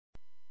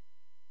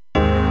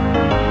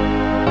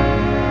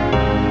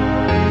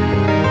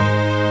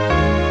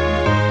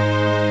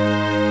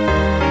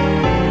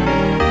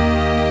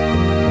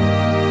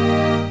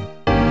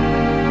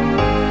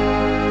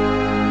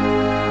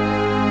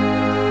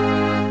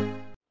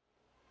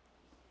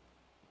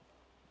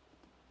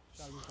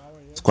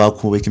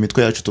twakubika imitwe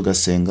yacu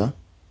tugasenga.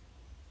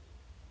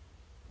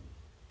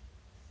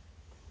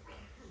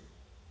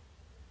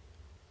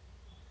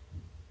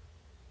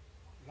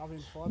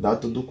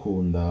 Data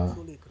dukunda,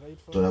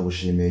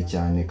 turagushimiye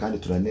cyane kandi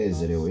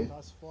turanezerewe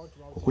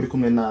kuko uri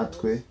kumwe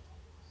natwe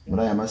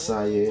muri aya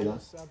masaha yera.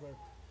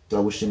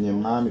 Turagushimiye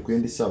mwami ku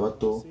yindi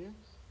sabato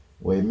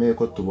wemeye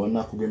ko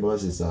tubona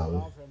kubw'imbabazi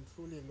zawe.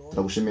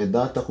 Turagushimiye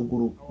data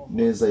kubw'uru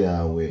neza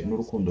yawe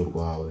n'urukundo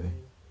rwawe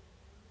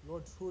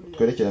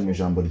twerekera mu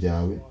ijambo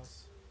ryawe.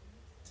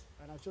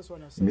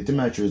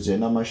 Imitima yacu yuzuye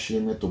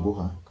n'amashimwe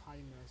tuguha,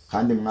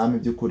 kandi mwami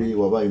by'ukuri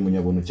wabaye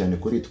umunyabuntu cyane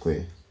kuri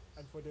twe.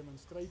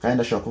 Kandi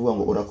ndashaka kuvuga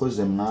ngo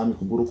urakoze mwami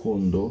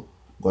kubw'urukundo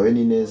rwawe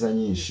n'ineza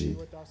nyinshi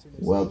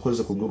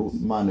wakoze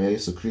kubw'Imana ya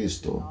Yesu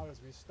Kristo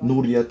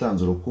n'uburyo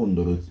yatanze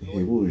urukundo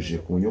ruhebuje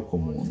ku nyoko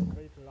muntu.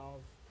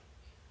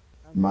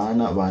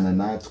 Mana bana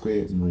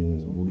natwe mu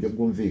buryo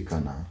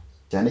bwumvikana,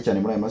 cyane cyane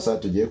muri aya masaha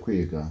tugiye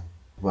kwiga.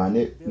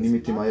 Bane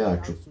n'imitima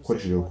yacu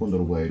ukoresheje urukundo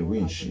rwawe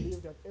rwinshi,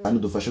 kandi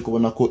dufashe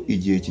kubona ko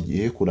igihe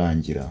kigiye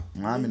kurangira.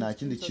 Mwami nta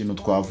kindi kintu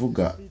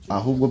twavuga,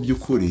 ahubwo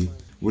by'ukuri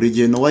buri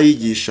gihe Nowa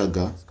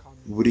yigishaga,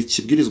 buri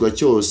kibwirizwa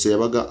cyose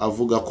yabaga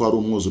avuga ko hari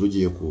umwuzure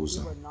ugiye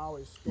kuza.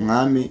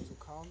 Mwami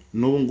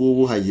n'ubu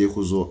ngubu hagiye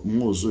kuza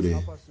umwuzure,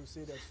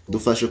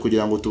 dufashe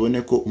kugira ngo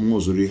tubone ko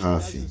umwuzure uri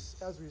hafi,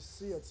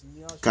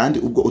 kandi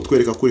ubwo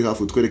utwereka ko uri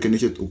hafi utwereke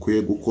n'icyo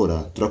ukwiye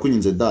gukora.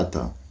 Turakunyinze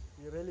data,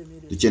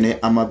 dukeneye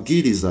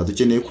amabwiriza,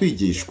 dukeneye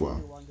kwigishwa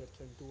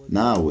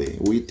nawe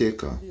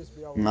Uwiteka.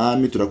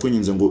 Mwami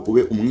turakunyinze ngo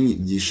ube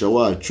umwigisha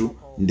wacu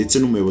ndetse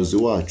n'umuyobozi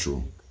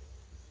wacu.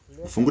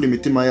 Ufungure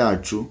imitima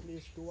yacu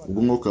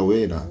ubw'Umwuka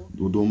wera,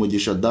 uduhe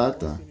umugisha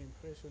data,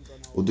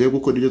 uduhe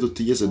gukora ibyo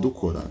tutigeze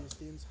dukora,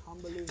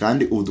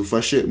 kandi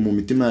udufashe mu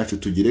mitima yacu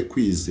tugire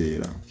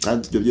kwizera,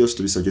 kandi ibyo byose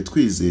tubisabye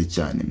twizeye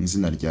cyane mu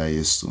izina rya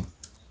Yesu,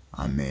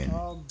 amen.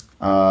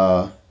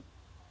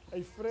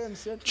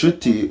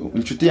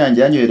 Inshuti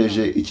yanjye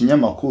yanyohereje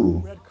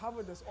ikinyamakuru.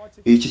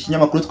 Iki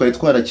kinyamakuru twari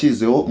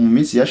twarakizeho mu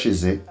minsi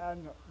yashize,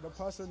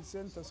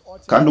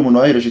 kandi umuntu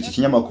wohereje iki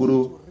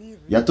kinyamakuru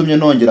yatumye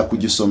nongera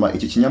kugisoma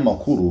iki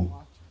kinyamakuru,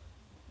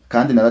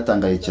 kandi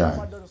naratangaye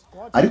cyane.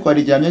 Ariko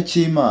hari igihamya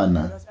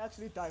cy'Imana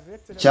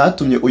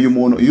cyatumye uyu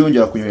muntu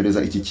yongera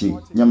kunyohereza iki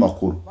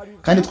kinyamakuru,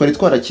 kandi twari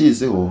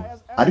twarakizeho,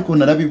 ariko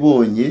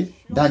narabibonye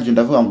ndangije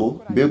ndavuga ngo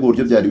mbega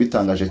uburyo byari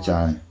bitangaje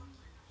cyane.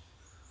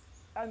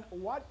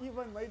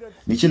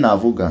 Niki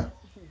navuga?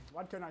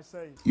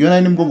 Iyo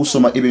nari ndimo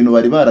gusoma ibintu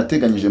bari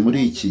barateganyije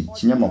muri iki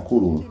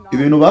kinyamakuru,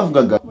 ibintu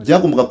bavugaga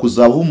byagombaga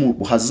kuzabaho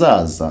mu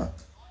hazaza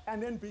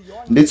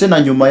ndetse na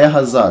nyuma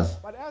y'ahazaza.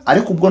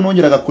 Ariko ubwo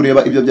nongeraga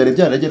kureba ibyo byari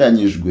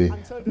byarageranyijwe,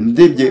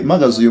 ndebye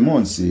magaze uyu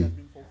munsi,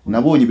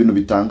 nabonye ibintu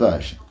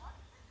bitangaje.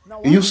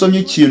 Iyo usomye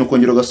ikintu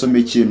ukongera ugasoma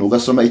ikintu,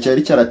 ugasoma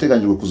icyari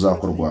cyarateganyijwe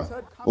kuzakorwa,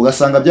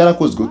 ugasanga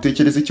byarakozwe,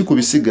 utekereza iki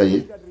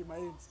kubisigaye?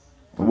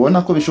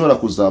 Ubona ko bishobora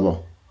kuzabaho.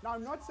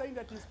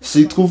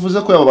 Si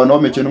twavuze ko aba bantu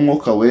bamekeye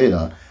n'Umwuka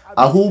wera,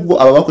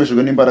 ahubwo aba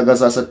bakoreshejwe n'imbaraga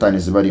za Satani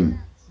zibarimo,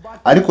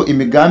 ariko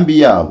imigambi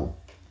yabo.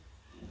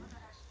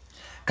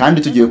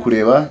 Kandi tugiye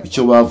kureba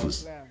icyo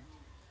bavuze.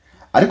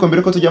 Ariko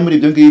mbere ko tujya muri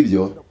ibyo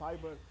ngibyo,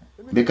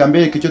 reka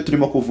mbereke icyo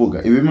turimo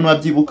kuvuga. Ibi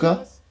murabyibuka?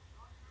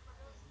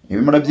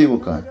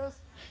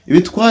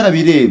 Ibi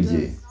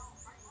twarabirebye.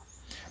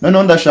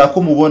 Noneho ndashaka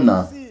ko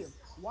mubona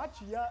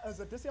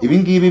ibi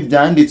ngibi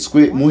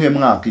byanditswe muhe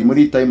mwaka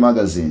muri Time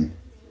Magazine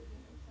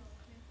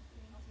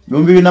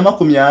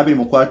 2020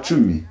 mu kwa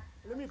 10.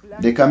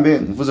 Reka mbe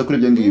mvuze kuri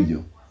ibyo ngibyo.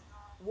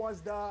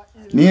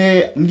 Ni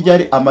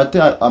ryari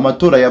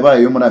amatora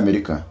yabaye yo muri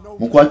Amerika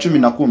mu kwa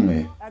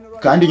 11,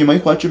 kandi nyuma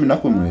y'ukwa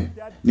 11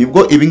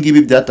 nibwo ibi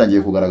ngibi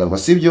byatangiye kugaragazwa,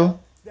 sibyo?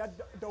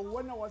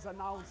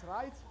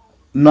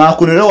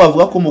 Nakuntu rero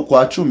wavuga ko mu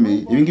kwa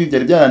 10 ibi ngibi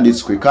byari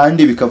byaranditswe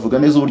kandi bikavuga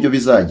neza uburyo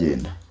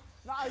bizagenda.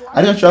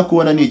 Ariko nshaka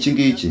kubona ni iki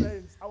ngiki.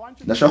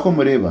 Ndashaka ko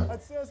mureba.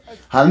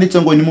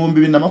 Handitse ngo ni mu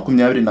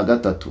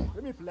 2023.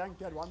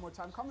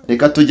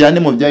 Reka tujyane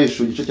mu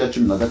byahishwe igice cya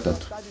 13.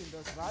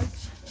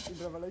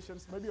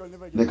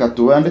 Reka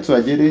tuwande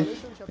tuhagere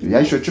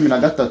ibyahishwe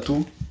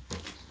 13.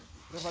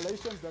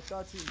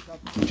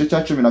 Igice cya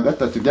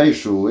 13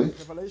 byahishuwe.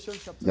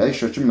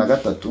 Byahishwe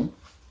 13.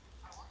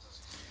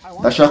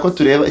 Ndashaka ko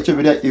tureba icyo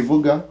Bibiliya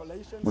ivuga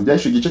mu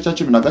byahishwe igice cya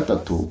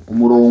 13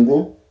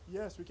 umurongo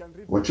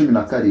wa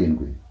 17.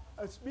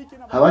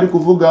 Haba ari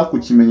kuvuga ku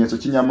kimenyetso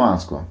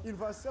cy'inyamaswa.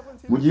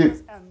 Mu gihe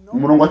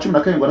umurongo wa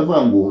 17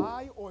 baravuga ngo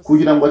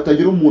kugira ngo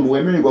atagira umuntu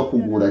wemererwa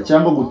kugura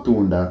cyangwa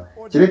gutunda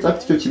keretse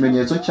afite icyo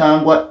kimenyetso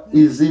cyangwa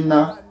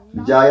izina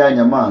rya ya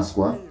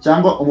nyamaswa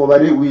cyangwa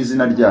umubare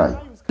w'izina ryayo.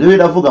 Rero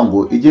biravuga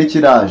ngo igihe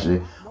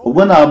kiraje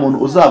ubwo nta muntu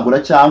uzagura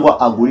cyangwa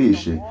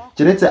agurishe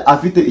keretse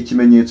afite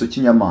ikimenyetso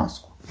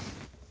cy'inyamaswa.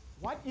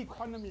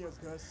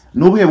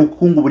 N'ubuhe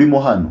bukungu burimo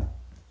hano?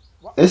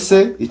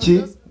 Ese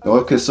iki?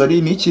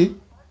 Sorry, ni iki?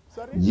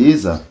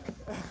 Byiza.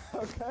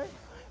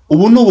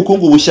 Ubu ni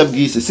ubukungu bushya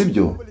bw'isi,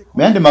 sibyo?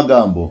 Mu yandi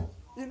magambo,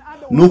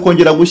 ni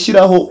ukongera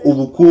gushyiraho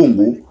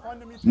ubukungu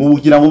mu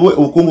kugira ngo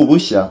ubukungu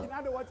bushya,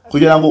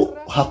 kugira ngo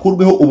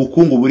hakurweho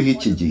ubukungu buriho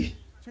iki gihe.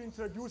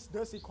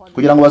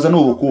 kugira ngo bazane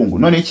ubukungu.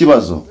 None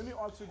ikibazo,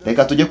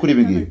 reka tujye kuri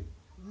ibi ngibi.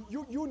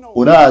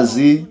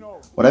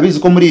 Urabizi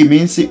ko muri iyi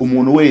minsi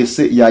umuntu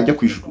wese yajya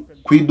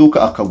ku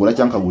iduka akagura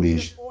cyangwa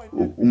akagurisha.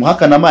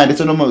 Umuhakanamana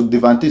ndetse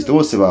n'umudivantiste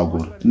bose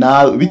bagura.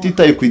 Na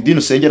bititaye ku idini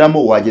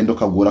usengeramo wagenda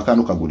ukagura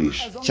kandi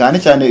ukagurisha. Cyane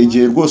cyane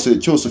igihe rwose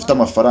cyose ufite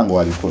amafaranga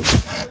wabikora.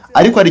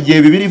 Ariko hari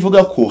igihe Bibiliya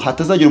ivuga ko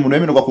hatazagira umuntu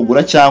wemererwa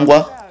kugura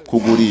cyangwa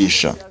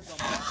kugurisha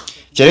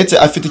keretse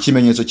afite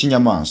ikimenyetso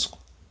cy'inyamaswa.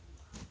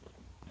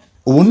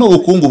 Ubu ni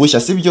ubukungu bushya,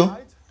 sibyo?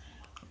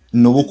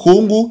 Ni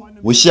ubukungu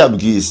bushya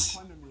bw'isi.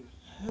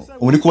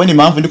 Uri kubona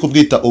impamvu ndi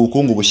kubwita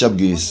ubukungu bushya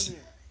bw'isi?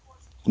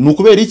 Ni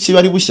ukubera iki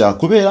bari bushya?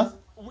 Kubera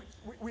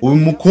ubu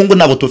mukungu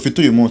nabo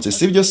tufite uyu munsi,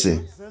 sibyo se?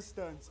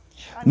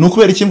 Ni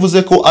ukubera iki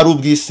mvuze ko ari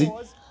ubw'isi?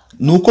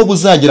 Ni uko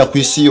buzagera ku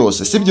isi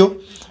yose, sibyo?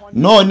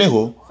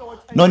 Noneho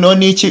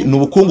ni iki? Ni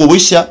ubukungu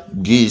bushya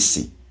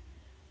bw'isi.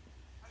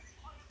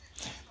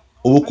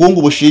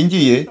 Ubukungu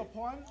bushingiye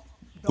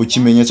ku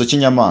kimenyetso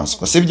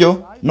cy'inyamaswa,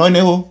 sibyo?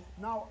 Noneho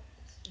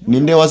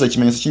ninde waza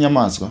ikimenyetso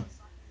cy'inyamaswa?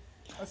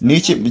 Ni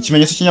iki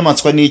ikimenyetso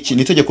cy'inyamaswa? Ni iki?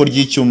 Ni itegeko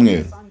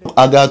ry'icyumweru,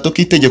 agahato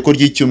k'itegeko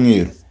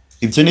ry'icyumweru.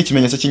 Ibyo ni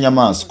ikimenyetso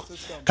cy'inyamaswa.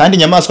 Kandi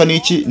inyamaswa ni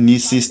iki? Ni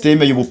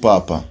systeme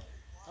y'ubupapa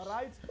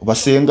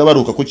basenga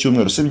baruka ku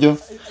cyumweru, sibyo?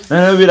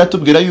 Noneho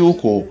biratubwira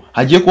yuko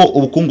hagiye ko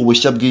ubukungu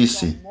bushya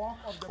bw'isi,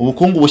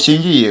 ubukungu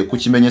bushingiye ku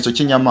kimenyetso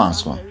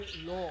cy'inyamaswa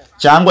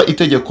cyangwa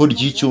itegeko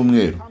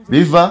ry'icyumweru,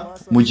 biva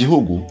mu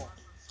gihugu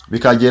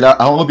bikagera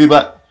aho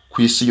biba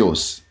ku isi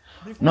yose.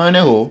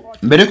 Noneho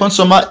mbere ko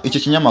nsoma iki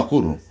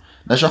kinyamakuru,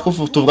 ndashaka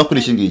tuvuga kuri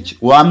iki ngiki.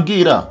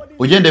 Wambwira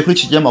ugendeye kuri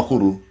iki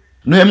kinyamakuru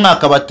nuhe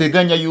mwaka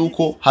bateganya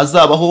yuko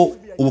hazabaho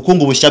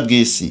ubukungu bushya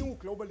bw'isi?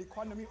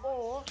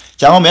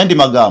 Cyangwa mu yandi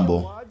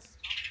magambo,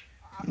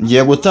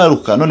 ngiye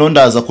gutaruka noneho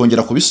ndaza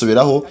kongera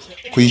kubisubiraho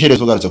ku iherezo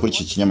tugarutse kuri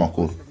iki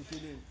kinyamakuru.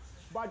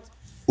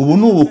 Ubu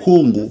ni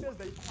ubukungu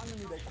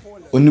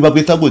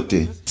unibabwita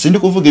gute? Sindi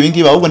kuvuga ibi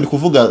ngibi, ahubwo ndi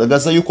kuvuga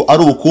yuko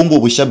ari ubukungu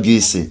bushya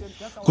bw'isi,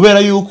 kubera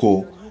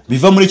yuko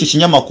biva muri iki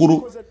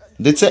kinyamakuru.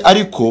 Ndetse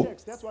ariko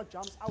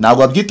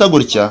ntabwo babyita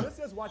gutya,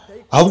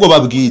 ahubwo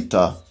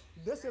babwita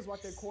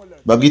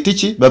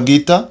iki?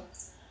 Babwita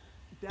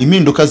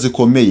impinduka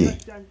zikomeye.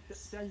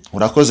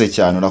 Urakoze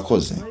cyane,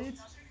 urakoze.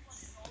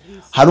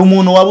 Hari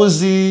umuntu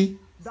wabuzi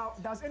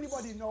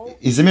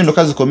izi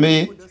mpinduka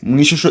zikomeye mu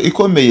ishusho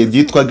ikomeye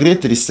byitwa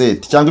Great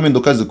Reset cyangwa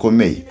impinduka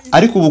zikomeye.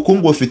 Ariko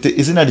ubukungu bufite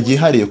izina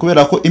ryihariye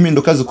kubera ko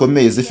impinduka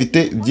zikomeye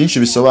zifite byinshi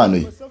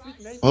bisobanuye.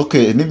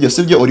 Okay, nibyo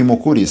sibyo? Uri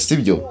mukuri,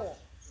 sibyo?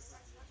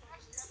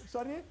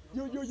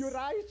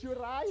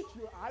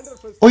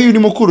 Uri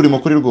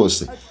mukuri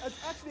rwose.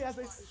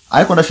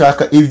 Ariko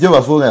ndashaka ibyo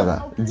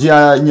bavuga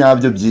bya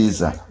nyabyo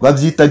byiza.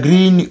 Babyita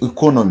green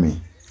economy,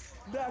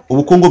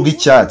 ubukungu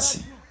bw'icyatsi.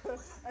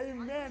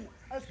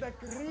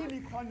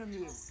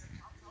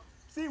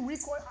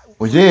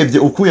 Urebye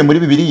ukuye muri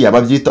Bibiliya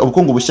babyita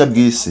ubukungu bushya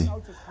bw'isi,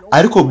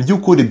 ariko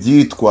by'ukuri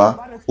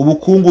byitwa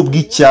ubukungu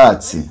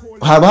bw'icyatsi.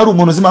 Haba hari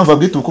umuntu uzi impamvu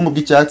babwita ubukungu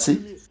bw'icyatsi?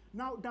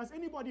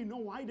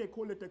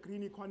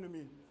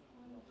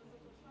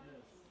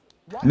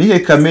 Nihe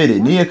kamere,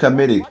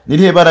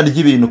 nirihe bara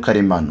ry'ibintu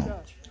karemano?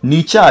 Ni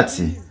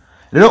icyatsi.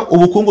 Rero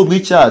ubukungu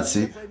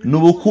bw'icyatsi ni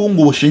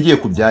ubukungu bushingiye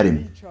ku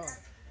byaremwe.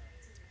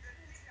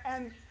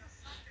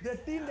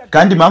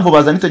 Kandi impamvu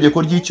bazana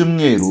itegeko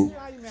ry'icyumweru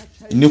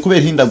ni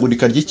kubera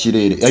ihindagurika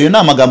ry'ikirere. Ayo ni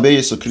amagambo ya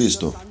Yesu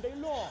Kristo.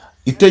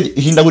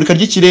 Ihindagurika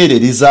ry'ikirere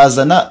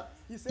rizazana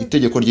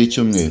itegeko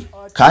ry'icyumweru.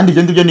 Kandi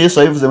ibyo ngibyo ni Yesu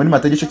yabivuze muri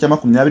Matayo igice cya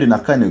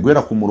 24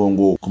 guhera ku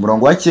murongo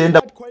wa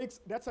 9.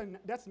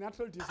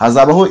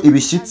 Hazabaho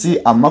ibishyitsi,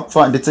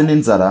 amapfa ndetse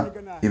n'inzara.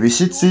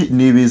 Ibishyitsi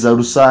ni ibiza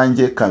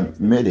rusange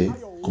kamere.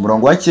 Ku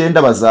murongo wa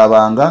 9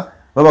 bazabanga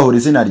babahura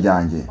izina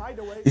ryanjye.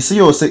 Isi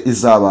yose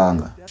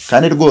izabanga.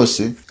 Kandi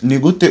rwose ni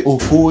gute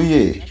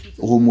ukuye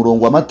uwo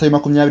murongo wa Matayo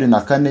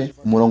 24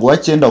 umurongo wa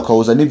 9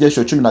 ukawuza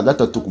n'ibyesho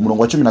 13 ku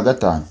murongo wa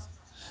 15?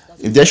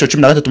 Ibyesho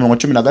 13 umurongo wa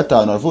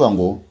 15 aravuga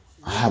ngo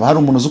haba hari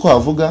umuntu uko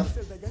havuga.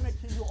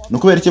 No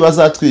kubera iki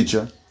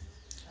bazatwica?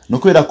 No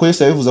kubera ko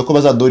Yesu yabivuze ko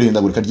bazadora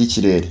ihindagurika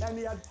ry'ikirere.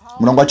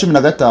 Umurongo wa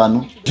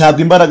 15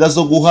 ntabwo imbaraga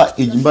zo guha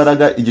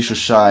imbaraga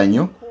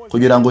igishushanyo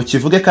kugira ngo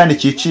kivuge kandi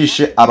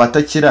cyicishe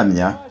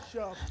abatakiramya.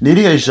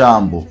 Nirihe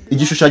jambo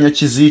igishushanyo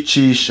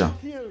kizicisha.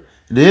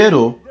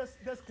 Rero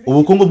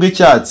ubukungu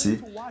bw'icyatsi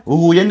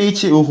buhuye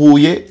n'iki?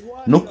 Buhuye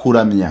no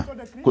kuramya.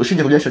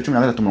 Kushingiye ku byesho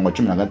 13 umurongo wa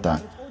 15.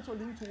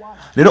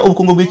 Rero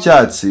ubukungu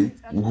bw'icyatsi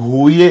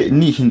buhuye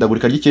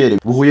n'ihindagurika ry'ikirere,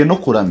 buhuye no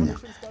kuramya.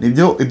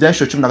 Nibyo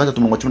ibyesho 13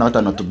 umurongo wa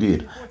 15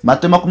 tubwira.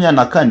 Matayo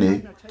 24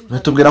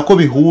 batubwira ko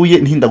bihuye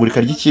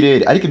n'ihindagurika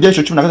ry'ikirere, ariko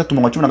ibyesho 13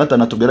 umurongo wa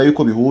 15 tubwira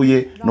yuko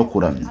bihuye no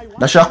kuramya.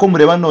 Ndashaka ko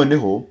mureba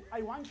noneho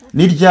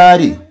ni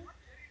ryari.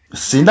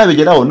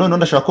 Sindabigeraho none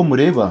ndashaka ko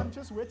mureba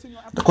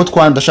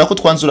ndashaka ko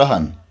twanzura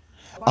hano.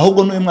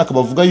 Ahubwo n'uyu mwaka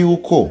bavuga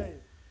yuko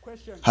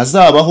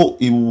hazabaho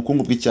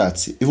ubukungu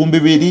bw'icyatsi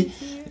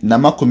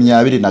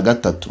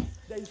 2023.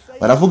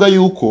 Baravuga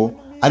yuko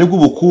ari bwo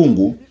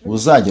ubukungu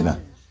buzagera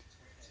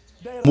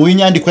mu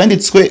nyandiko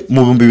yanditswe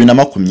mu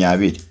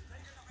 2020.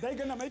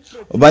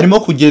 barimo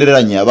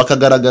kugereranya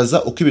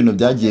bakagaragaza uko ibintu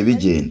byagiye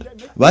bigenda.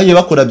 Bagiye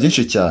bakora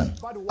byinshi cyane,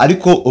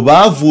 ariko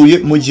bavuye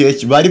mu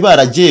gihe bari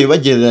baragiye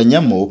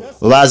bagereranyamo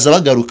baza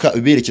bagaruka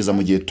berekeza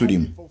mu gihe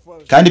turimo.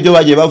 Kandi ibyo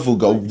bagiye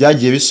bavuga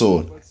byagiye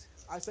bisohora.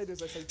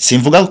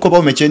 Simvuga ko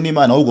bomekeye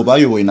n'Imana ahubwo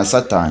bayoboye na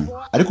Satani,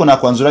 ariko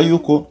nakwanzura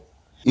yuko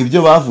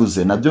ibyo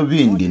bavuze nabyo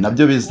bindi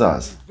nabyo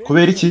bizaza.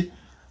 Kubera iki?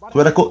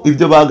 Kubera ko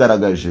ibyo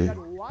bagaragaje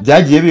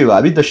byagiye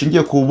biba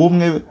bidashingiye ku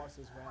bumwe,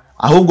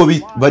 ahubwo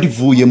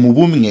barivuye mu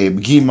bumwe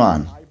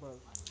bw'Imana,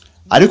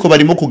 ariko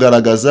barimo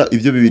kugaragaza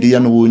ibyo Bibiliya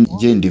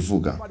n'ubugenda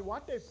ivuga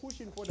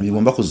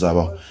bigomba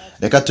kuzabaho.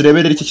 Reka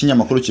turebe rero iki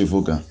kinyamakuru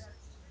kivuga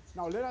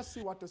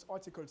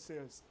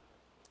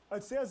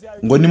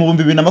ngo ni mu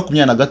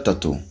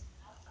 2023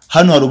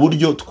 hano hari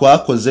uburyo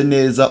twakoze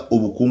neza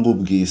ubukungu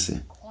bw'isi.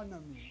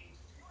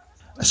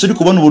 Ese uri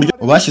kubona uburyo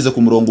bashyize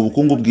ku murongo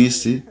ubukungu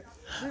bw'isi?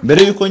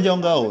 Mbere yuko njyaho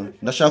ngaho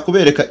ndashaka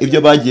kubereka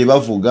ibyo bagiye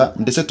bavuga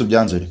ndetse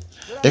tubyanzure.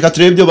 Reka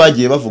turebe ibyo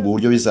bagiye bavuga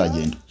uburyo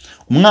bizagenda.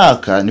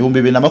 Umwaka ni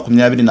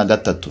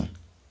 2023.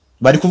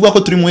 Bari kuvuga ko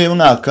turi mu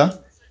mwaka,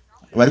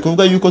 bari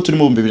kuvuga yuko turi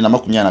mu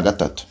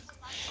 2023.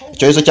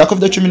 Icyorezo cya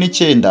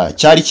COVID-19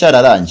 cyari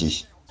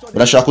cyararangiye.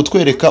 Barashaka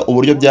kutwereka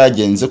uburyo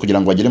byagenze kugira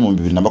ngo bagere mu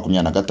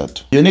 2023.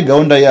 Iyo ni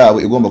gahunda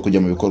yabo igomba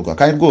kujya mu bikorwa.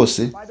 Kandi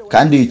rwose,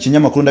 kandi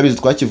ikinyamakuru ndabizi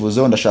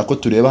twakivuzeho, ndashaka ko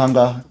tureba aha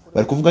ngaha.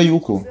 Bari kuvuga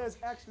yuko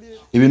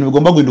ibintu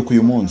bigomba guhinduka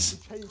uyu munsi,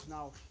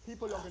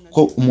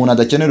 ko umuntu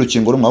adakeneye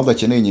urukingo rumwe ahubwo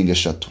akeneye inkingo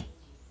 3.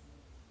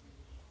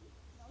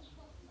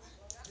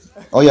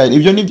 Oya,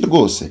 ibyo nibyo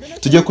rwose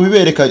tugiye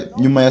kubibereka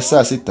nyuma ya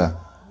saa sita.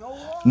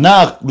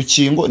 Na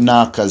rukingo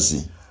na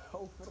akazi.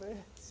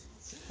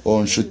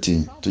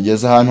 Nshuti,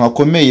 tugeze ahantu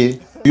hakomeye.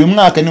 Uyu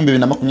mwaka ni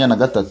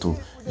 2023.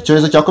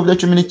 Icyorezo cya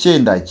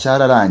COVID-19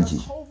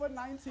 cyararangiye,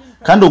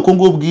 kandi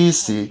ubukungu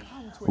bw'isi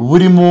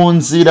buri mu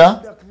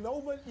nzira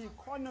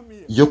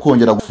yo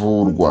kongera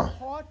kuvurwa.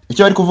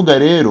 Icyo bari kuvuga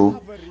rero, mu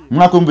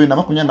mwaka wa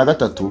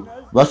 2023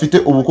 bafite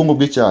ubukungu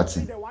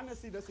bw'icyatsi.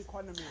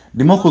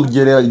 Ndimo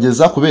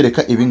kugerageza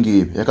kubereka ibi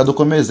ngibi. Reka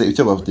dukomeze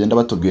icyo bagenda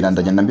batubwira,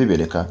 ndagenda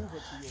mbibereka,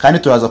 kandi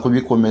turaza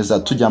kubikomeza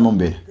tujyamo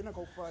mbere.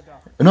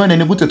 None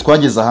ni gute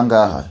twageze aha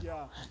ngaha?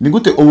 Ni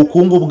gute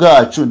ubukungu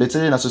bwacu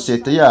ndetse na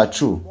sosiyete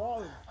yacu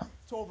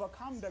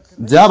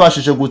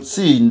byabashije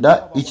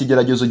gutsinda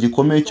ikigeragezo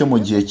gikomeye cyo mu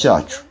gihe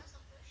cyacu?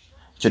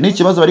 Icyo ni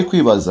ikibazo bari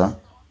kwibaza.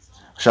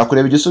 Ushaka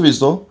kureba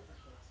igisubizo?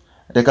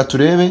 Reka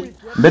turebe.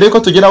 Mbere yuko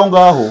tugera aho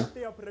ngaho,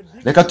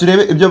 reka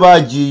turebe ibyo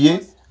bagiye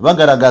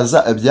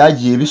bagaragaza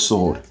byagiye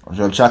bisohora.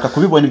 Ushaka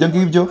kubibona ibyo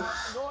ngibyo?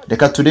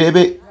 Reka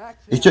turebe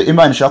icyo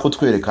Imana ishaka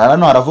kutwereka.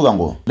 Hano haravuga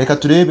ngo reka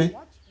turebe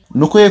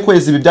nuko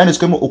kwezi ibi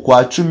byanditswemo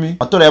ukwa 10.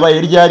 Amatora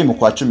yabaye ryari? Mu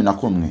kwa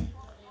 11.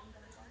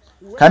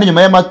 Kandi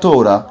nyuma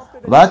y'amatora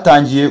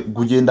batangiye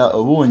kugenda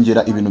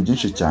bongera ibintu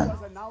byinshi cyane,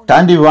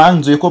 kandi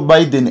banzuye ko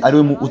Biden ari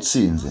we mu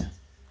utsinze.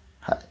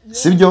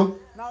 Sibyo?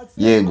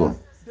 Yego.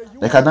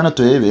 Reka nano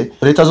turebe.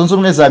 Leta Zunze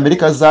Ubumwe za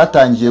Amerika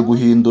zatangiye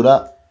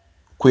guhindura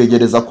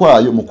kwegereza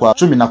kwayo mu kwa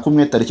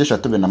 11 tariki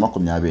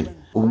 2020.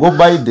 Ubwo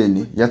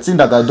Biden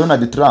yatsindaga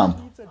Donald Trump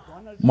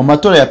mu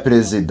matora ya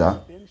perezida.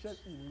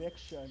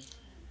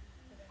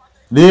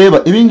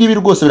 Reba, ibi ngibi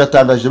rwose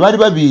biratangaje. Bari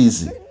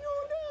babizi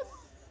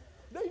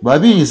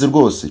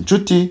rwose.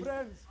 Nshuti,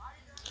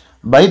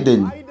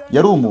 Biden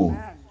yari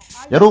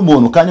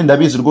umuntu kandi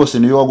ndabizi rwose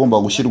niyo wagomba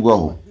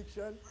gushyirwaho.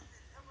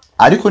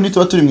 Ariko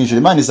nituba turi mu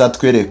ijuru, Imana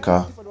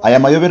izatwereka aya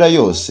mayobera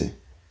yose.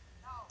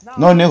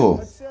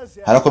 Noneho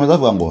harakomeza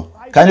avuga ngo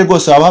kandi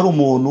rwose haba hari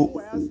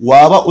umuntu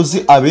waba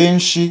uzi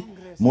abenshi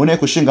mu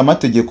nteko ishinga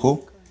amategeko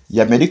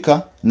ya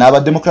Amerika, ni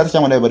abademokrate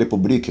cyangwa ni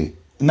abarepublike?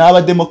 Ni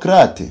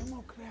abademokrate.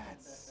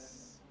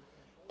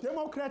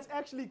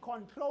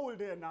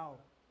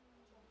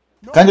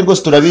 Kandi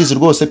rwose turabizi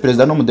rwose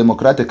perezida no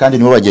mudemokrate, kandi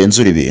nibo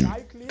bagenzura ibintu,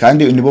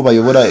 kandi nibo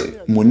bayobora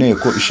mu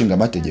nteko ishinga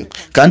amategeko.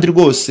 Kandi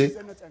rwose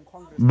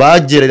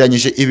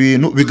bagereranyije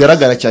ibintu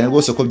bigaragara cyane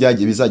rwose ko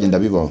byagiye bizagenda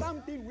bibaho.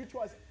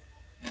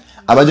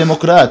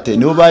 Abademokrate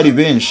nibo bari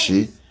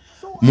benshi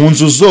mu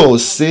nzu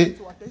zose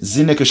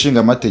z'inteko ishinga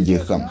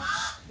amategeko.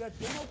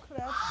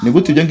 Ni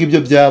gute ibyo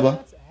ngibyo byaba?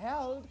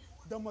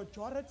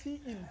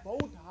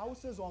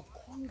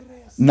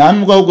 Nta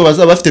nubwo ahubwo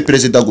bazaba bafite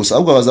perezida gusa,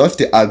 ahubwo bazaba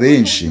bafite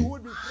abenshi.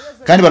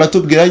 Kandi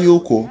baratubwira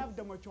yuko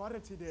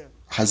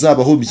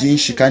hazabaho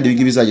byinshi, kandi ibi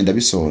ngibi bizagenda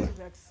bisohora.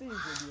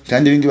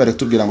 Kandi ibi ngibi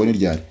baratubwira ngo ni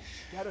ryari?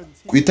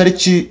 Ku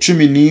itariki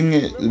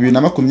 11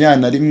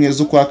 2021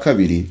 z'ukwa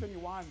 2,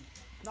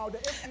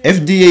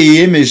 FDA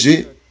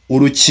yemeje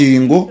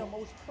urukingo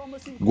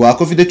rwa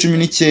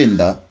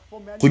COVID-19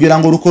 kugira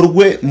ngo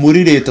rukorwe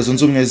muri Leta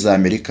Zunze Ubumwe za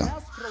Amerika.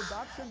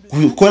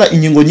 Gukora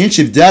inkingo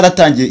nyinshi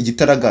byaratangiye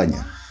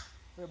igitaraganya.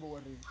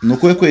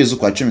 Nuko kwezi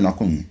kwa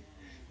 11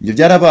 ibyo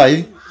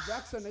byarabaye.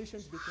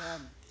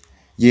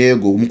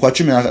 Yego, mu kwa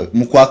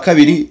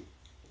 2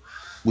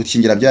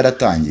 gukingira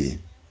byaratangiye.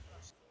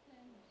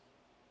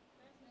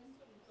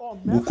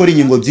 Gukora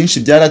inkingo byinshi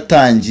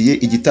byaratangiye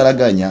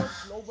igitaraganya,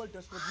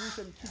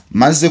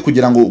 maze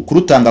kugira ngo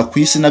kurutanga ku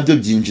isi nabyo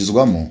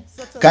byinjizwamo.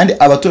 Kandi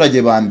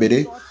abaturage ba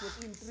mbere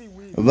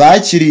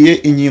bakiriye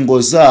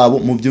inkingo zabo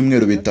mu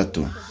byumweru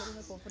bitatu,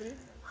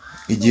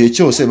 igihe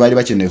cyose bari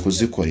bakeneye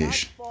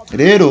kuzikoresha.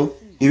 Rero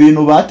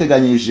ibintu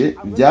bateganyije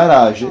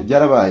byaraje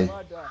byarabaye.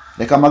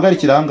 Reka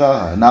mpagarikira aha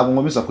ngaha, ntabwo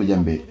nkomeza kujya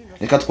mbere.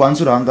 Reka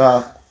twanzure aha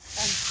ngaha,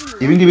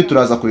 ibi ngibi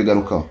turaza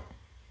kubigarukaho.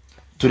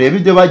 Turebe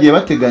ibyo bagiye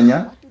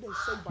bateganya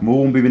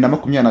mu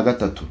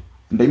 2023.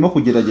 Ndimo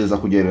kugerageza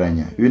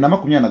kugereranya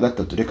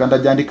 2023. Reka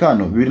ndabyandika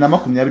hano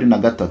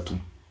 2023.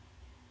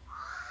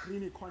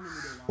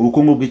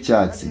 Ubukungu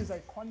bw'icyatsi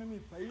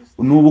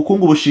ni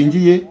ubukungu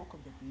bushingiye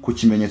ku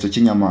kimenyetso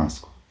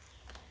cy'inyamaswa.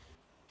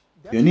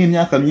 Iyo ni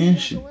imyaka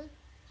myinshi,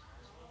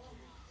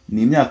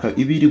 ni imyaka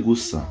 2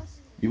 gusa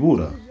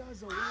ibura.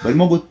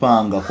 Barimo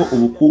gupanga ko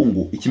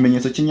ubukungu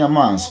ikimenyetso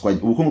cy'inyamaswa,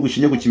 ubukungu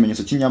bushingiye ku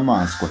kimenyetso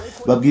cy'inyamaswa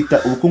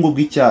babwita ubukungu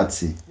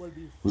bw'icyatsi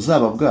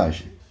uzaba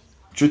bwaje.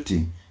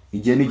 Nshuti,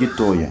 igihe ni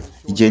gitoya,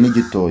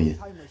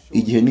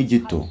 igihe ni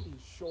gito.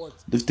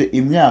 Dufite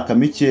imyaka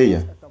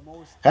mikeya.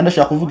 Kandi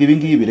ashaka kuvuga ibi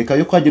ngibi, reka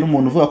yo kwagira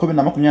umuntu uvuga ko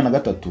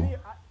 2023.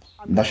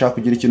 Ndashaka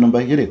kugira ikintu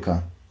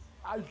mbagereka.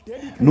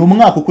 Ni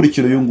umwaka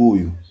ukurikira uyu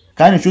nguyu.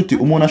 Kandi nshuti,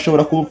 umuntu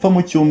ashobora gupfa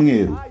mu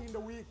cyumweru.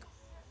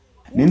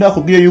 Ninde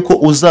akubwiye yuko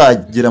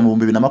uzagera mu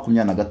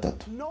 2023?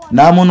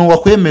 Nta muntu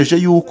wakwemeje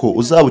yuko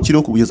uzaba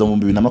ukiriho kugeza mu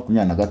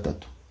 2023.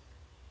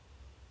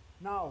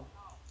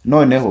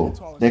 Noneho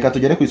reka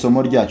tugere ku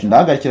isomo ryacu.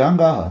 Ndahagarikira aha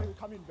ngaha,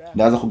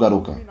 ndaza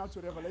kugaruka.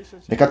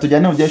 Reka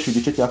tujyane mu Byahishwe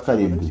igice cya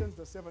 7.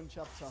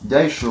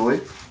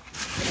 Byahishwe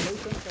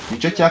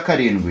igice cya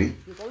 7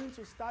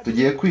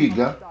 tugiye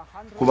kwiga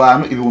ku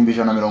bantu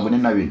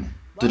 144.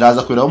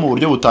 Turaza kureba mu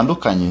buryo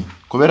butandukanye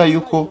kubera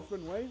yuko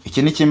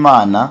iki ni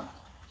cy'Imana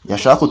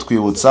yashaka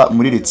kutwibutsa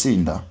muri iri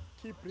tsinda.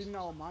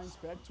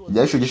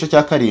 Byahishwe igice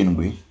cya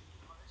 7.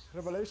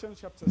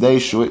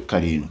 Byahishwe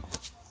 7.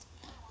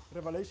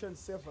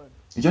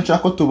 Icyo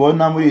nshaka ko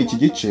tubona muri iki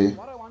gice,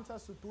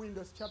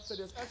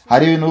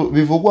 hari ibintu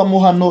bivugwamo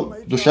hano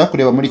dushaka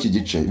kureba muri iki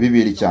gice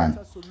bibiri cyane.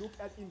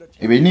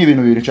 Ibi ni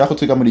ibintu bibiri nshaka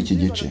twiga muri iki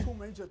gice.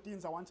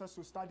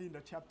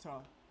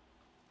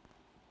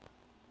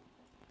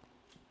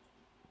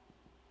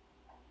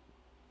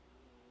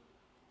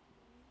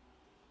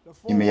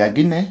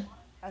 Imiyaga ine,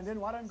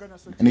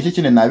 niki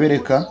kine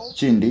nabereka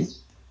kindi.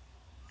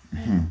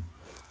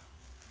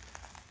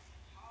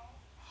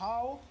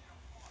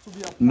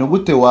 Ni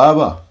gute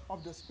waba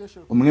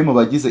umwe mu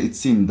bagize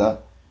itsinda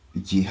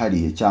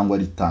ryihariye cyangwa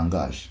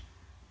ritangaje.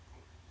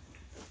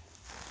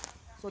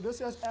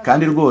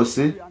 Kandi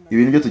rwose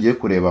ibintu byo tugiye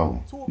kurebaho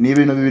ni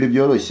ibintu bibiri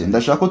byoroshye.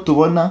 Ndashaka ko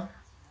tubona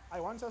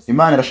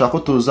Imana irashaka ko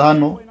tuza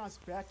hano,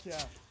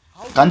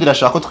 kandi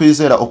irashaka ko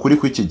twizera ukuri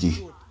kw'iki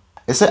gihe.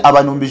 Ese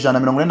abantu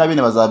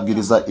 144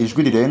 bazabwiriza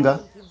ijwi rirenga?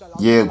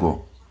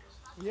 Yego.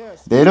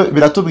 Rero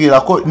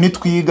biratubwira ko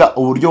nitwiga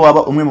uburyo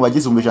waba umwe mu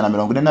bagize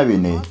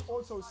 144,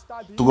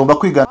 tugomba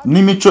kwiga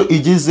n'imico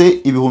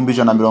igize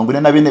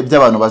 144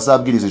 by'abantu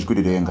bazabwiriza ijwi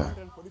rirenga.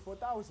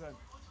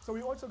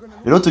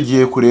 Rero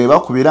tugiye kureba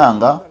ku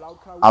biranga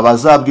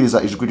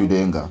abazabwiriza ijwi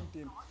rirenga.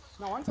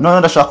 None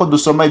ndashaka ko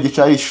dusoma igice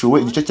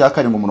cyahishwe igice cya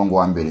 7 umurongo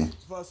wa 1,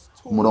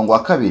 umurongo wa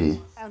 2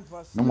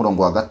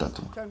 n'umurongo wa 3.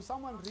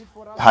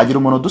 Hagira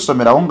umuntu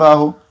dusomera aho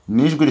ngaho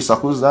n'ijwi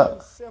risakuza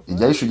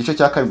ibyahishwe igice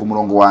cya 7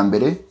 umurongo wa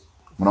 1,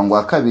 umurongo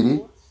wa 2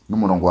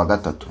 n'umurongo wa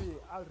 3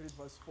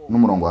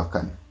 n'umurongo wa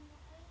 4.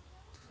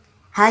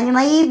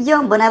 Hanyuma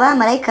y'ibyo mbona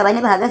abamarayika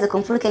 4 bahagaze ku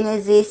mfuruka enye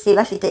z'isi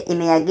bafite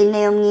imiyaga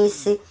 4 yo mu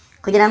isi,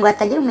 kugira ngo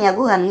hatagira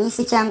umuyaga uha mu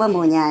isi cyangwa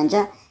mu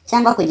nyanja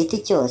cyangwa ku giti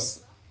cyose.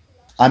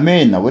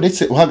 Amen.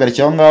 Uretse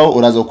uhagarikira aho ngaho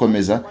uraza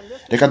gukomeza.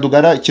 Reka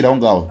tugarukire aho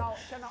ngaho.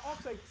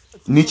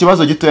 Ni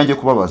ikibazo gito yanjye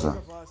kubabaza.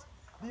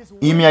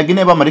 Iyi miyaga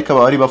 4 abamarayika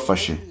bari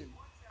bafashe.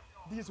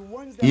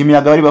 Iyi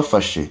miyaga bari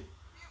bafashe.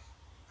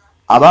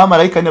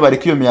 Abamarayika 4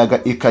 bariko iyo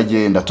miyaga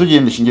ikagenda.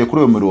 Tugenda shingiye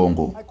kuri uwo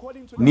murongo.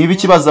 Ni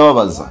ibiki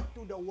bazababaza?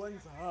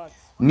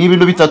 Ni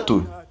ibintu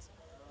bitatu: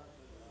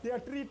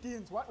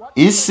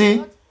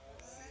 isi,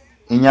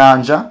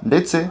 inyanja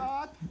ndetse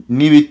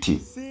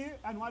n'ibiti.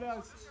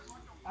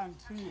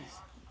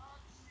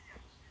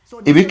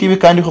 Ibi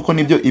kandi koko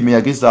nibyo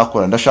imiyaga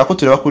izakora. Ndashaka ko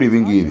tureba kuri ibi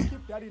ngibi.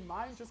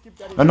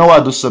 Noneho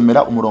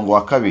wadusomera umurongo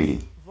wa 2.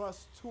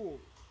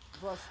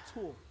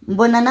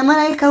 Mbona na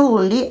marayika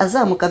wundi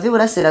azamuka ava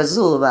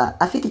iburasirazuba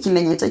afite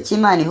ikimenyetso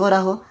cy'Imana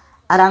ihoraho,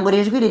 arangura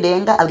ijwi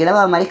rirenga abwira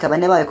abamarayika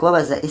 4 bayo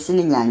kubabaza isi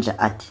n'inyanja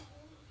ati: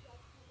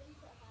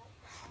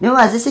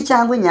 nibaza isi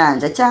cyangwa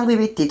inyanja cyangwa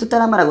ibiti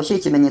tutaramara gushyira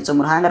ikimenyetso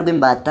mu ruhanga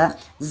rw'imbata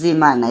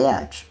z'Imana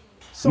yacu.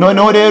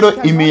 Noneho rero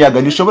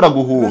imiyaga ntishobora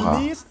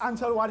guhuha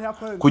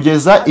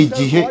kugeza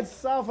igihe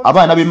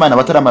abana b'Imana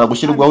bataramara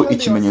gushyirwaho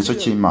ikimenyetso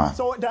cy'Imana.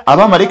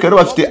 Abamarayika rero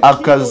bafite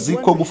akazi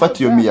ko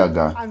gufata iyo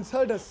miyaga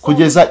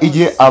kugeza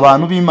igihe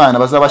abantu b'Imana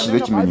bazaba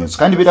bashyizweho ikimenyetso.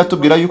 Kandi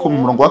biratubwira yuko mu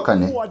murongo wa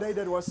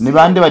 4 ni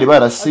bande bari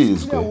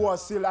barasizwe,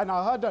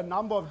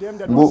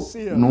 ngo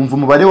numva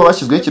umubare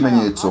w'abashyizweho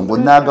ikimenyetso ngo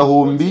ni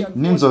 1,000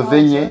 n'inzove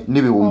enye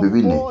n'ibihumbi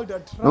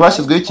 4.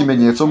 Bashyizweho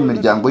ikimenyetso mu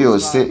miryango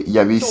yose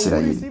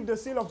y'Abisirayeli.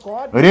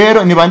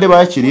 Rero ni bande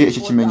bakiriye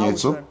iki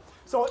kimenyetso?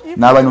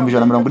 ni abantu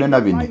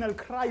 144.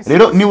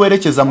 Rero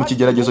niwerekeza mu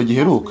kigeragezo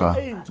giheruka,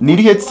 ni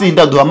irihe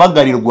tsinda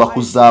duhamagarirwa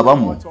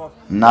kuzabamo?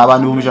 Ni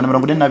abantu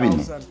 144.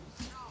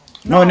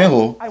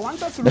 Noneho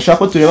ndashaka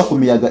ko tureba ku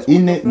miyaga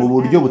ine mu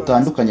buryo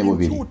butandukanye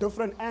bubiri.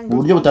 Mu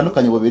buryo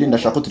butandukanye bubiri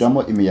ndashaka ko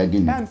turamo imiyaga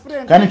ine.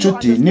 Kandi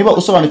nshuti, niba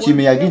usobanukiye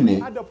imiyaga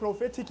ine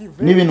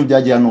n'ibintu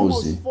bya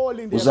gihanuzi,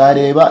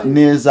 uzareba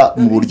neza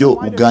mu buryo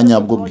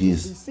bwanyabwo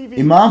bwiza.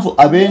 Impamvu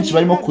abenshi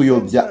barimo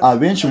kuyobya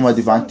abenshi mu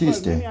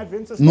Adventiste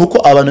nuko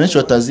abantu benshi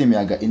batazi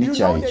imiyaga ine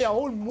cyane.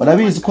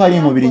 Barabizi ko hari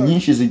inkubiri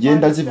nyinshi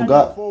zigenda zivuga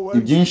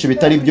ibyinshi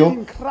bitari byo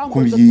ku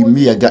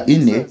miyaga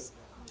ine,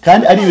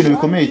 kandi ari ibintu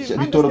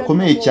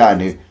bikomeye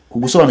cyane ku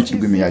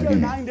gusobanukirwa imiyaga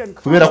ine,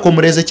 kubera ko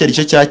muri Ezekiel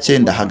igice cya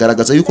 9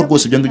 hagaragaza yuko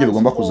rwose ibyo ngibyo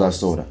bigomba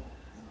kuzasohora.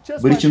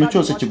 Buri kintu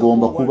cyose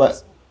kigomba kuba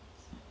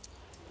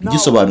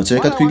gisobanutse.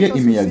 Reka twige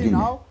imiyaga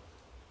ine.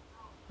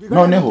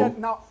 Noneho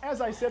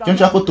cyo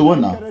nshaka ko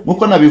tubona,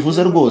 nkuko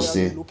nabivuze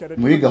rwose,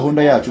 muri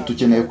gahunda yacu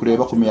tukeneye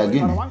kureba ku miyaga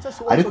ine,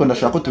 ariko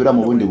ndashaka ko tubira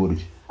mu bundi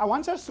buryo.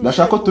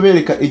 Ndashaka ko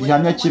tubereka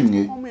igihamya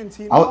kimwe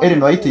aho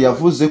Ellen White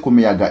yavuze ku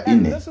miyaga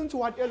ine.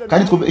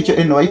 Kandi twumve icyo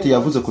Ellen White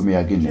yavuze ku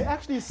miyaga ine.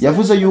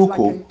 Yavuze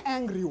yuko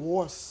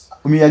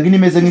imiyaga ine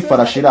imeze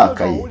nk'ifarashi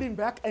irakaye.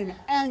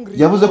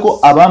 Yavuze ko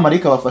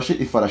abamarayika bafashe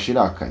ifarashi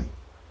irakaye.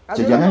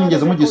 Icyo gihamya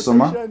nigeze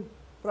mugisoma,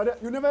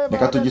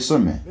 reka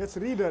tugisome.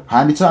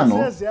 Handitse hano,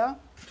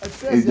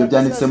 ibyo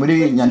byanditse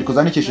muri nyandiko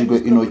zandikishijwe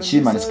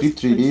intoki, manuscript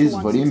release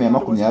volume ya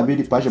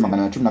 20 page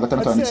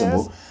 116, handitse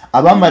ngo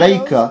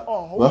abamarayika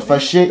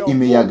bafashe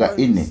imiyaga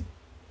ine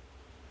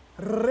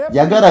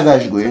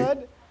yagaragajwe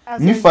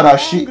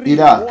nk'ifarashi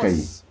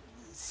irakaye,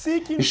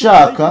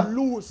 ishaka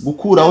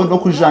gukuraho no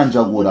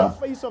kujanjagura,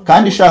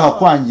 kandi ishaka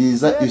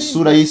kwangiza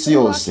isura y'isi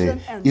yose,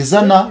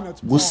 izana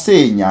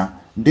gusenya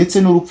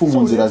ndetse n'urupfu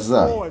mu nzira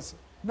zayo.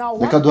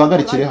 Reka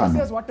duhagarikire hano.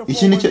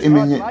 Iki nicyo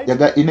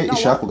imiyaga ine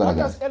ishaka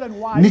kugaragaza.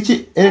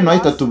 Niki Ellen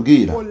White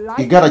atubwira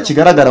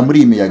kigaragara muri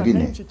iyi miyaga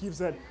ine?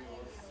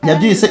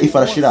 Yabyise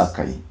ifarashi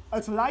irakaye.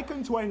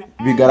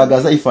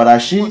 Bigaragaza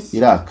ifarashi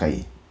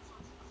irakaye.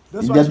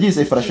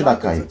 Yabyise ifarashi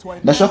irakaye.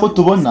 Ndashaka ko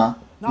tubona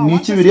ni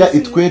iki Bibiliya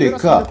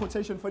itwereka.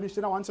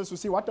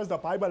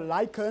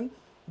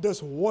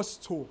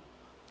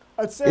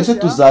 Ese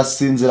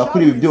tuzasinzira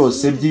kuri ibi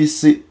byose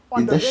by'isi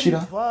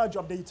idashira?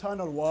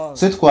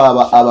 Se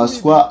twaba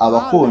abaswa,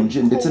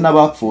 abakonje ndetse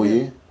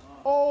n'abapfuye?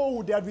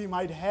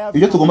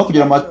 Ibyo tugomba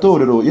kugira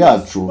amatorero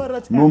yacu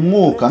ni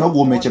umwuka no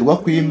guhumekerwa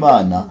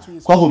kw'Imana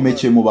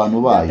kwahumekeye mu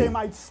bantu bayo,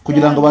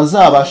 kugira ngo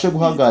bazabashe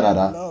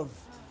guhagarara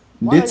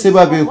ndetse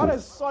babeho.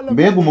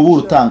 Mbega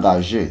umuburo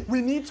utangaje!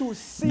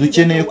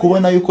 Dukeneye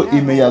kubona yuko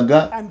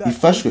imiyaga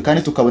ifashwe,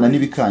 kandi tukabona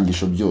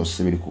n'ibikangisho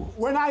byose biri kuba.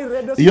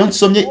 Iyo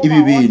nsomye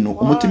ibi bintu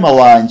umutima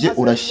wanjye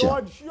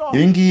urashya.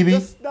 Ibi ngibi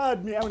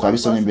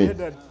twabisomye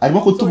imbere.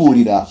 Arimo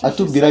kutuburira,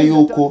 atubwira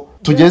yuko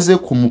tugeze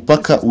ku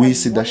mupaka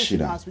w'isi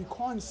idashira.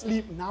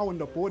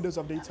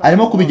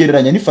 Arimo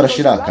kubigereranya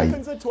n'ifarashi irakaye.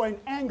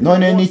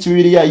 None ni iki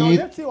Bibiliya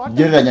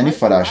yigereranya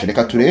n'ifarashi?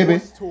 Reka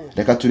turebe,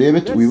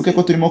 wibuke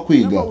ko turimo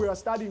kwiga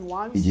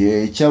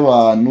igihe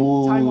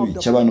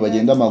cy'abantu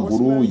bagenda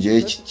amaguru,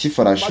 igihe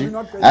cy'ifarashi.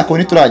 Ariko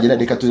nituragera,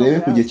 reka turebe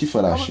ku gihe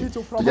cy'ifarashi.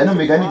 Tujyane mu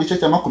Migani igice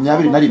cya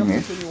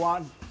 21.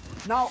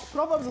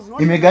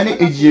 Imigani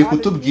igiye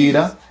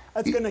kutubwira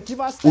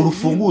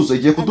urufunguzo,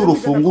 igiye kuduha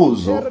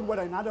urufunguzo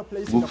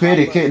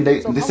gukwereke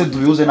ndetse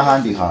dubihuze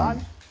n'ahandi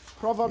hantu.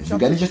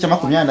 Imigani igice cya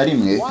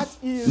 21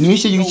 ni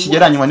iki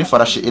kigereranywa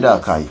n'ifarashi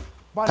irakaye.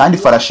 Kandi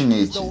ifarashi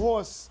ni iki?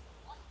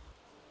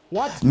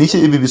 Niki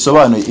ibi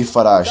bisobanuye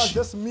ifarashi?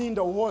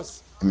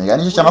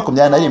 Imigani igice cya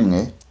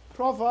 21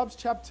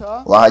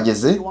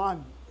 wahageze?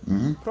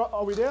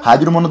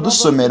 Hagira umuntu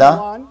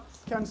dusomera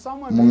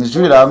mu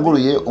ijwi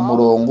riranguruye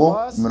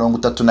umurongo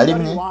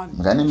 31.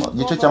 Imigani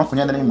igice cya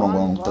 21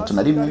 umurongo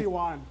 31.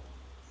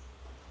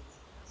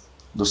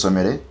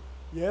 Dusomere.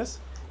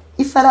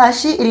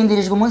 Ifarashi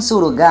irindirijwe umunsi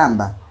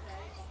w'urugamba.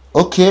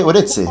 Okay,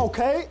 uretse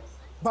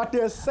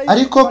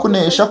ariko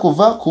kunesha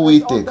kuva ku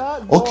Uwiteka.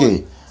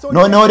 Okay,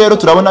 noneho rero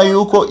turabona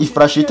yuko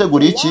ifarashi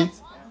itegura iki?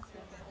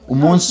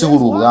 Umunsi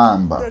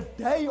w'urugamba.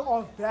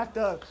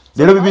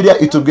 Rero Bibiliya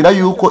itubwira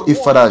yuko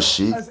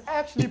ifarashi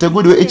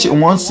iteguriwe iki?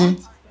 Umunsi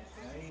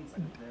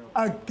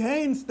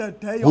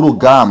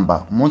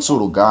w'urugamba, umunsi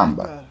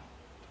w'urugamba.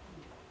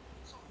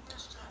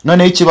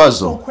 Noneho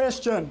ikibazo,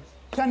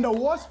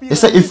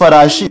 ese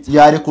ifarashi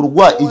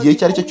yarekurwa igihe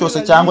icyo ari cyo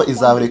cyose, cyangwa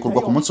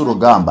izarekurwa ku munsi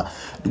w'urugamba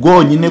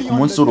rwonyine? Ku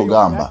munsi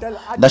w'urugamba.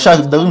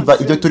 Ndashaka ndumva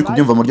ibyo turi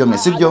kubyumva mu ryo mwe,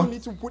 sibyo?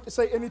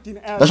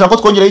 Ndashaka ko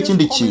twongeraho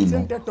ikindi kintu,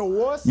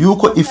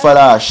 yuko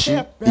ifarashi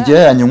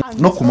igereranywa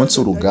no ku munsi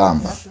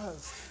w'urugamba.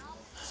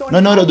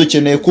 Noneho rero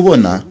dukeneye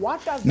kubona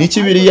ni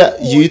iki Bibiliya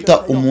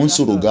yita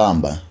umunsi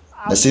w'urugamba.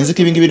 Ndasinzi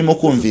ko ibi ngibi birimo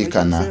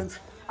kumvikana.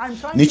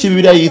 Ni iki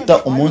Bibiliya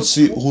yita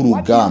umunsi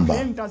w'urugamba,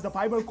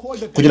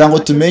 kugira ngo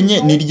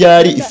tumenye ni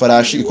ryari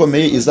ifarashi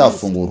ikomeye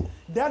izafungurwa.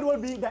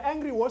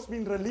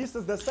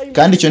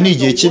 Kandi icyo ni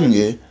igihe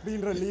kimwe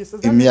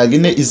imiyaga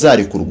ine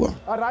izarekurwa.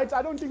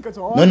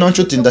 Noneho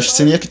nshuti,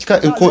 ndashimye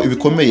ko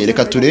ibikomeye.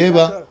 Reka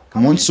tureba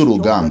umunsi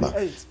w'urugamba.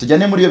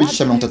 Tujyane muri Yobu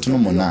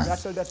 38.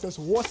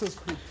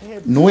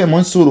 Nuwe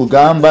munsi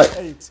w'urugamba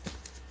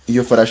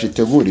iyo farashi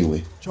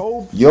iteguriwe.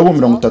 Yobu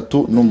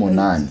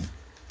 38.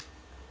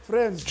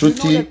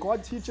 Nshuti,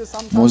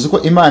 muzi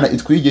ko Imana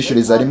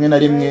itwigishiriza rimwe na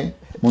rimwe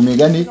mu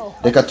migani.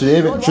 Reka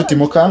turebe, nshuti,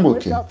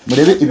 mukanguke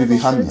murebe ibi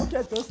bihamya.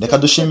 Reka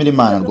dushimire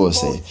Imana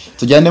rwose.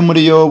 Tujyane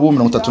muri Yobu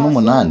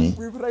 38.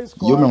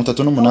 Yobu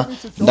 38.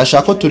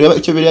 Ndashaka ko tureba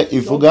icyo Bibiliya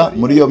ivuga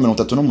muri Yobu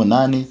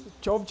 38.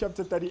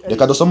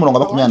 Reka dusome umurongo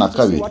wa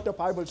 22.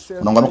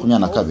 Umurongo wa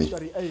 22.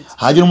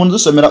 Hagira umuntu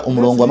dusomera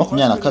umurongo wa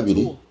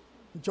 22.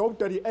 Job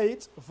 38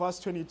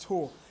 verse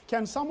 22.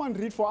 Can someone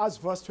read for us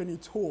verse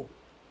 22?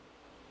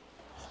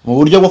 Mu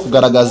buryo bwo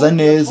kugaragaza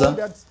neza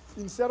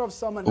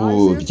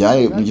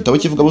mu gitabo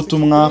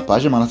cy'ivugabutumwa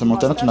paje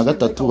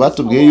 63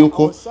 batubwiye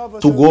yuko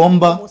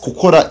tugomba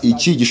gukora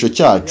icyigisho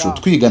cyacu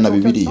twigana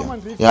Bibiliya.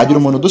 Yagira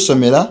umuntu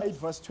dusomera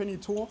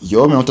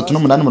Yobu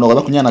 38 umurongo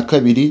wa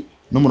 22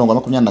 n'umurongo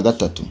wa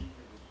 23.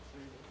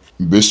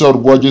 Mbese wari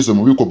rwageze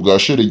mu bubiko bwa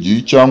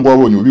shelegi cyangwa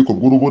wabonye ububiko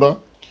bw'urubura?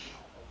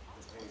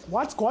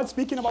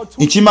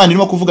 Iki Imana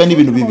irimo kuvuga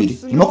n'ibintu bibiri.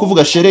 Irimo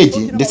kuvuga shelegi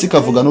ndetse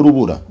ikavuga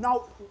n'urubura.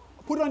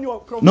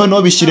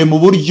 Noneho bishyire mu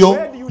buryo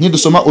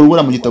nk'idusoma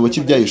urubura mu gitabo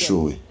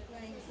cy'ibyahishuwe.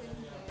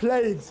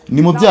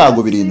 Ni mu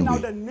byago 7.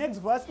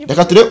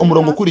 Reka turebe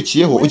umurongo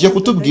ukurikiyeho ugiye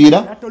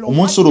kutubwira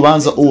umunsi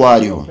w'urubanza uwo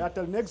ariho.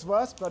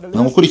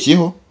 Umurongo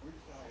ukurikiyeho,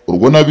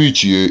 urwo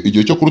nabikiye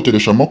igihe cyo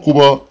kuruteresha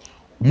amakuba,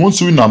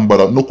 umunsi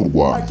w'intambara no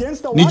kurwana.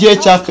 Ni igihe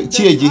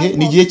cy'ikihe gihe?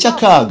 Ni igihe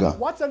cy'akaga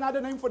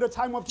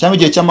cyangwa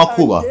igihe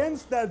cy'amakuba.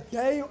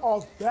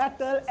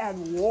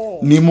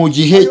 Ni mu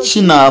gihe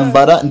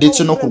cy'intambara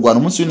ndetse no kurwana.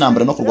 Umunsi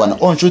w'intambara no kurwana.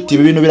 Nshuti,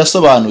 ibi bintu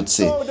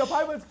birasobanutse.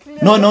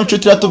 Noneho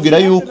nshuti iratubwira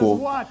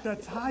yuko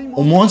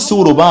umunsi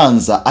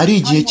w'urubanza ari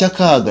igihe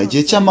cy'akaga,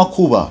 igihe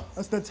cy'amakuba.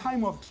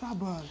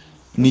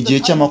 Ni igihe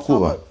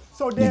cy'amakuba.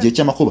 Ni igihe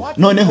cy'amakuba.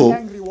 Noneho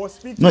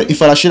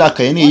ifarashi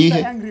irakaye ni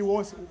iyihe?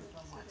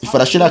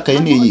 Ifarashi irakaye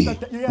ni iyihe?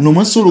 Ni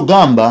umunsi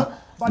w'urugamba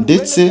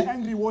ndetse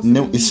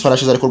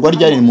ifarashi zarekurwa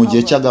ryari mu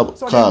gihe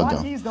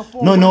cy'akaga.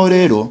 Noneho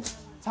rero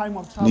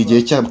ni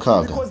igihe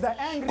cy'akaga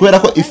kubera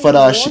ko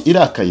ifarashi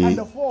irakaye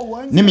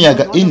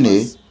n'imiyaga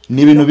 4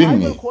 ni ibintu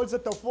bimwe.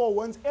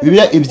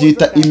 Bibiliya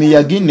ibyita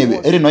imiyaga 4,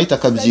 Ellen White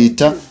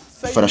akabyita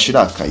ifarashi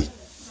irakaye.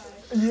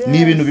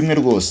 Ni ibintu bimwe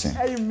rwose.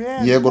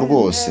 Yego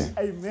rwose.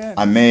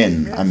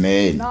 Amen,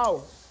 amen,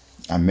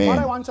 amen.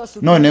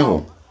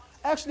 Noneho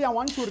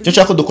icyo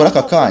nshaka ko dukora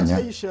aka kanya,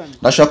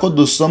 ndashaka ko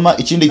dusoma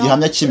ikindi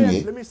gihamya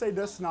kimwe.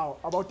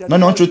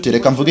 Noneho nshuti,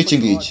 reka mvuge iki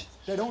ngiki.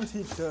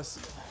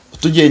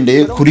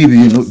 Tugendeye kuri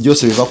ibintu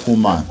byose biva ku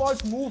Mana.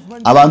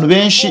 Abantu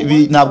benshi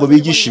ntabwo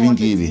bigisha ibi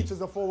ngibi.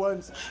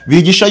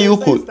 Bigisha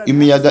yuko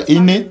imiyaga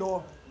 4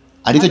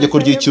 ari itegeko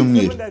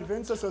ry'icyumweru.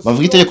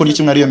 Bavuga itegeko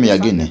ry'icyumweru ariyo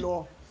miyaga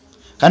 4.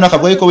 Kandi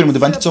bakavuga yuko buri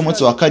mudivantisi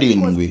w'umunsi wa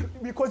 7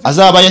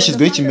 azaba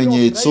yashyizweho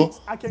ikimenyetso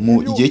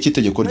mu gihe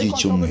cy'itegeko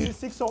ry'icyumweru.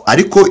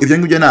 Ariko ibyo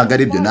ngibyo ntabwo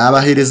ari byo.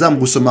 Nabahereza mu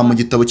gusoma mu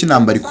gitabo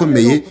cy'intambara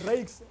ikomeye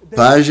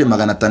paje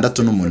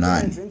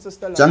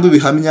 608 cyangwa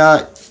ibihamya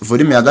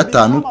volume ya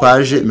 5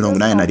 paje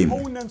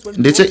 81.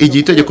 Ndetse igihe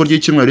itegeko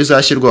ry'icyumweru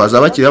rizashyirwaho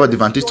azaba akiriho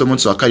abadivantisi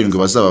w'umunsi wa 7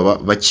 bazaba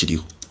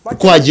bakiriho.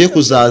 Uko hagiye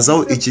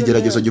kuzazaho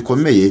ikigeragezo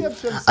gikomeye,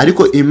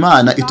 ariko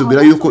Imana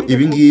itubwira yuko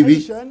ibi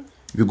ngibi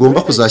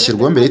bigomba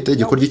kuzashyirwaho mbere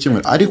y'itegeko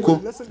ry'icyumweru.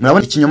 Ariko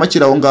murabona ikinyoma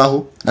kiraho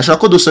ngaho. Nashaka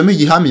ko dusoma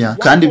igihamya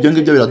kandi ibyo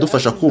ngibyo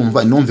biradufasha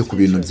kumva numve ku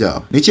bintu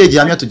byabo. Ni ikihe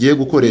gihamya tugiye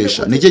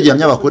gukoresha? Ni ikihe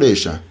gihamya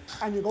bakoresha?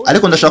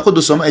 Ariko ndashaka ko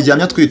dusoma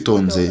igihamya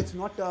twitonze.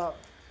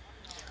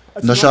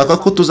 Ndashaka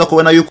ko tuza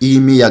kubona yuko iyi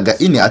miyaga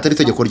 4 atari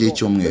itegeko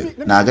ry'icyumweru.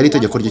 Ntabwo ari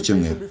itegeko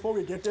ry'icyumweru.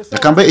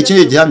 Reka mbe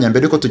ikindi gihamya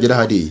mbere yuko tugera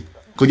hariya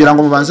kugira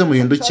ngo mubanze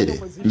muhindukire.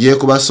 Ngiye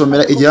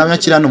kubasomera igihamya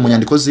kiri hano mu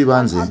nyandiko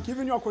z'ibanze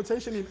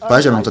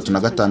paje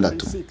 36.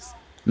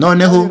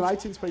 Noneho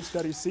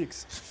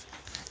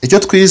icyo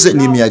twize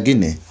ni imiyaga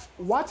 4,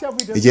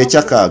 igihe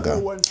cy'akaga.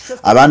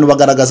 Abantu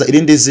bagaragaza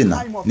irindi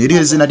zina. Ni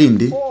irihe zina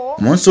rindi?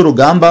 Umunsi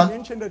w'urugamba.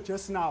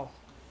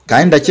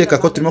 Kandi ndakeka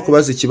ko turimo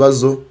kubaza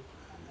ikibazo,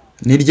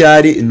 ni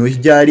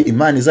ryari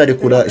Imana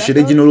izarekura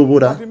shelegi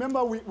n'urubura?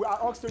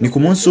 Ni ku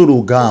munsi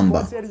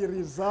w'urugamba.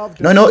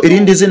 Noneho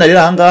irindi zina riri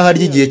aha ngaha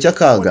ry'igihe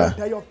cy'akaga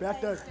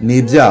ni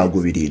ibyago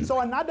 7.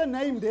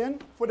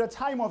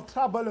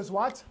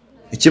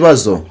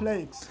 Ikibazo,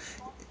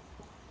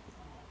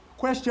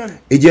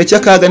 igihe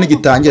cy'akaga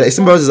nigitangira,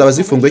 ese imbabazi zaba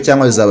zifunguye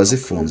cyangwa zaba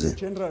zifunze?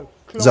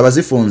 Zaba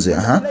zifunze.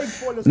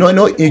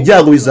 Noneho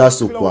ibyago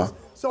bizasukwa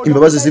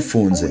imbabazi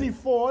zifunze.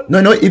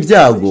 Noneho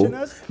ibyago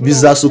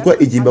bizasukwa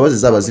igihe imbabazi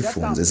zaba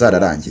zifunze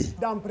zararangiye.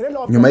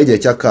 Nyuma y'igihe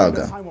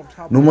cy'akaga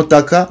ni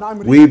umutaka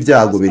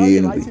w'ibyago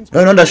 7.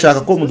 Noneho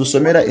ndashaka ko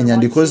mudusomera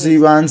inyandiko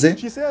z'ibanze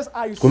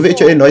kumva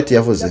icyo Ellen White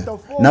yavuze.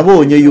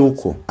 Nabonye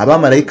yuko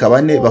abamarayika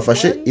 4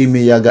 bafashe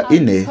imiyaga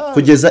 4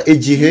 kugeza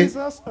igihe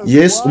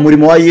Yesu,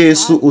 umurimo wa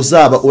Yesu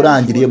uzaba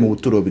urangiriye mu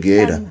buturo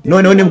bwera.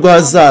 Noneho nibwo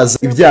hazaza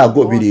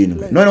ibyago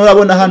 7. Noneho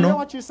urabona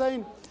hano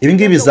ibi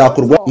ngibi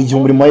bizakorwa igihe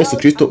umurimo wa Yesu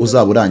Kristo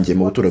uzaba urangiye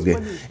mu buturo bwe,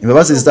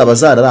 imbabazi zizaba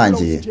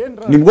zararangiye,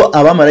 nibwo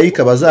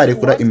abamarayika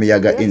bazarekura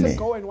imiyaga ine.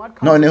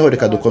 Noneho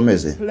reka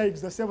dukomeze.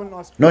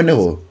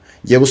 Noneho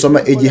ngiye gusoma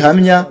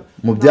igihamya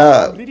mu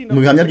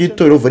bihamya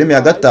by'itorero volume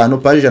ya 5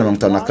 page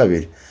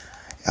 152.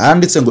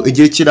 Handitse ngo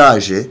igihe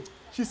kiraje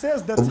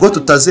ubwo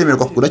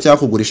tutazemerwa kugura cyangwa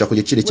kugurisha ku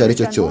giciro icyo ari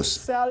cyo cyose.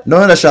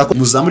 None ndashaka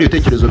muzamura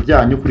ibitekerezo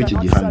byanyu kuri iki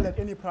gihamya.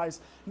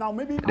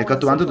 Reka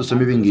tubanze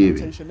dusome ibi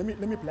ngibi.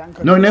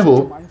 Noneho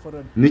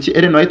niki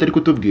Ellen White ari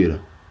kutubwira?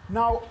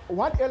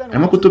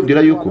 Arimo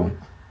kutubwira yuko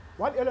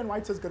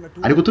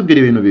ari kutubwira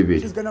ibintu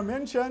bibiri.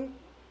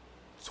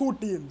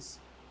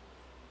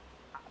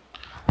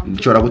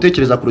 Nshobora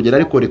gutekereza ku rugero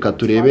ariko reka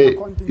turebe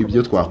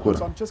ibyo twakora.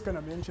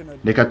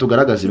 Reka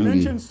tugaragaze ibi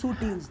ngibi.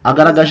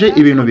 Agaragaje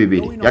ibintu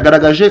bibiri.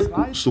 Yagaragaje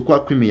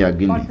gusukwa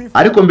kw'imiyaga ine.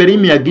 Ariko mbere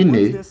y'imiyaga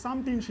ine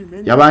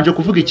yabanje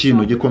kuvuga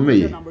ikintu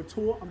gikomeye.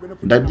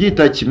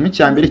 Ndabyita kimwe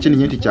cya mbere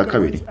ikindi cya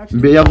kabiri.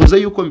 Mbere yavuze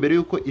yuko mbere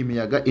yuko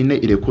imiyaga ine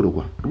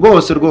irekurwa.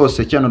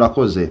 Rwose cyane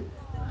urakoze.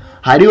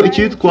 Hariho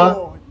icyitwa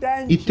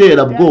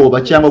iterabwoba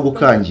cyangwa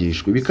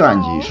gukangishwa,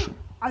 ibikangisho.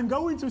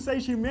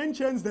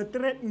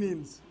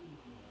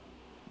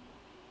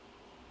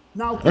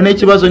 None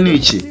ikibazo ni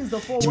iki?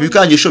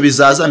 Ibikangisho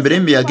bizaza mbere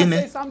y'imiyaga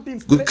ine?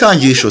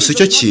 Gukangisho si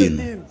cyo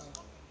kintu.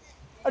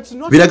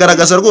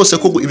 Biragaragaza rwose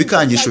ko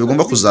ibikangisho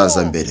bigomba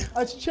kuzaza mbere.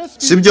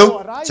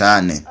 Sibyo?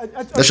 Cyane.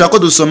 Ndashaka ko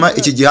dusoma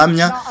iki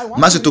gihamya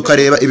maze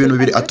tukareba ibintu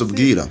biri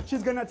atubwira.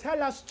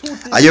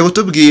 Agiye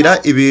kutubwira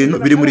ibintu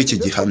biri muri iki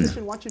gihamya.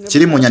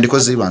 Kiri mu nyandiko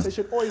z'ibanze.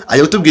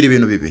 Agiye kutubwira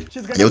ibintu bibiri.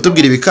 Agiye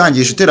kutubwira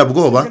ibikangisho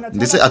iterabwoba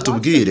ndetse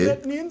atubwire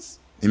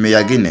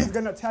imiyaga ine.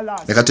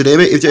 Reka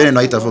turebe ibyo Ellen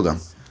White avuga.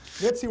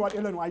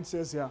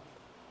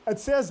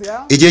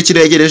 Igihe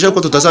kiregereje ko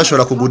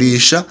tutazashobora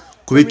kugurisha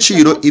ku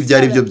biciro ibyo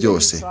ari byo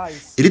byose.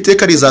 Iri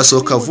teka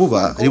rizasohoka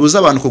vuba ribuza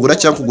abantu kugura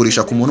cyangwa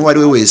kugurisha ku muntu uwo ari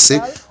we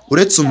wese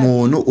uretse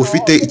umuntu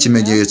ufite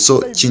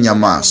ikimenyetso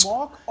cy'inyamaswa.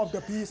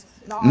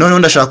 None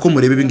ndashaka ko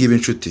mureba ibi ngibi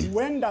nshuti.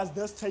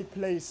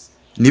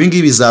 Nibi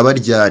ngibi bizaba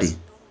ryari?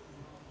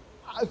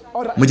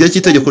 Mu gihe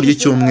cy'itegeko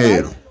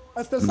ry'icyumweru.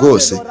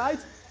 Rwose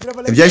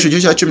Ibyahishe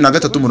igice cya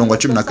 13 umurongo wa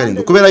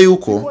 17 kubera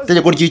yuko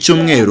itegeko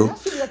ry'icyumweru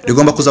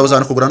rigomba kuzabuza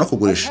abantu kugura no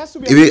kugurisha.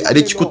 Ibi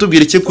ari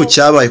kutubwira iki ku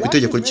cyabaye ku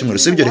itegeko ry'icyumweru.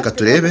 Sibyo reka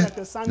turebe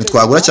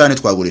nitwagura cyane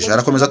twagurisha.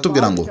 Arakomeza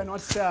atubwira ngo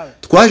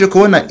twaje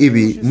kubona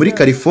ibi muri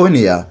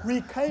California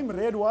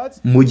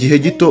mu gihe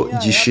gito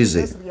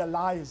gishize.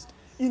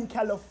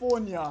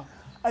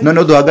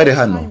 None duhagare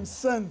hano.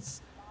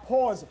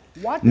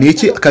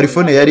 Niki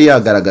California yari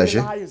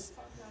yagaragaje?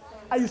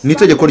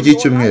 N'itegeko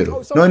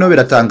ry'icyumweru. Noneho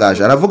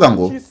biratangaje. Aravuga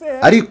ngo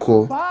ariko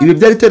ibi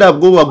byari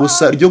terabwoba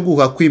gusa ryo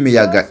guha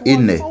kw'imiyaga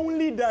ine.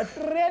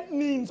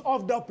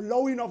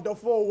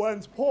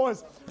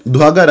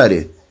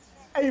 Duhagarare.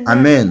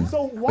 Amen.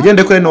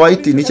 Ugende kuri Ellen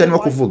White nicyo arimo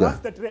kuvuga.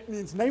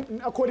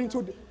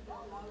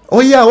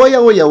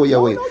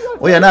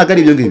 Oya ntago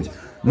ari ibyo ngibyo.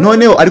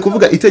 Noneho ari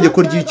kuvuga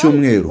itegeko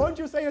ry'icyumweru.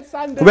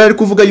 Kubera ari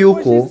kuvuga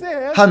yuko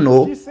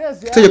hano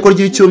itegeko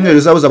ry'icyumweru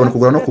rizabuza abantu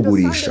kugura no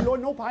kugurisha.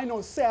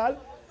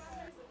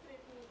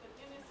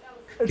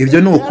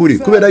 Ibyo ni ukuri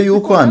kubera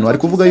yuko hano ari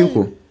kuvuga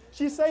yuko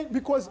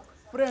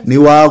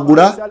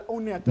niwagura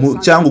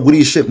cyangwa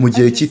ugurishe mu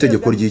gihe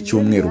cy'itegeko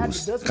ry'icyumweru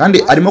gusa.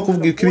 Kandi arimo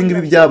kuvuga ko ibi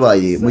ngibi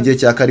byabaye mu gihe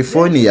cya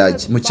California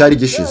mu cyari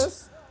gishize.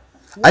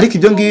 Ariko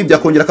ibyo ngibi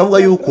byakongera akavuga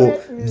yuko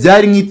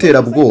byari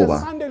nk'iterabwoba.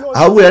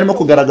 Ahubwo yarimo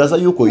kugaragaza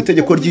yuko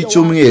itegeko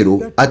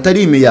ry'icyumweru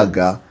atari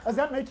imiyaga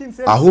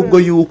ahubwo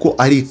yuko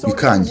ari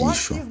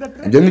ibikangisho.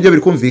 Ibyo ngibyo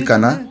biri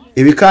kumvikana.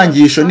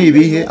 Ibikangisho ni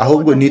ibihe?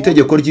 Ahubwo ni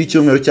itegeko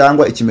ry'icyumweru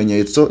cyangwa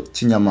ikimenyetso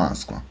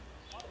cy'inyamaswa.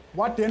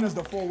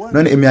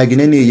 None imiyaga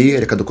ine ni iyi.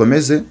 Reka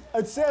dukomeze.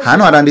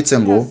 Hano haranditse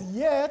ngo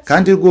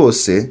kandi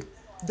rwose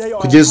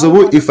kugeza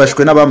ubu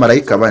ifashwe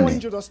n'abamarayika bane.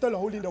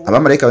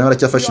 Abamarayika bane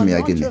baracyafashe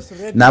imiyaga ine.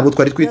 Ntabwo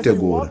twari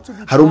twitegura.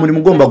 Hari umurimo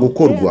ugomba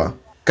gukorwa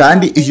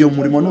kandi iyo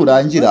murimo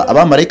nurangira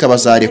abamarayika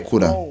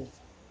bazarekura.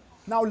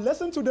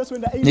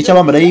 Nicyo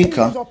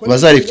abamarayika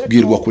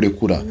bazarebwirwa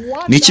kurekura.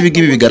 Niki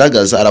bigibi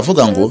bigaragaza?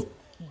 Aravuga ngo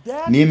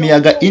ni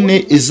imiyaga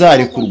ine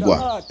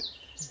izarekurwa.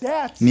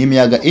 Ni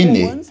imiyaga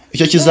ine.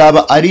 Icyo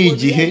kizaba ari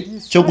igihe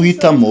cyo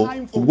guhitamo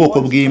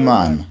ubwoko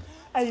bw'Imana.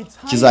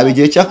 Kizaba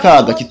igihe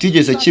cy'akaga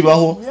kitigeze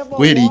kibaho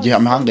guhereye igihe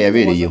amahanga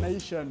yabereyeho.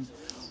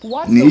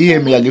 Ni iyihe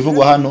miyaga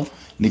ivugwa hano?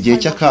 Ni igihe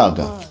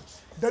cy'akaga.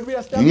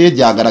 Ni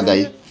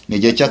byagaragaye. Ni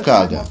igihe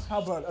cy'akaga.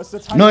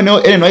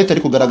 Noneho Ellen White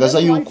ari kugaragaza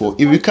yuko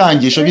ibi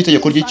bikangisho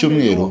by'itegeko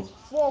ry'icyumweru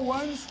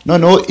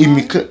noneho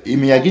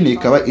imiyaga ine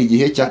ikaba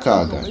igihe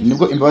cy'akaga.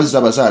 Nibwo imbabazi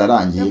zaba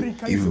zararangiye,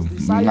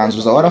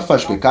 umwanzuro uzaba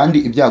warafashwe kandi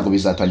ibyago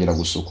bizatangira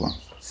gusukwa.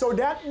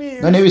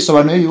 None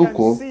bisobanuye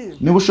yuko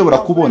niba ushobora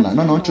kubona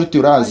noneho nshuti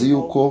urazi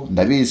yuko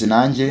ndabizi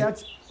nanjye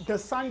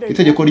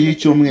itegeko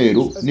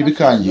ry'icyumweru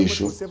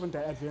n'ibikangisho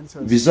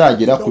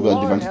bizagera ku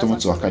Badiventiste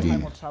umunsi wa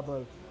karindwi.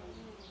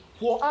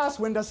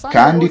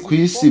 kandi ku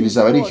isi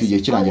bizaba ari icyo gihe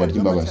cy'irangira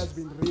ry'imbabazi.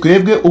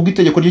 Twebwe ubwo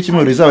itegeko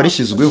ry'icyumweru rizaba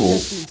rishyizweho,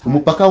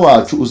 umupaka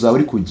wacu uzaba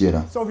uri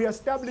kugera,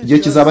 igihe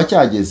kizaba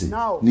cyageze,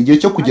 ni igihe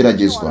cyo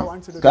kugeragezwa,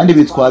 kandi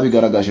ibi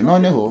twabigaragaje.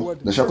 Noneho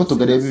ndashaka ko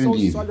tugareba ibi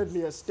ngibi.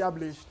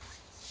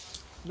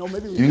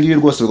 Ibi ngibi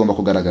rwose bigomba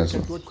kugaragazwa.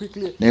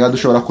 Reka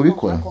dushobora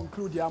kubikora.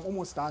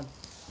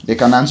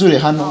 Reka nanzure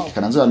hano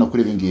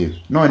kuri ibi ngibi.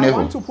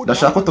 Noneho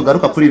ndashaka ko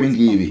tugaruka kuri ibi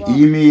ngibi.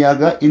 Iyi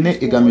miyaga ine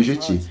igamije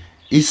iki?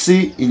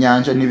 Isi,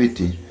 inyanja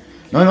n'ibiti.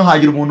 Noneho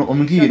hagira umuntu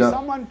umbwira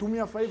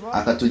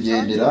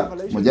akatugendera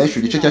mu Byahishwe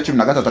igice cya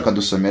 13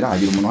 akadusomera.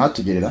 Hagira umuntu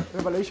hatugerera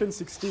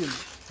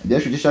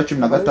Byahishwe igice cya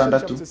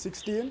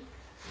 16.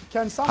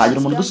 Hagira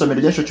umuntu dusomera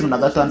Byahishwe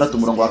 16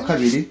 umurongo wa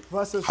 2,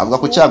 havuga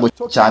ku cyago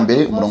cya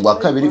mbere, umurongo wa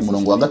 2,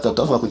 umurongo wa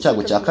 3 avuga ku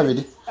cyago cya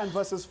 2,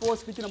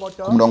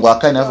 ku murongo wa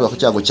 4 avuga ku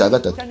cyago cya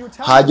 3.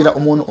 Hagira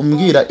umuntu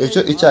umbwira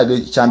icyo icyago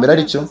cya mbere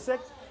ari cyo.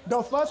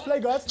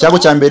 Cyago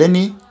cya mbere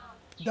ni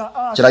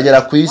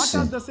kiragera ku isi.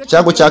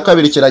 Cyago cya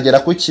 2 kiragera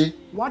ku ki?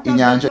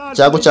 Inyanja.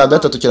 Cyago cya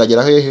 3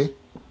 kiragera hehe?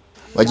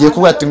 Bagiye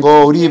kuvuga ati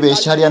ngo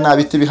uribeshye hariya nta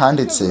biti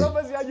bihanditse.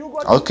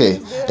 Okay,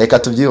 reka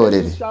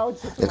tubyihorere.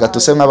 Reka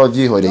tuse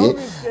nk'ababyihoreye.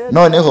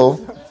 Noneho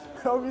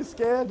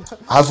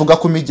havuga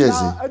ku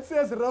migezi.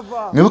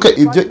 Mwibuke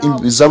ibyo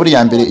Zaburi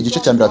ya mbere igice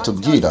cya mbere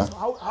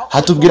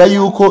hatubwira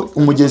yuko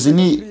umugezi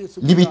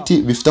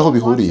n'ibiti bifite aho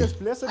bihuriye.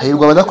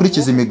 Hahirwa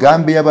abadakurikiza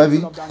imigambi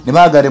y'ababi,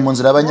 ntibahagare mu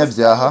nzira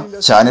y'abanyabyaha,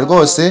 cyane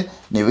rwose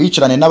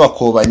ntibicarane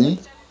n'abakobanyi,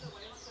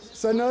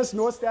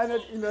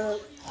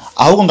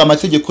 ahubwo ngo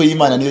amategeko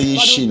y'Imana niyo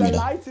yishimira,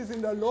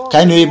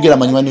 kandi niyo yibwira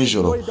amanywa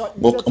n'ijoro.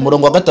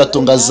 Umurongo wa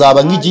 3 ngo azaba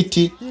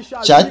nk'igiti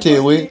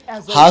cyatewe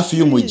hafi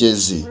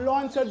y'umugezi.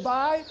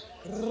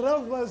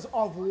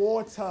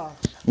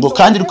 Ngo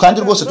kandi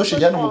rwose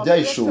dushingiye hano mu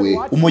Byahishwe,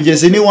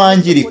 umugezi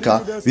niwangirika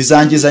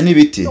bizangiza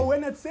n'ibiti.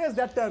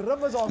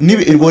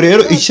 Ubwo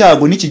rero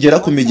icyago nikigera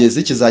ku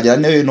migezi kizagera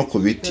no ku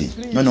biti.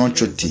 Noneho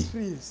nshuti,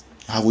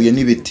 habuye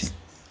n'ibiti.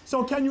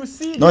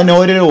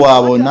 Noneho rero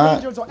wabona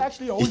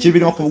iki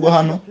birimo kuvugwa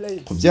hano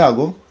ku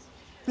byago.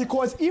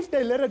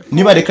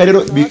 Nibareka rero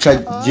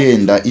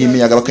bikagenda, iyi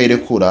miyaga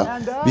bakayirekura,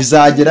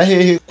 bizagera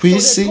hehe? Ku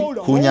isi,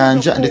 ku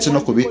nyanja ndetse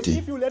no ku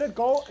biti.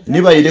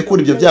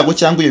 Nibayirekura ibyo byago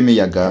cyangwa iyo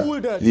miyaga,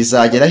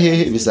 bizagera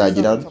hehe?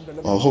 Bizagera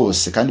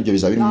hose, kandi ibyo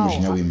bizaba biri mu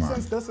mujinya w'Imana.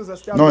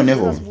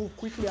 Noneho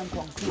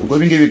ubwo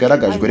bingibi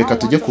bigaragajwe, reka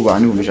tujye ku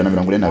bantu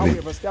 142.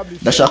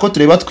 Ndashaka ko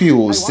tureba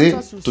twihuse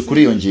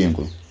kuri iyo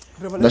ngingo.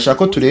 Ndashaka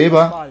ko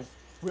tureba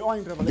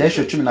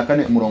Byahishwe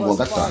 14 umurongo wa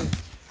 5.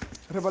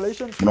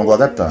 Umurongo wa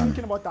 5.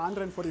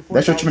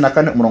 Byahishwe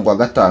 14 umurongo wa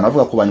 5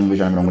 avuga ku bantu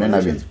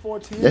 142.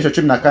 Byahishwe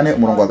 14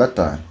 umurongo wa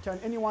 5.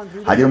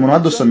 Hagira umuntu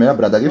wadusomera,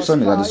 Brother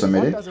Gibson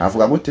gadusomere,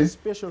 havuga gute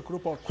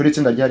kuri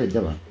itsinda ryari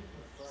ry'abantu?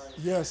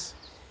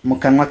 Mu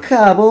kanwa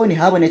kabo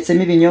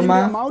ntihabonetsemo ibinyoma,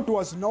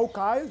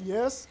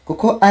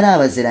 kuko ari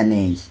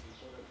abaziranenge.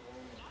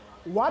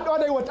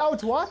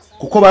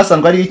 Kuko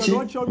basanzwe ari iki?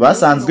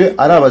 Basanzwe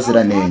ari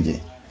abaziranenge,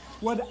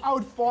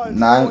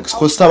 nta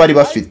kosa bari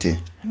bafite.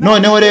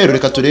 Noneho rero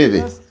reka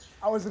turebe.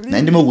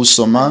 Ndimo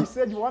gusoma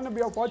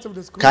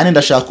kandi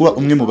ndashaka kuba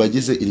umwe mu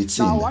bagize iri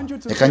tsinda.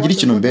 Reka ngire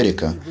ikintu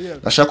mbereka.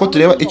 Ndashaka ko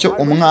tureba icyo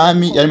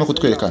umwami yarimo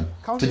kutwerekana.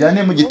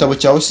 Tujyane mu gitabo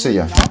cya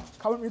Hoseya.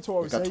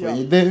 Reka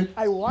twende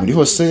muri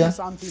Hoseya.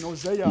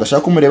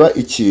 Ndashaka kumureba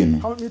ikintu.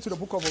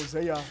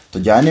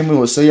 Tujyane muri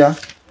Hoseya.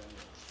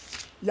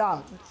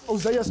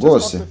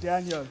 Rwose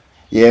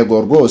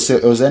yego rwose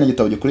Hoseya ni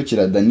igitabo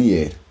gikurikira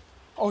Daniyeli.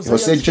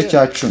 Hoseya igice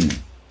cya 10.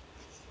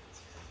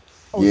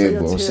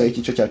 Yego Hoseya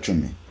igice cya 10.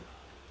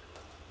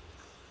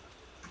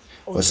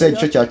 Hoseya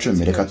igice cya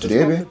 10. Reka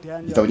turebe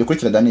igitabo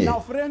gikurikira Daniyeli.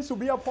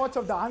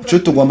 Cyo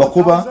tugomba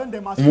kuba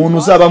umuntu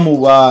uzaba mu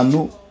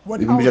bantu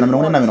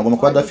 140 agomba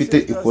kuba adafite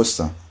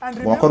ikosa,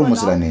 agomba kuba ari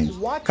umuziranenge.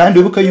 Kandi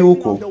wibuke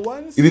yuko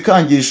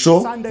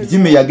ibikangisho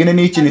by'imiyaga ine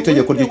n'iki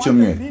n'itegeko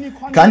ry'icyumweru,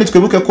 kandi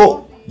twibuke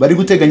ko bari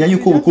guteganya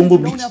yuko ubukungu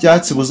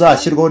bw'icyatsi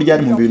buzashyirwaho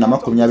ryari mu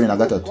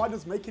 2023.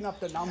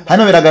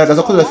 Hano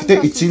biragaragaza ko dufite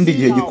ikindi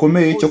gihe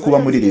gikomeye cyo kuba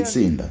muri iri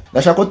tsinda.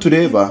 Ndashaka ko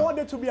tureba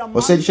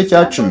Hoseya igice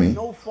cya 10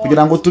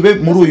 kugira ngo tube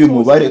muri uyu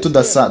mubare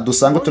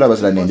dusanga turi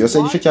abaziranenge.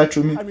 Hoseya igice cya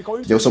 10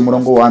 tujya gusoma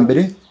umurongo wa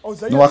 1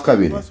 n'uwa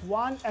 2.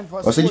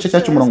 Hoseya igice cya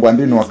 10 umurongo wa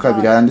 2 n'uwa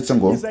 2 handitse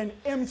ngo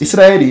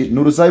Isirayeli ni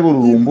uruzabibu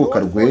rurumbuka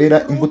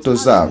rwera imbuto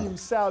zabo.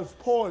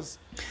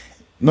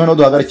 Noneho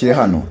duhagarikire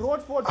hano.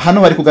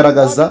 Hano bari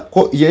kugaragaza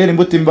ko yera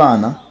imbuto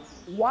imbana.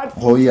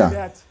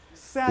 Hoya.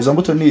 Izo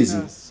mbuto nizi.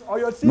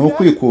 Ni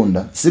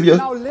ukwikunda, sibyo?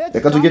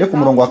 Reka tugere ku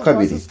murongo wa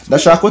 2.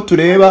 Ndashaka ko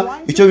tureba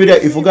icyo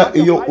Bibiliya ivuga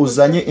iyo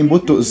uzanye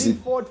imbuto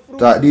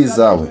zitari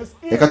zawe.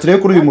 Reka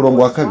turebe kuri uyu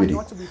murongo wa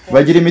 2.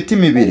 Bagira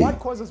imitima ibiri.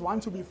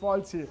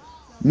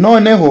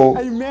 Noneho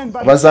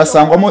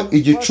bazasangwamo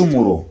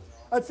igicumuro.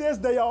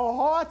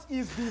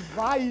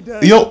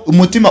 Iyo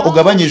umutima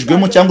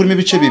ugabanyijwemo cyangwa urimo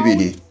ibice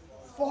bibiri,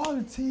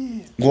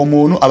 ngo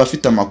umuntu aba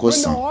afite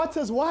amakosa.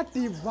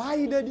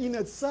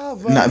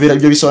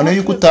 Ibyo bisobanuye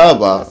yuko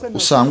utaba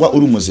usangwa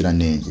uri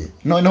umuziranenge.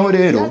 Noneho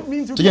rero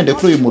tugende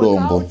kuri uyu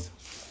murongo,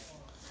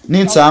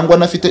 ninsangwa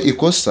nafite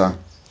ikosa,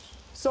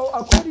 So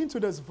according to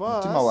this verse,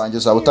 umutima wanjye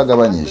uzaba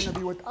utagabanyije. if I'm gonna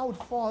be without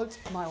fault,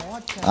 my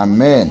heart can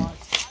Amen.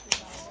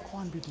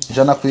 can't be divided.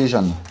 ijana ku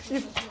ijana.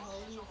 If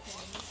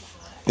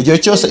Igihe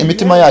cyose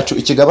imitima yacu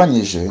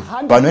ikigabanyije,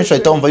 abantu benshi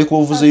bahita bumva yuko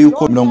uvuze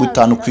yuko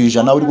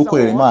 50% uri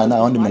gukorera Imana,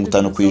 abandi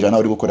 50%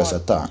 uri gukorera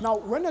Satani. now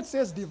when it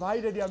says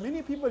divided, there are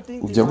many people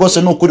think Ibyo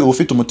rwose ni ukuri, uba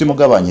ufite umutima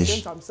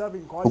ugabanyije.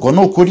 Ubwo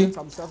ni ukuri,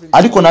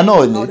 ariko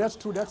nanone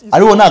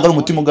ariwo ntabwo ari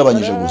umutima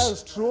ugabanyije gusa.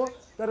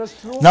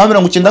 Naho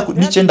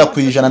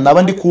 99%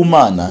 naba ndi ku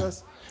Mana,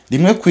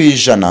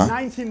 1%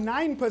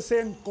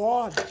 99%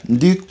 God,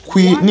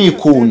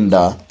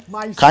 nikunda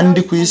kandi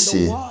ndi ku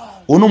isi,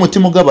 uwo ni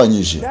umutima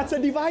ugabanyije. that's a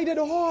divided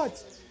heart.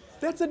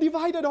 That's a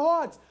divided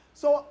heart.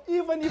 So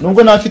even if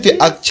Nubwo nafite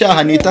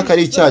icyaha nita ko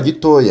ari icyaha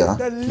gitoya,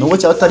 nubwo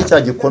cyaba atari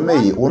icyaha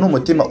gikomeye, uwo ni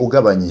umutima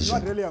ugabanyije.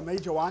 not really a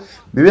major one,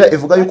 Bibiliya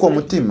ivuga yuko uwo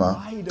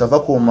mutima utava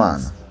ku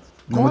Mana,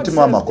 ni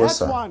umutima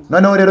w'amakosa.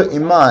 Noneho rero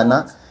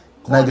Imana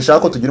ntabwo ishaka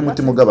ko tugira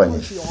umutima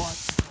ugabanyije.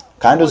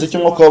 Kandi uzi icyo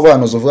umwuka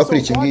w'abantu uvuga kuri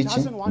iki ngiki?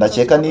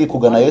 Ndakeka ni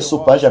kugana Yesu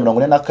paje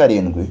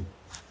 47.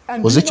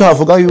 Uzi icyo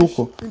havuga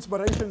yuko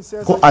inspiration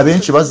says ko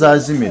abenshi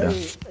bazazimira I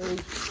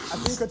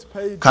think it's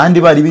page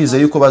kandi bari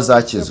bizeye yuko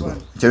bazakizwa.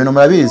 Icyo bintu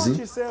murabizi?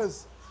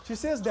 she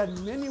says that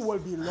many will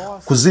be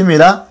lost,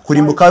 Kuzimira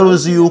kurimbuka ari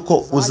uzi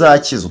yuko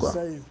uzakizwa.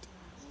 saved.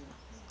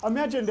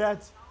 Imagine that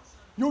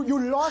you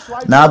lost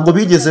right Ntabwo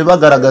bigeze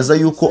bagaragaza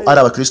yuko ari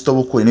abakristo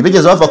b'ukuri.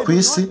 Ntibigeze bava ku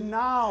isi.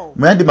 now.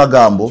 Mu yandi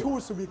magambo,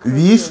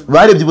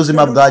 barebye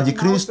ubuzima bwa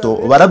gikristo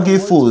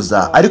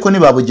barabwifuza, ariko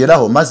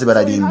ntibabugeraho maze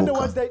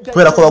bararimbuka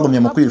kubera ko bagumye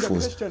mu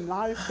kwifuza.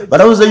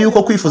 Baravuze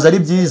yuko kwifuza ari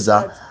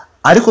byiza,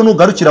 ariko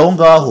nugarukira aho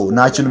ngaho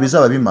nta kintu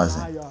bizaba bimaze.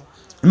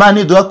 Imana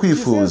iduha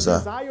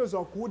kwifuza.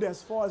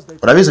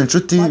 Urabizi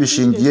inshuti,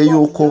 bishingiye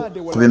yuko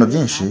ku bintu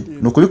byinshi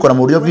ni ukubikora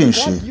mu buryo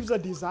bwinshi,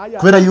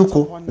 kubera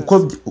yuko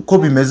uko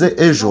bimeze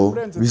ejo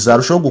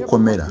bizarushaho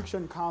gukomera,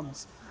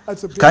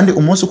 kandi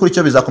umunsi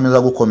ukurikira bizakomeza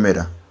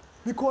gukomera.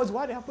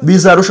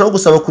 Bizarushaho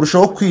gusaba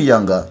kurushaho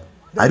kwiyanga,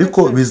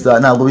 ariko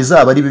ntabwo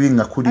bizaba ari bibi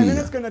nka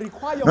kuriya.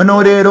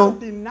 Noneho rero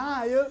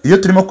iyo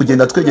turimo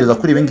kugenda twegereza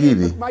kuri ibi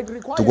ngibi,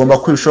 tugomba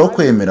kurushaho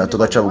kwemera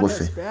tugaca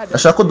bugufi.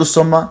 Ndashaka ko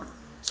dusoma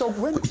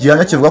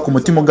igihamya kivuga ku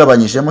mutima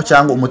ugabanyijemo,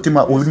 cyangwa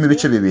umutima urimo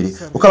ibice bibiri.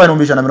 Kuko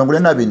abantu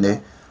 144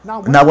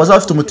 ntabwo bazaba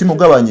bafite umutima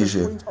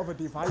ugabanyije,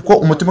 kuko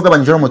umutima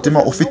ugabanyije ari umutima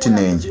ufite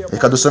inenge.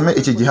 Reka dusome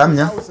iki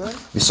gihamya,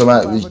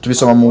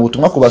 tubisoma mu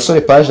butumwa ku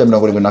basore paje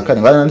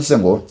 74. Baranditse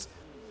ngo,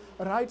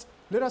 Right?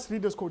 Let us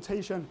read this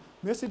quotation.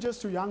 Messages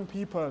to young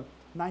people,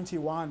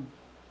 91.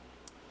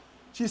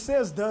 She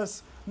says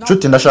this.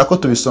 nshuti ndashaka ko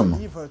tubisoma.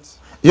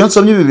 Iyo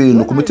nsomye ibi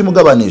bintu ku mutima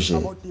ugabanije,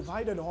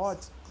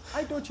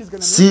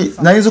 si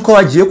narizi uko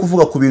bagiye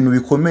kuvuga ku bintu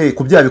bikomeye,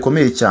 ku byaha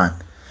bikomeye cyane.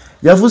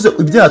 Yavuze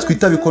ibyaha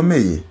twita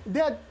bikomeye.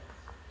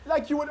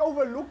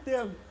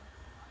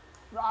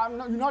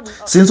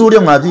 Sinzi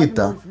uburyo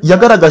mwabyita.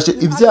 Yagaragaje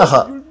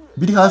ibyaha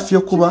biri hafi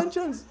yo kuba,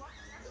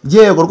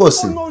 yego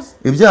rwose,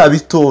 ibyaha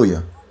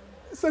bitoya.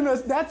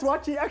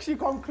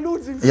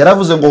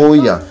 Yaravuze ngo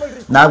hoya,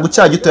 ntabwo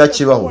icyaha gitoya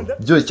kibaho,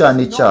 byo cyane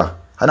ni icyaha.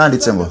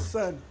 Hananditse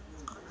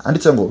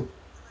ngo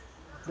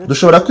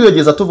dushobora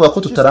kwiyogeza tuvuga ko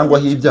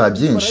tutarangwaho ibyaha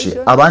byinshi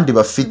abandi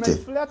bafite,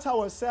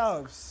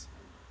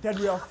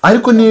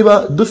 ariko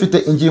niba dufite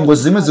ingingo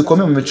zimwe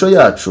zikomeye mu mico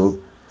yacu,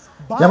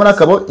 nyamara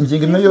akaba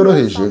ingingo imwe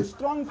yoroheje,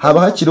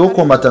 haba hakiriho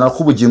komatana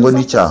k'ubugingo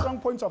n'icyaha.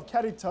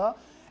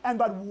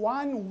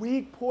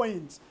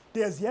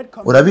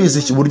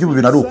 Urabizi uburyo ubu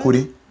bintu ari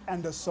ukuri?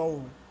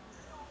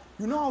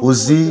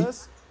 Uzi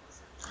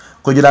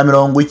kugira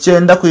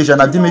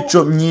 90%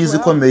 by'imico myiza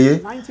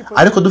ikomeye,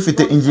 ariko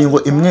dufite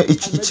ingingo imwe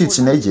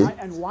icitse intege.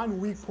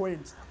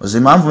 Uzi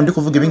impamvu ndi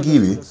kuvuga ibi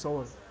ngibi?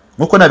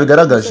 Nkuko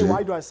nabigaragaje,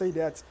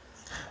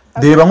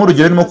 reba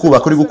nk'urugero urimo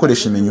kubaka uri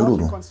gukoresha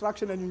iminyururu.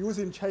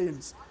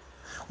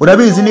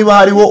 Urabizi niba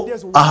hariho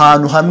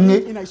ahantu hamwe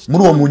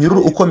muri uwo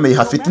munyururu ukomeye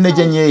hafite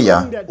intege nkeya,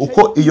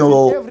 uko iyo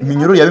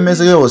minyururu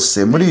yabimeze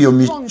yose muri iyo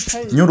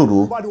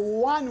minyururu,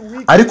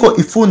 ariko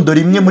ipfundo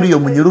rimwe muri iyo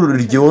munyururu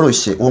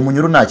ryoroshye, uwo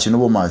munyururu nta kintu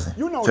uba umaze.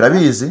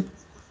 Turabizi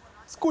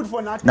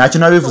nta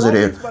kintu abivuze.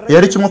 Rero iyo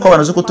ari kimwe ko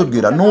abantu uzi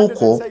kutubwira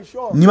nuko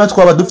niba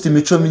twaba dufite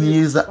imico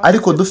myiza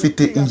ariko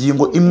dufite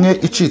ingingo imwe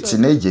icitse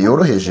intege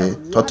yoroheje,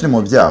 tuba turi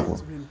mu byago.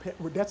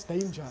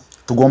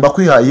 Tugomba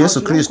kwiha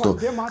Yesu Kristo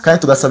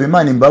kandi tugasaba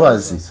Imana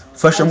imbabazi.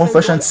 Fasha ngo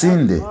mfasha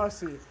nsinde.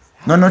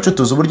 Noneho cyo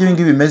tuzi uburyo ibi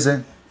ngibi bimeze.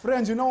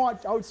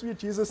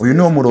 Uyu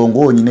ni umurongo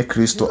wonyine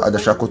Kristo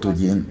adashaka ko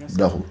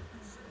tugendaho.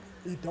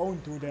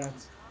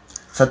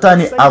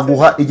 Satani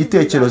aguha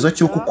igitekerezo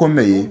cy'uko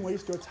ukomeye.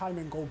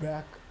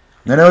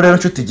 Noneho rero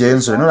nshuti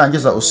genzure,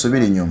 nurangiza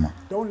usubira inyuma.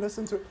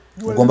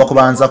 Ugomba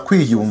kubanza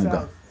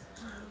kwiyunga,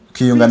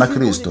 ukiyunga na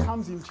Kristo.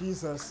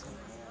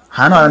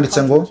 Hano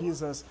haranditse ngo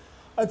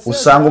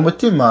usanga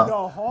umutima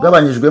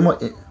ugabanyijwemo,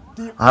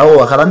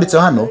 aho haranditse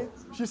hano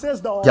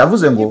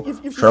yavuze ngo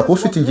ushobora kuba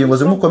ufite ingingo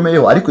zimwe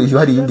ukomeyeho ariko iyo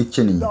hari iyindi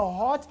ikennye.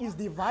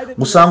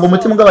 Gusanga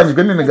umutima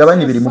ugabanyijwemo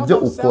imigabane ibiri mu byo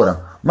ukora,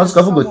 maze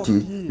ukavuga uti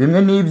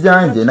bimwe ni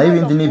ibyanjye naho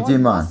ibindi ni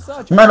iby'Imana.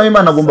 Umwana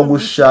w'Imana agomba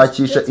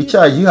gushakisha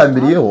icyaha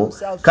yihambiriyeho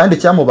kandi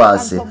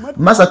cyamubase,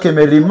 maze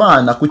akemerera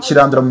Imana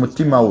kukirandura mu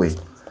mutima we.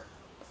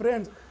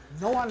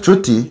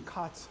 Nshuti,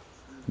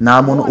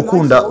 nta muntu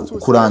ukunda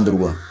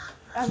kurandurwa,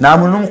 nta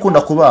muntu n'umwe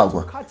ukunda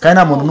kubagwa, kandi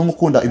nta muntu n'umwe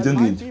ukunda ibyo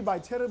ngibyo.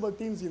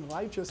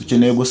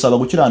 Dukeneye gusaba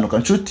gukiranuka.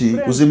 Nshuti,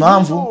 uzi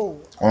impamvu?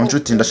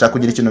 Nshuti, ndashaka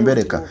kugira ikintu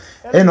mbereka.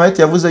 White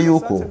yavuze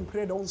yuko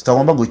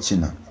tutagomba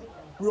gukina,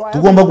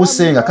 tugomba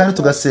gusenga, kandi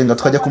tugasenga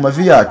tukajya ku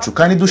mavi yacu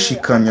kandi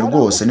dushikamye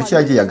rwose. Nicyo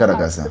yagiye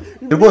agaragaza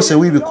rwose.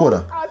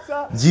 Wibikora,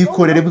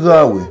 byikorere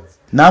bwawe.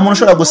 Nta muntu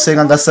ushobora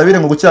gusenga ngo asabire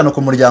ngo gukiranuka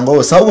umuryango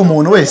wose, ahubwo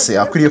umuntu wese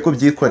akwiriye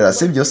kubyikorera,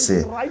 si byo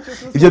se?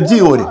 Ibyo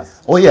byihore.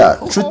 Oya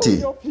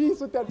nshuti,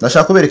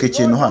 ndashaka kubereka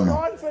ikintu hano.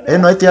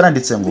 White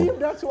yaranditse ngo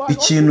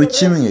ikintu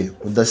kimwe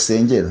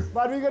udasengera.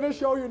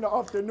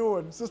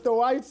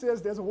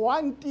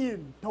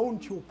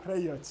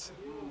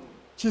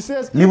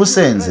 Niba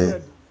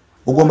usenze,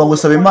 ugomba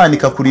gusaba Imana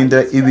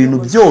ikakurindira ibintu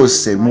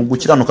byose mu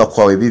gukiranuka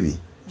kwawe bibi.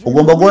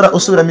 Ugomba guhora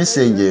usubiramo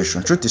isengesho.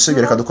 Nshuti,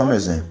 sibyo, reka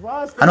dukomeze.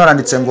 Hano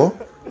haranditse ngo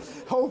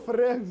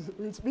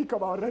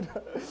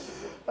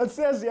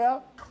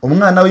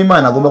umwana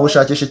w'Imana agomba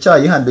gushakisha icyaha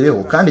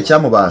yihambiriyeho kandi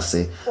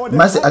cyamubase,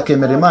 maze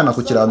akemerera Imana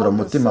kukirandura mu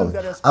mutima we.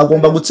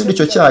 Agomba gutsinda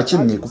icyo cyaha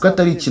kimwe kuko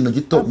atari ikintu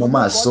gito mu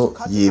maso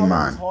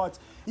y'Imana.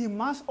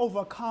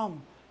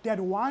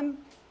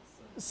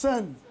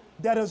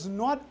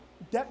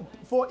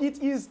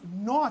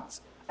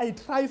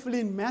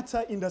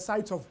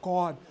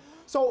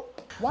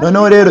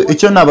 Noneho rero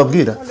icyo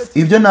nababwira,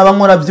 ibyo naba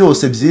nkora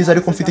byose byiza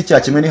ariko mfite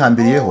icyaha kimwe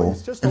nihambiriyeho,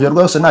 ibyo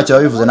rwose ntacyo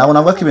bivuze. Ntabwo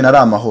navuga ko ibintu ari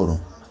amahoro.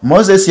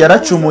 Moses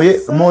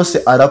yaracumuye,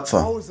 Mose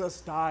arapfa.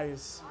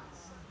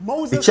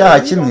 Icyaha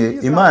kimwe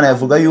Imana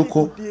yavuga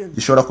yuko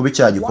gishobora kuba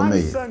icyaha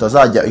gikomeye,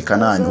 utazajya i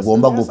Kanani,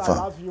 ugomba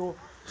gupfa.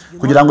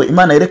 Kugira ngo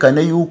Imana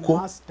yerekane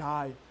yuko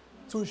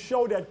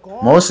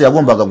Mose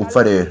yagombaga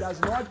gupfa rero.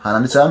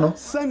 Hananditse hano,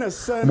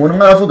 umuntu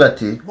umwe aravuga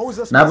ati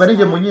ntabwo ari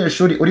njye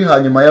munyeshuri uri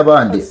hanyuma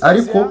y'abandi,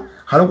 ariko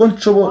hari ubwo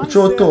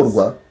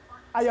ncotorwa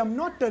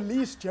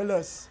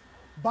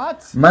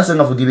maze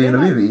nkavuga ibintu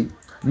bibi,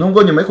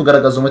 nubwo nyuma yo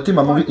kugaragaza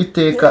umutima mubi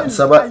iteka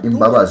nsaba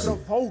imbabazi.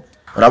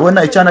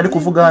 Urabona icyo ari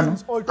kuvuga hano?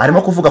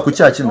 Arimo kuvuga ku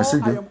cyaha kimwe,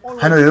 sibyo?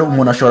 Hano rero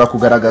umuntu ashobora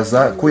kugaragaza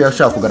ko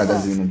yashaka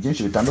kugaragaza ibintu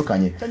byinshi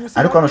bitandukanye,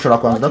 ariko hano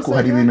ashobora kwanga ko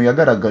hari ibintu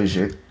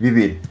yagaragaje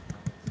bibiri: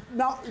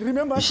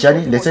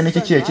 ishyari ndetse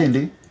n'iki kihe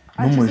kindi,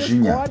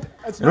 n'umujinya.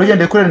 Rero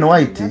ugendeye kuri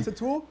White,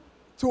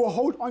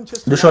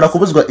 dushobora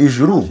kubuzwa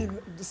ijuru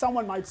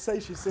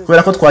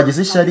kubera ko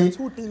twagize ishyari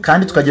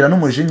kandi tukagira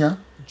n'umujinya.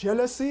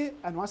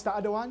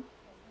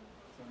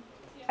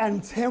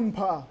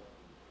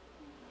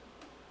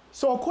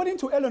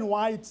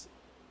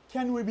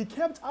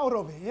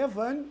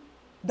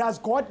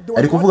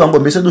 Ari kuvuga ngo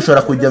mbese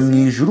dushobora kujya mu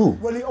ijuru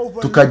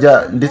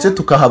tukajya ndetse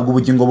tukahabwa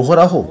ubugingo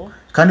buhoraho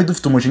kandi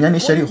dufite umujinya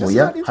n'ishyari?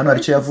 Hoya, hano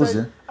hari icyo yavuze.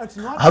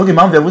 Ahubwo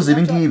impamvu yavuze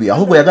ibi ngibi,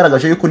 ahubwo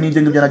yagaragaje yuko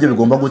n'ibyo ngibyo nabyo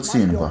bigomba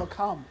gutsindwa.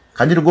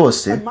 Kandi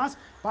rwose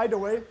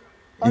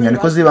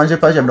inyandiko zibanje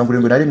paji ya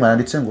 71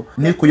 yanditse ngo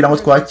ni kugira ngo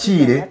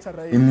twakire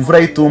imvura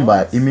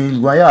y'itumba,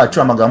 iminwa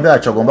yacu, amagambo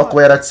yacu agomba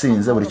kuba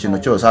yaratsinze buri kintu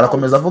cyose.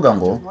 Harakomeza aravuga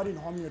ngo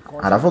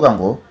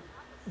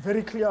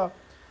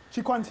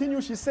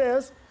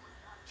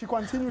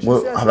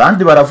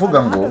abandi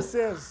baravuga ngo,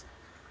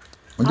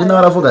 undi nawe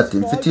aravuga ati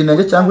mfite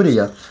intege cyangwa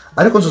uriya,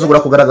 ariko nsuzugura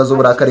kugaragaza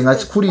uburakari nka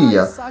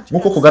kuriya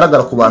nk'uko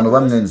kugaragara ku bantu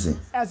bamwe nzi.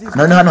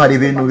 None hano hari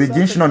ibintu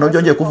byinshi noneho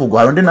byongeye kuvugwa.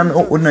 Hari undi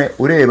nanone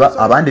ureba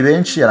abandi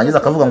benshi yarangiza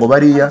akavuga ngo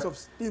bariya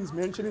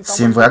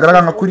simva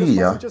yagaragara nka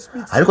kuriya,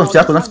 ariko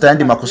mfite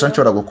ayandi makosa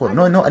nshobora gukora.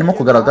 Noneho arimo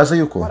kugaragaza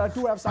yuko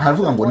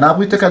aravuga ngo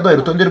ntabwo iteka yaduhaye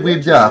urutonde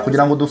rw'ibyaha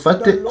kugira ngo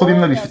dufate ko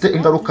bimwe bifite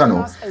ingaruka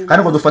nto,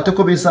 kandi ngo dufate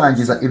ko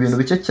bizangiza ibintu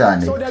bike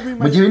cyane,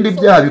 mu gihe ibindi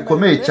byaha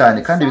bikomeye cyane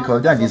kandi bikaba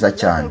byangiza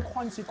cyane.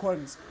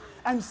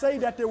 And say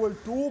that they will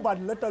do but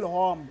little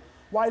harm,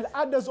 while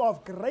others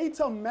of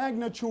greater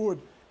magnitude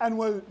and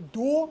will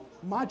do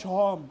much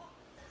harm.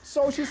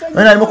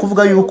 Arimo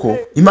kuvuga yuko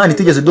Imana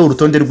itigeze iduha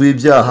urutonde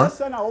rw'ibyaha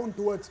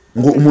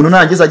ngo umuntu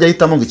nagize ajya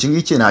ahitamo ngo iki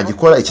ngiki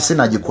nagikora, iki se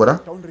nagikora.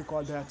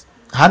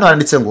 Hano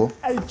handitse ngo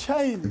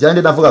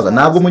byandi navugaga,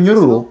 ntabwo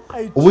umunyururu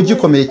uba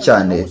ugikomeye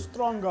cyane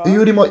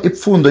iyo urimo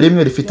ipfundo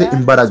rimwe rifite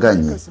imbaraga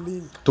nke.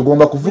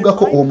 Tugomba kuvuga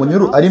ko uwo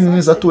munyururu ari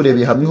mwiza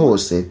turebeye hamwe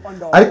hose,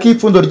 ariko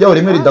ipfundo ryawo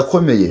rimwe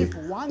ridakomeye,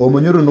 uwo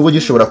munyururu n'ubu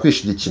gishobora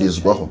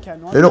kwishigikirizwaho.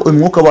 Rero uyu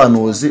mwuka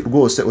w'abahanuzi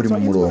rwose uri mu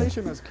murongo.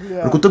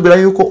 Uri kutubwira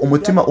yuko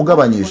umutima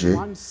ugabanyije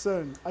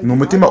ni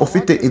umutima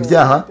ufite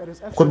ibyaha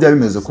uko byaba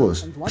bimeze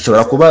kose.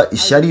 Ushobora kuba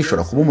ishyari,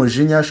 ushobora kuba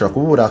umujinya, ushobora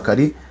kuba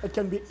uburakari.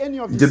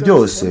 Ibyo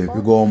byose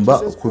bigomba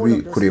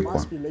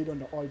kurekwa.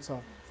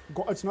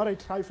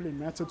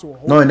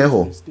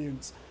 Noneho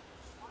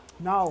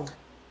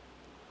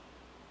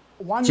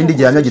ikindi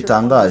gihamya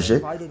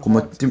gitangaje ku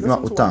mutima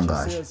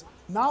utangaje,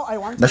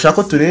 ndashaka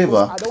ko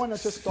tureba,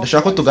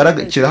 ndashaka ko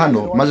tugaragara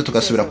hano maze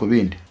tugasubira ku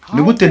bindi.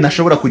 Ni gute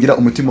ntashobora kugira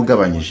umutima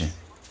ugabanyije?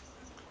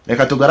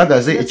 reka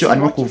tugaragaze icyo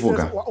arimo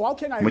kuvuga.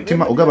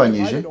 Umutima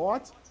ugabanyije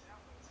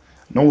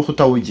no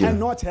kutawugira.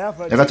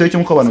 Reka turebe icyo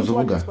umukobanuzi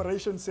uvuga.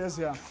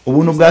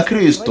 Ubuntu bwa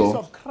Kristo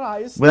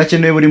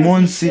burakenewe buri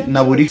munsi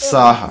na buri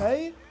saha.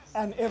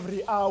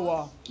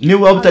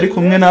 Niba waba utari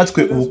kumwe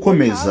natwe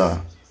ubukomeza,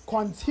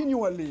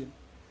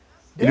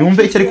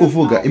 yumve icyo ari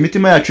kuvuga.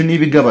 Imitima yacu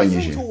niba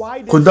igabanyije,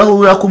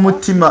 kudahura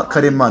k'umutima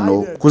karemano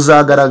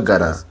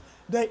kuzagaragara,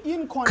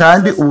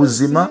 kandi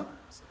ubuzima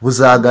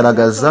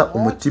buzagaragaza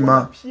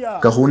umutima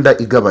gahunda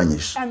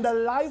igabanyije.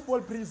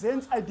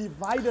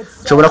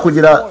 Nshobora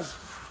kugira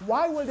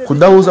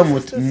kudahuza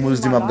mu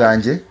buzima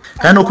bwanjye,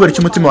 kandi no kubera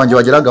icyo umutima wanjye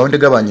wagira gahunda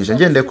igabanyije.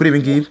 Ngendeye kuri ibi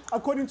ngibi,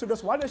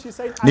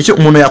 nicyo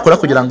umuntu yakora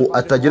kugira ngo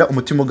atagira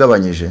umutima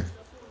ugabanyije.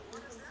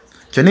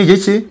 Icyo ni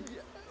igiki?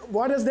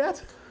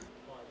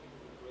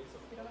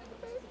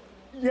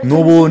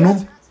 N'ubuntu.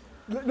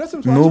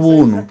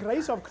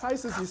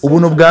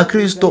 Ubuntu bwa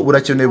Kristo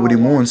burakenewe buri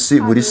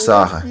munsi buri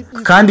saha,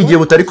 kandi igihe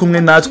butari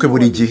kumwe natwe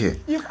buri gihe.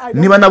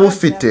 Niba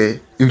nabufite,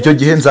 ibyo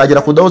gihe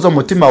nzagera kudahuza mu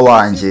mutima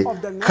wanjye,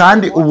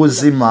 kandi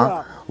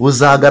ubuzima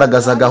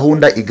buzagaragaza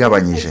gahunda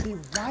igabanyije.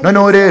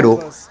 Noneho rero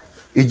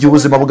igihe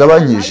ubuzima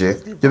bugabanyije,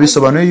 byo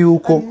bisobanuye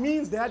yuko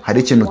hari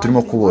ikintu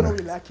turimo kubura.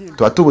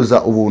 Tuba tubuza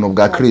ubuntu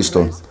bwa Kristo.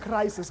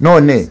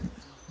 None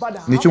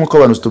nicyo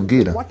umukobanuzi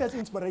tubwira?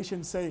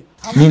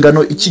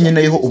 N'ingano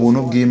ikinyeneyeho ubuntu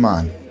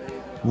bw'Imana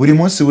buri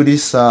munsi buri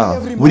saha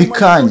buri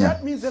kanya.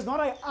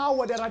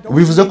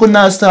 Bivuze ko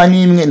nta saha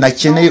n'imwe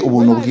nakeneye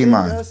ubuntu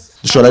bw'Imana.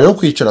 Dushobora rero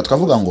kwicara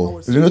twavuga ngo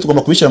ibintu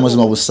tugomba kubishyira mu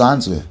buzima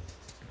busanzwe,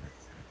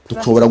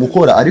 dushobora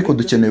gukora, ariko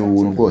dukeneye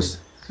ubuntu bwose.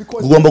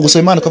 Ugomba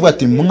gusaba Imana ukavuga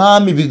ati,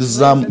 Mwami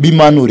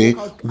bimanure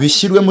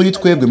bishyirwe muri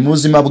twebwe mu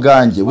buzima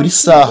bwanjye buri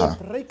saha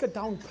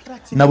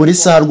na buri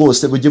saha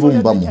rwose bujye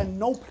bumbamo.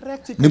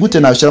 Ni gute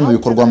nabishyira mu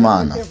bikorwa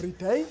Mana?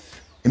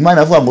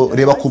 Imana avuga ngo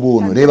reba ku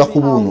buntu, reba ku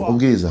buntu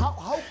ubwiza.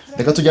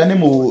 Reka tujyane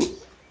mu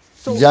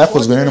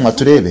byakozwe n'intumwa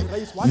turebe.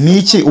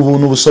 Niki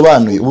ubuntu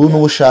busobanuye? Ubuntu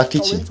bushaka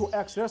iki?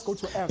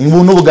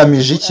 Ubuntu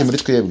bugamije iki muri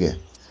twebwe?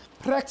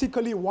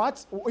 Practically what?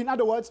 In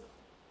other words,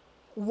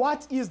 what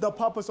is the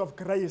purpose of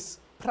grace?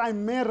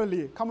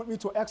 Primarily, come with me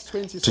to Acts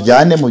 20.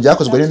 Tujyane mu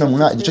byakozwe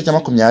n'intumwa igice cya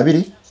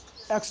 20.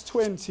 Acts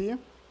 20.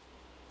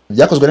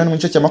 Byakozwe n'intumwa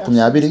igice cya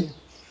 20.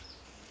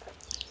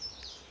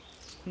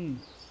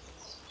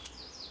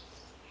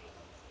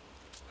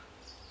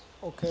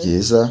 Okay.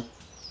 Byiza.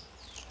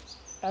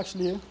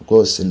 Actually,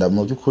 rwose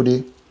mu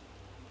by'ukuri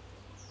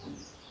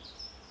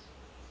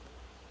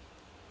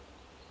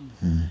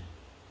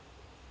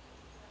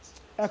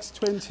Acts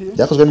 20.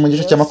 byakozwe mu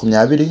gice cya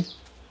 20.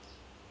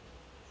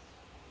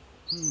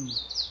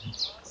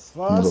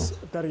 Verse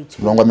 32.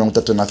 Murongo wa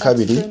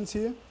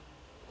 32.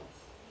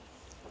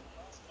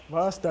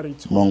 Verse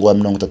 32. Murongo wa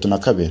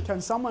 32.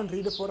 Can someone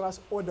read it for us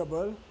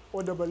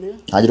audibly?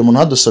 Hagira umuntu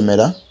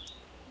hadusomera?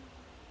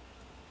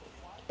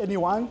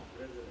 Anyone?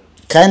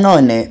 Kandi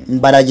none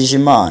mbaragije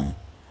Imana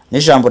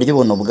n'ijambo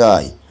ry'ubuntu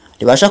bwayo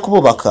ribasha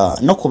kububaka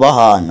no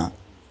kubahana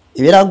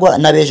ibiragwa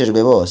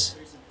n'abejejwe bose.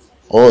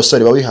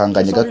 Sorry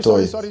bawihanganye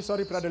gatoya.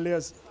 Sorry, brother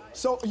Elias.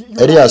 So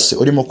Elias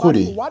uri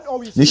mukuri,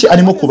 niki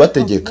arimo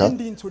kubategeka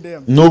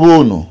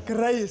n'ubuntu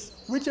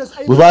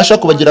bubasha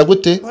kubagira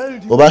gute?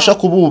 Bubasha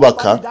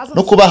kububaka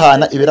no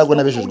kubahana ibiragwa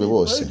n'abejejwe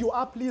bose.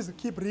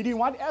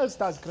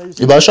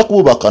 Ibasha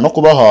kububaka no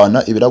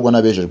kubahana ibiragwa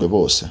n'abejejwe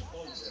bose.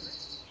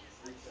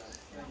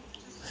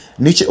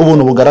 Niki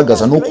ubuntu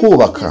bugaragaza? Ni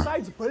ukubaka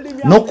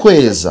no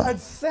kweza.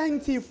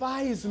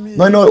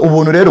 Noneho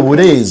ubuntu rero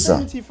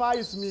bureza.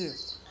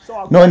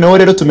 Noneho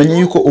rero tumenye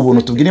yuko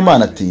ubuntu tubwira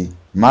Imana ati,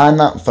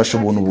 Mana mfasha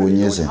ubuntu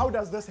bunyeze.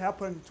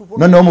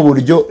 Noneho mu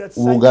buryo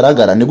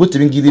bugaragara ni gute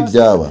ibingibi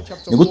byaba?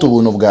 Ni gute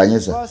ubuntu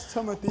bwanyeza?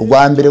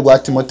 Urwa mbere rwa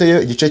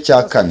Timoteyo igice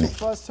cya 4.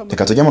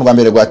 Reka tujye mu rwa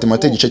mbere rwa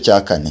Timoteyo igice cya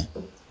 4.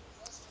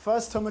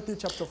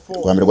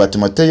 Urwa mbere rwa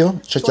Timoteyo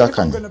igice cya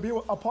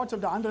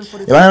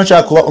 4. Ibana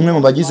nshaka kuba umwe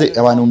mu bagize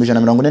abantu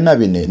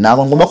 144,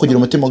 ntabwo ngomba kugira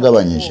umutima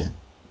ugabanyije.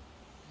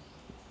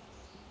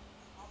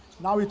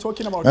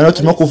 Noneho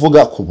turimo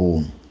kuvuga ku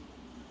buntu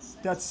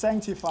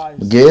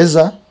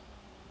bweza.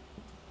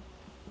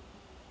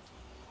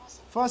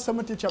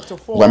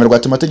 Urwa mbere rwa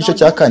Timoteyo igice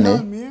cya 4.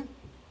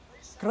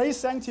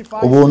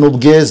 Ubuntu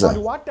bweza.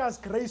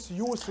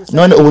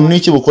 None ubuntu ni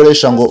iki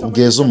bukoresha ngo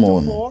bweze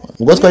umuntu?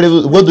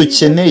 Ubwo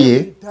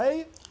dukeneye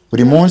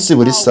buri munsi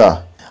buri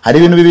saha. Hari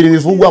ibintu bibiri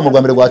bivugwa mu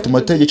rwa mbere rwa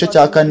Timoteyo igice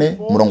cya 4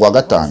 murongo wa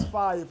 5.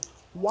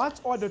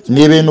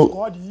 Ni ibintu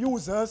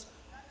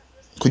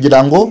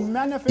kugira ngo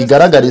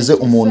igaragarize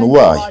umuntu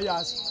wayo,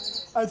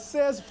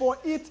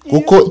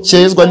 kuko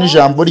cyezwa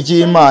n'ijambo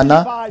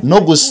ry'Imana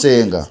no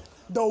gusenga.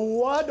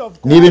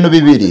 Ni ibintu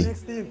bibiri.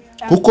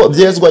 Kuko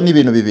byezwa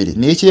n'ibintu bibiri.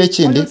 Ni ikihe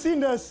kindi?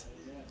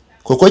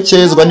 Kuko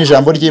cyezwa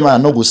n'ijambo ry'Imana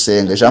no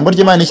gusenga. Ijambo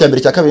ry'Imana ni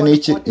icyambere, cya kabiri ni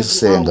iki?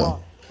 Isenga.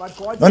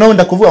 Noneho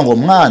ndakuvuga ngo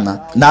Mwana,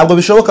 ntabwo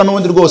bishoboka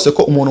n'ubundi rwose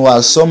ko umuntu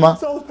wasoma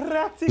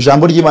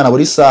ijambo ry'Imana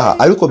buri saha,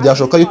 ariko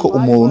byashoboka yuko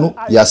umuntu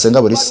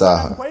yasenga buri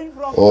saha.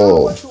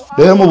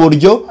 Rero mu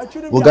buryo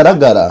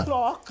bugaragara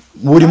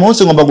buri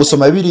munsi ngomba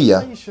gusoma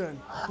Bibiliya,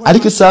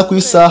 ariko isaha ku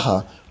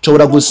isaha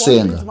nshobora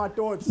gusenga,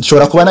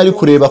 nshobora kuba nari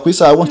kureba ku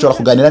isaha, nshobora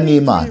kuganira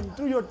n'Imana.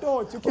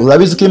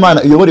 Urabizi ko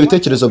Imana iyobora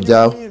ibitekerezo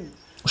byawe,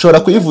 ushobora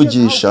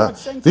kuyivugisha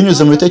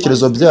binyuze mu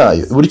bitekerezo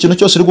byayo. Buri kintu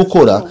cyose uri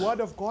gukora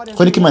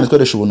ko niko Imana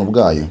ikoresha ubuntu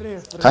bwayo,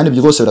 kandi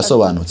ibyo rwose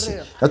birasobanutse.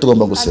 Rero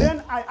tugomba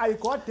gusenga,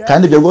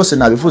 kandi ibyo rwose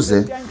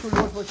nabivuze.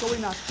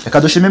 Reka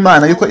dushime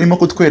Imana yuko irimo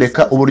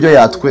kutwereka uburyo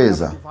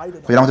yatweza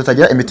kugira ngo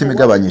tutagira imitima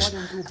igabanyije.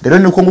 Rero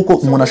ni uko nguko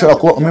umuntu ashobora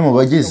kuba umwe mu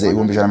bagize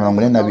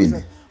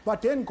 144.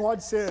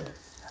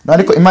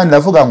 Ariko Imana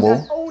iravuga ngo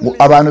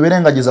abantu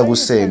birengagiza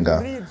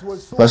gusenga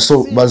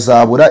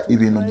bazabura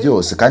ibintu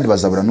byose kandi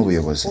bazabura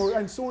n'ubuyobozi.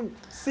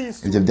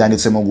 Ibyo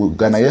byanditse mu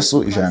kugana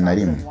Yesu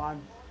 101.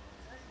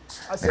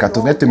 Reka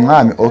tugete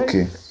Mwami,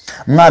 okay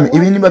Mwami,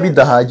 ibi niba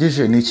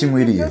bidahagije ni iki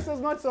nkwiriye?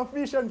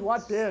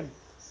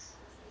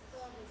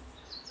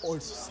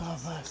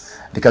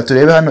 Reka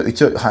turebe hano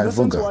icyo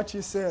havuga.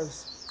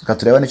 Reka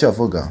turebe hano icyo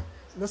havuga.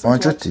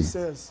 Nshuti,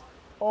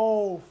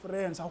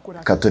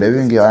 reka turebe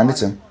ibingi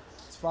handitse.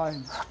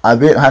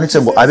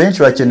 Handitse ngo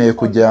abenshi bakeneye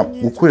kujya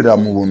gukurira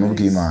mu buntu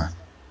bw'Imana,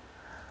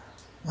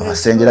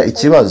 basengera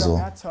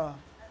ikibazo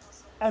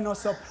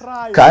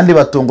kandi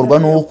batungurwa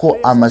n'uko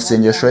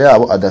amasengesho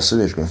yabo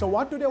adasubijwe.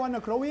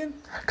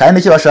 Kandi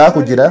icyo bashaka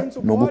kugira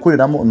ni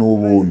ugukuriramo ni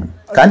ubuntu,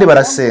 kandi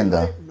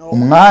barasenga.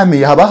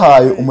 Umwami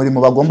yabahaye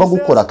umurimo bagomba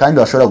gukora kandi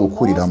bashobora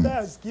gukuriramo.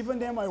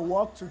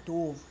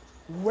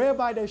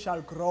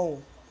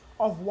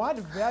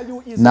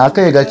 Ni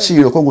akahe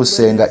gaciro ko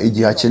gusenga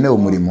igihe hakenewe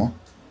umurimo?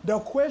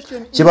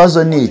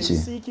 Ikibazo ni iki?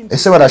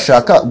 Ese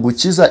barashaka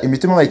gukiza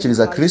imitima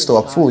bayikiriza Kristo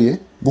wapfuye?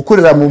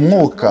 Gukurira mu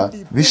mwuka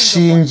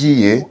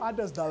bishingiye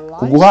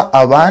kuguha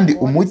abandi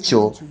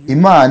umucyo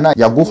Imana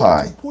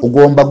yaguhaye.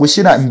 Ugomba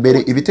gushyira imbere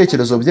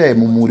ibitekerezo byawe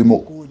mu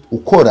murimo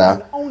ukora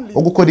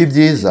wo gukora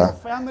ibyiza,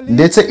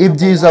 ndetse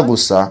ibyiza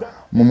gusa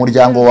mu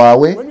muryango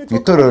wawe, mu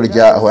itorero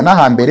ryawe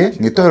n'ahambere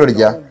mu itorero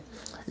rya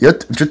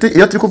nshuti.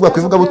 Iyo turi kuvuga ku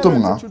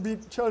ivugabutumwa,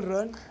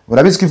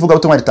 urabizi ko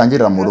ivugabutumwa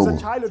ritangirira mu rugo.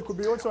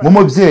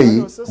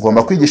 Nk'umubyeyi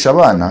ugomba kwigisha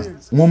abana,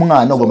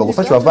 nk'umwana ugomba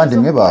gufasha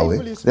abavandimwe bawe.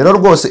 Rero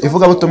rwose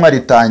ivugabutumwa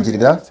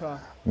ritangirira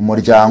mu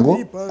muryango,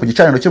 ku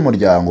gicaniro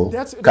cy'umuryango,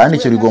 kandi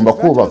icyo rigomba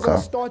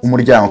kubaka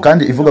umuryango,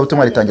 kandi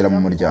ivugabutumwa ritangira mu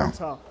muryango,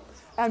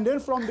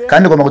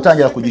 kandi ugomba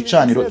gutangira ku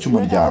gicaniro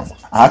cy'umuryango.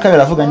 Aha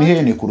kabiri avuga ni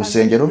hehe? Ni ku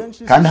rusengero.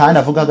 Kandi ahandi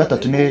avuga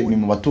gatatu ni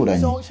mu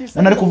baturanyi.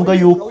 None ari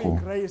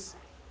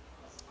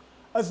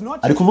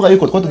kuvuga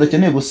yuko twa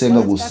tudakeneye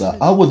gusenga gusa,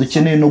 ahubwo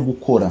dukeneye no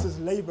gukora.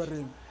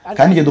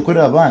 Kandi igihe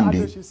dukorera abandi,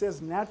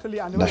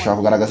 ndashaka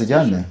kugaragaza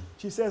ijyane,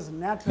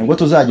 nibwo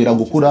tuzagira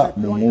gukura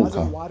mu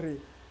mwuka,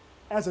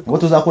 nibwo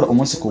tuzakura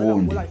umunsi ku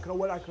wundi,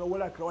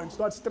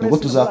 nibwo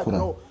tuzakura.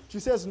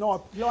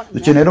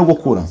 Dukeneye no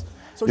gukura.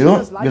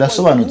 Rero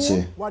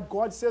birasobanutse,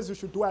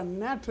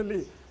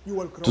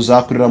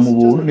 tuzakurira mu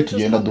buntu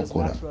nitugenda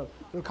dukora.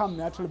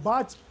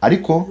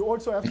 Ariko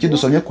icyo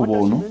dusomye ku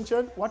buntu,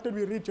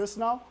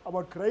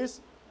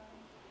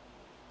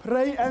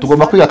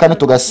 tugomba kwiga kandi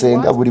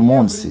tugasenga buri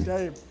munsi,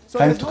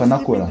 kandi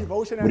tukanakora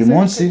buri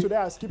munsi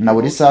na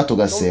buri saha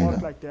tugasenga.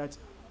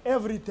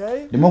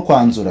 Ndimo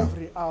kwanzura.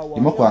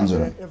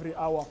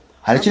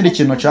 Hari ikindi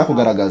kintu nshaka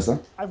kugaragaza,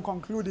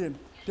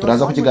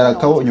 turaza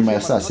kukigaragaho nyuma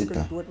ya saa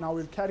sita.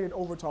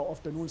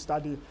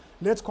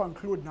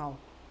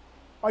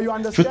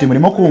 Nshuti,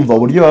 murimo kumva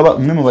uburyo baba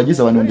umwe mu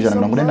bagize abantu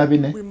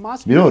 144?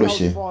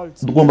 Biroroshye.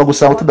 Tugomba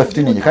gusanga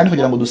tudafite inenge, kandi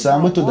kugira ngo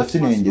dusange tudafite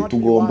inenge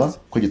tugomba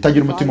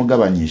kutagira umutima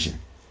ugabanyije.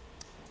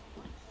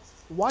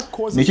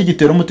 Ni iki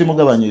gitera umutima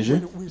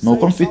ugabanyije? Ni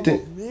uko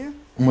mfite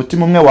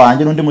umutima umwe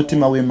wanjye n'undi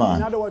mutima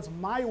w'Imana.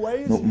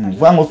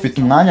 Mvuga ngo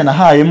mfite umwanya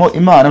nahayemo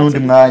Imana n'undi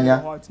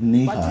mwanya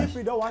nihaye.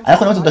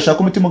 Ariko niba tudashaka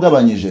umutima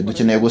ugabanyije,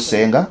 dukeneye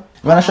gusenga.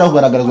 Niba nashaka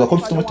kugaragarizwa ko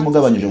mfite umutima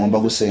ugabanyije, ngomba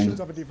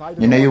gusenga.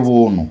 Nkeneye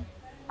ubuntu.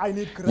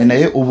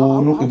 Nkeneye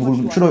ubuntu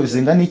inshuro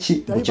zingana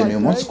iki? Bukeneye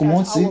umunsi ku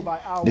munsi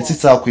ndetse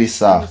isaha ku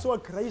isaha.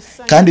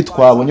 Kandi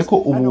twabonye ko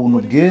ubuntu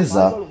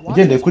bwiza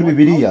ugendeye kuri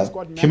Bibiliya,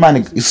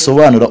 Imana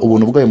isobanura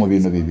ubuntu bwayo mu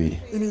bintu bibiri,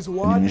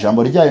 mu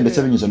ijambo ryayo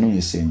ndetse binyuze no mu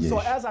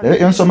isengesho. Rero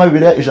iyo nsoma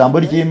Bibiliya, ijambo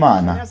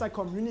ry'Imana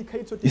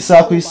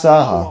isaha ku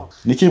isaha,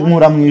 niki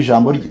nkura mu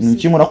ijambo,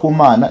 niki nkura ku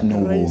Mana ni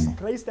ubuntu.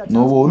 Ni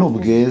ubuntu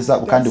bwiza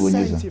kandi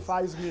bunyuze,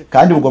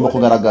 kandi bugomba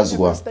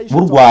kugaragazwa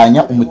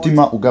burwanya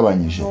umutima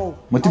ugabanyije.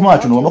 Umutima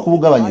wacu ntugomba kuba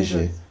ugabanyije,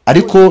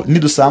 ariko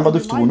nidusanga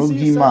dufite ubuntu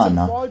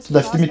bw'Imana,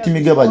 tudafite imitima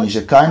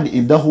igabanyije kandi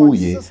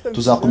idahuye,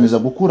 tuzakomeza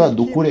gukura,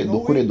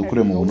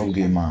 dukure mu buntu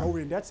bw'Imana,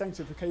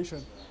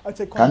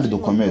 kandi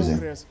dukomeze.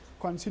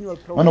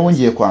 None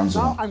ngiye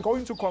kwanzura,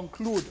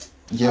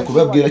 ngiye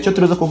kubabwira icyo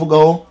turaza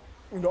kuvugaho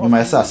nyuma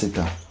ya saa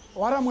sita.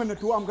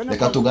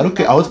 Reka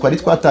tugaruke aho twari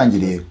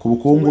twatangiriye, ku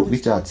bukungu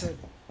bw'icyatsi.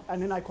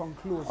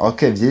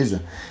 Okay, byiza.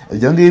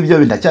 Ibyo ngibyo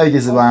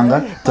ndacyabigeze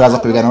ibanga, turaza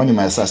kubiganiraho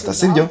nyuma ya saa sita,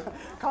 sibyo?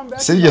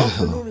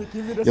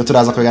 Yo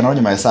turaza kubiganiraho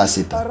nyuma ya saa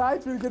sita.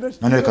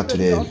 None reka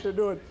turebe.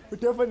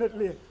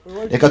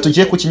 Reka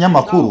tugiye ku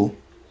kinyamakuru,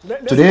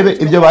 turebe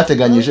ibyo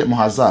bateganyije mu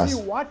hazaza,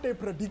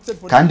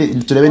 kandi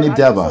turebe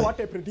n'ibyabaye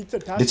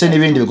ndetse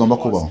n'ibindi bigomba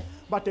kubaho.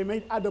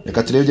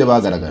 Reka turebe ibyo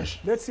bagaragaje.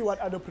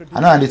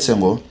 Hano handitse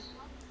ngo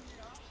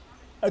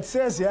It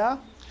says here,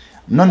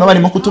 noneho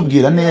barimo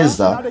kutubwira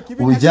neza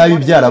uburyo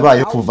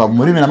byarabaye kuva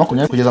muri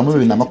 2020 kugeza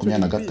muri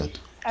 2023,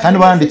 kandi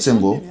banditse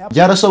ngo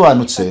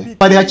byarasobanutse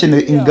hari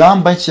hakenewe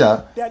ingamba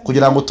nshya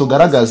kugira ngo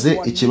tugaragaze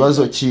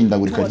ikibazo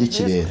cy'ihindagurika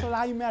ry'ikirere.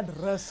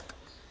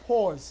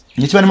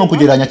 Nicyo barimo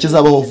kugereranya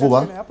kizabaho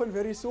vuba,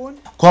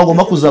 ko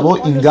hagomba kuzabaho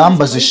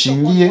ingamba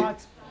zishingiye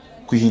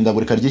ku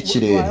ihindagurika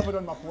ry'ikirere.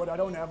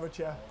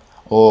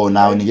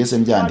 Nawe nigeze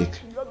mbyandika.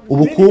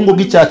 Ubukungu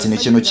bw'icyatsi ni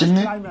ikintu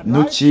kimwe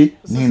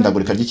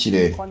n'ihindagurika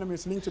ry'ikirere.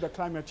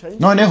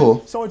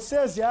 Noneho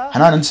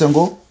hananditse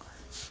ngo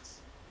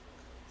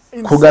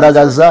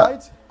kugaragaza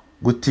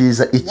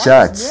gutiza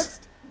icyatsi.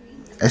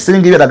 Ese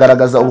ibingibi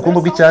biragaragaza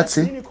ubukungu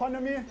bw'icyatsi?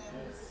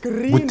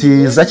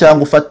 Gutiza cyangwa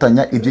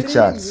gufatanya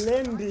iby'icyatsi,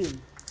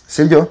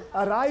 sibyo?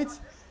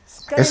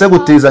 Ese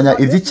gutizanya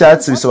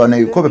iby'icyatsi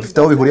bisobanuye ko bifite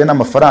aho bihuriye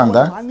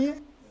n'amafaranga,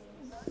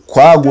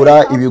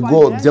 kwagura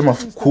ibigo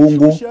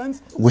by'amakungu,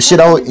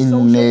 gushyiraho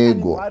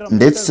intego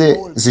ndetse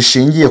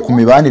zishingiye ku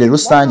mibanire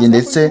rusange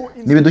ndetse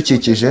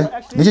n'ibidukikije.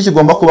 Niki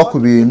kigomba kuba ku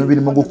bintu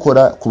birimo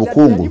gukora ku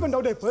bukungu.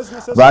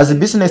 Bazi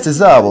business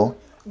zabo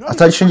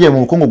atari shingiye mu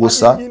bukungu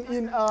gusa,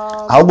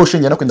 ahubwo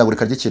shingiye no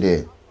kwindagurika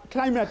ry'ikirere.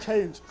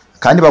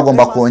 Kandi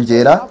bagomba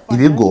kongera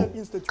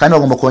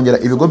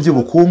ibigo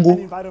by'ubukungu.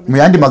 Mu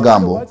yandi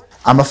magambo,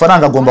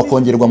 amafaranga agomba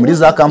kongerwa muri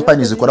za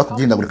kampani zikora ku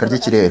by'ihindagurika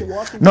ry'ikirere.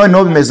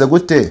 Noneho bimeze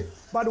gute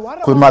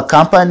ku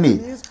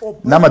makampani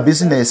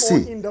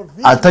n'amabizinesi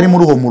atari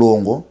muri uwo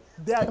murongo?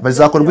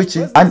 Bazakorwa iki?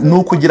 Ni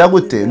ukugira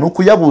gute? Ni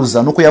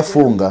ukuyabuza, ni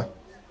ukuyafunga.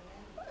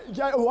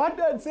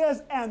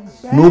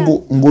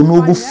 Ni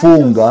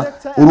ugufunga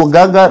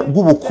urugaga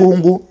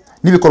rw'ubukungu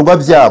n'ibikorwa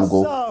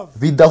byabwo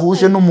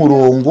bidahuje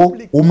n'umurongo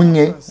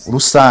umwe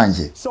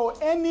rusange.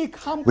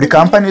 Buri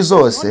kampani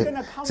zose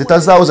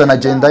zitazahuza na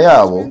agenda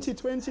yabo,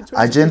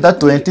 agenda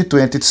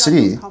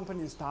 2023,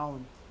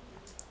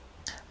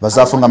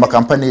 bazafunga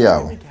amakampani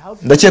yabo.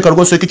 Ndakeka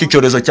rwose ko iki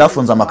cyorezo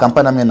cyafunze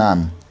amakampani amwe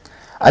n'amwe,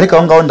 ariko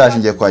aho ngaho ndaje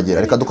ngiye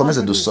kuhagera. Reka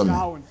dukomeze dusome.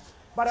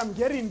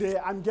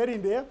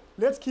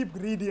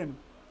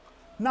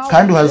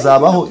 Kandi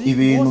hazabaho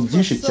ibintu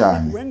byinshi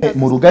cyane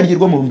mu rugaryi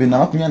rwo mu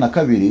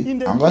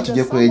 2022. Aho ngaho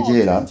tugiye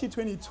kwegera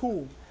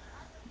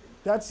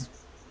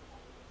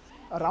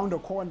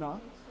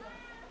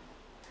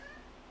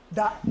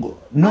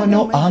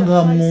noneho aha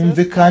ngaha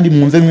mwumve, kandi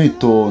mwumve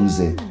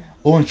mwitonze.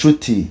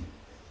 Nshuti,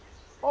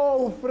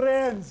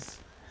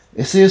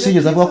 ese Yesu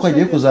yigeze avuga ko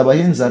hagiye kuzabaho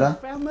inzara,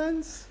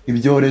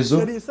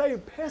 ibyorezo?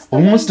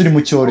 Uyu munsi turi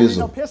mu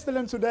cyorezo.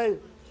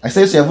 Ese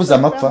Yesu yavuze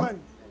amapfa?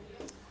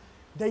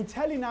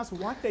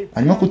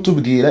 Arimo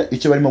kutubwira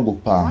icyo barimo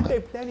gupanga,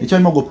 icyo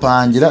barimo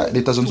gupangira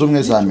Leta Zunze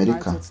Ubumwe za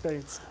Amerika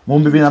mu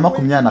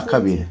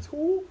 2022,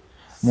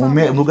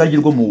 mu rugaryi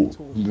rwo mu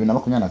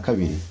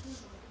 2022.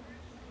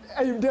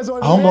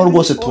 Aho ngaho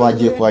rwose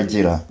tuhagiye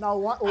kuhagera.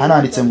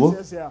 Hananditse ngo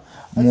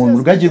mu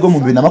rugaryi rwo mu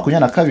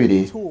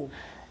 2022,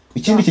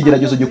 ikindi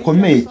kigeragezo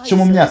gikomeye cyo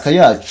mu myaka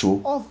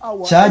yacu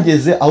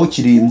cyageze aho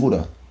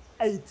kirimbura.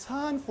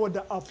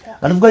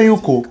 Baravuga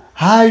yuko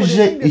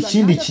haje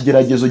ikindi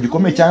kigeragezo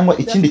gikomeye cyangwa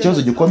ikindi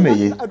kibazo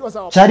gikomeye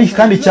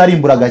kandi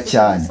cyarimburaga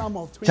cyane,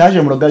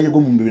 cyaje mu rugaryi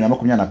rwo mu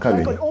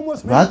 2022.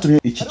 Batumye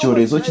iki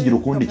cyorezo kigira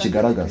ukundi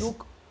kigaragaza,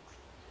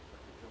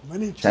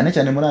 cyane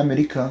cyane muri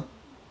Amerika.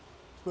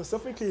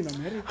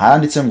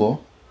 Handitse ngo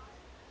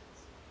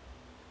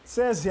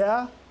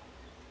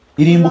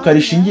irimbuka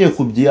rishingiye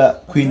ku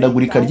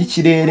kwindagurika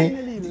ry'ikirere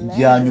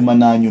rya nyuma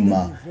na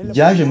nyuma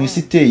ryaje mu isi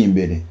iteye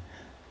imbere,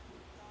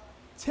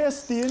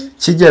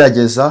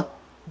 kigerageza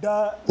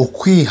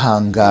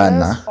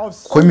ukwihangana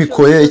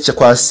kw'imikorere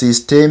kwa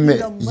sisiteme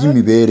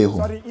y'imibereho.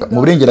 Mu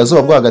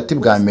burengerazuba bwo hagati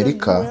bwa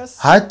Amerika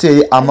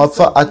hateye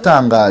amapfa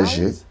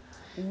atangaje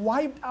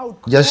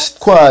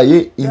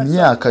yatwaye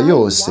imyaka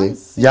yose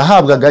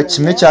yahabwaga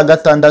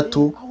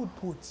 1/6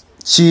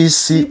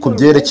 cy'isi ku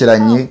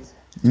byerekeranye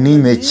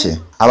n'impeke.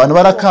 Abantu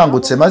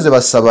barakangutse maze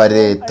basaba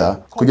leta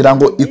kugira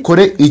ngo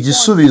ikore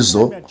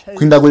igisubizo ku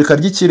ihindagurika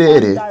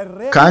ry'ikirere,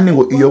 kandi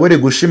ngo iyobore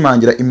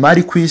gushimangira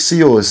imari ku isi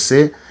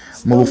yose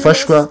mu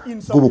bufashwa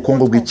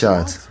bw'ubukungu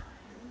bw'icyatsi.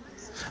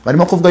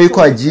 Barimo kuvuga yuko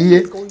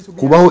hagiye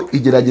kubaho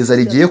igerageza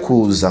rigiye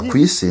kuza ku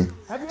isi.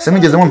 Se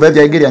mwigeze mwumva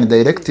ibya Hegelian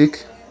dialectic?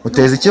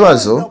 Uteza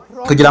ikibazo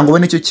kugira ngo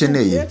ubone icyo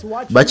ukeneye.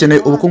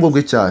 Bakeneye ubukungu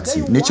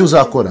bw'icyatsi. Nicyo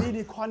uzakora?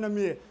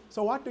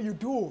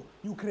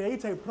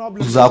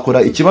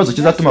 Uzakora ikibazo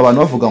kizatuma abantu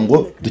bavuga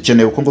ngo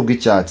dukeneye ubukungu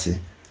bw'icyatsi.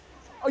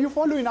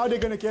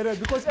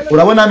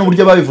 Urabona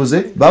n'uburyo babivuze?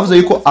 Bavuze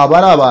yuko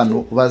abari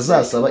abantu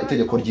bazasaba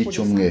itegeko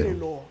ry'icyumweru.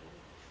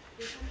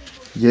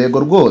 Yego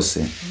rwose,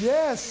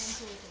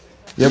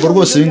 yego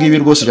rwose, ibi ngibi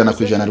rwose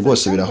 100%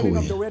 rwose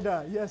birahuye.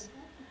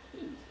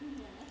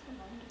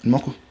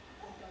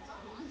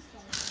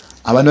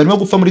 Abantu barimo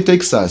gupfa muri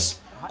Texas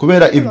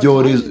kubera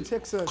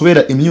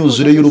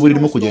imyuzure y'urubura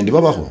irimo kugenda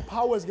ibabaho,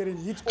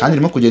 kandi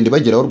irimo kugenda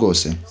ibageraho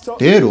rwose.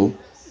 Rero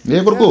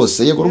yego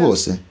rwose, yego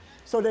rwose,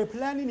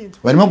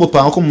 barimo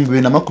gupanga ko mu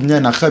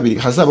 2022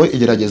 hazabaho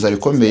igerageza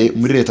rikomeye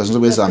muri leta zunze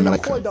ubumwe za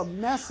Amerika,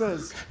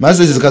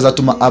 maze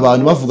zikazatuma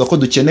abantu bavuga ko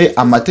dukeneye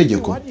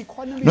amategeko.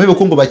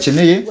 N'ubukungu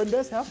bakeneye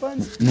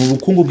ni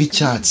ubukungu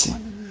bw'icyatsi.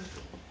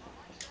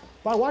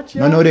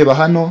 Noneho reba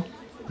hano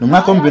ni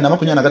umwaka wa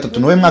 2023,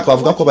 niwe mwaka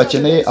bavuga ko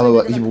bakeneye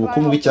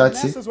ubukungu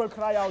bw'icyatsi.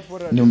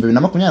 Ni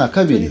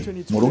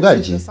 2022 mu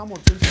rugaryi,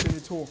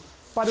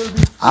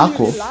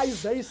 ako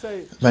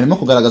barimo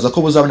kugaragaza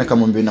ko buzaboneka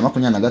mu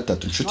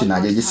 2023. Nshuti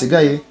nta gihe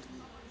gisigaye,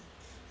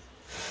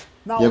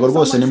 yego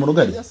rwose ni mu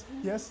rugaryi.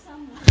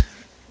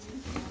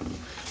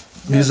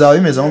 Bizaba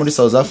bimeze nko muri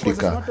South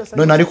Africa,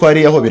 none ariko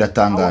hariya ho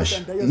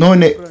biratangaje.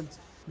 None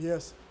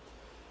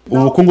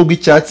ubukungu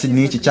bw'icyatsi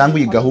ni iki, cyangwa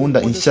iyi gahunda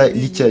nshya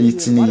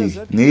y'icyatsi ni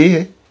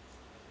iyihe?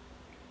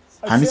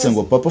 Handitse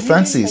ngo Papa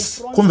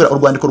Francis, kumvira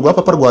urwandiko rwa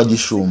Papa rwa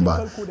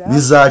Gishumba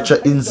bizaca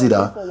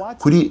inzira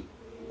kuri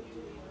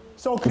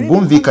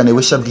ubwumvikane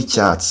bushya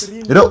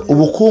bw'icyatsi. Rero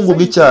ubukungu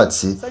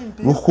bw'icyatsi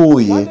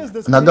buhuye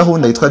na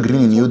gahunda yitwa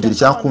Green New Deal,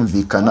 cyangwa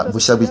kumvikana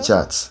bushya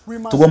bw'icyatsi.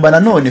 Tugomba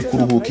nanone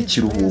kuruhuka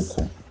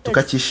ikiruhuko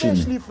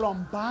tukakishimira,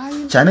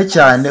 cyane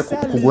cyane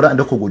kugura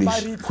no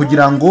kugurisha,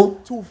 kugira ngo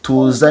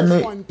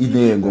tuzane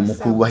intego mu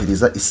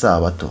kubahiriza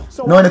isabato.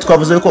 None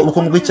twavuze ko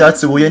ubukungu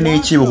bw'icyatsi buhuye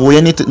n'iki?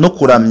 Buhuye no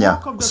kuramya,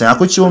 gusenga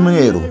ku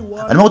cyumweru.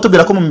 Arimo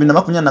kutubwira ko mu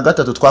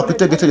 2023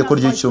 twakwitega itegeko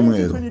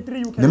ry'icyumweru.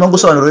 Nimo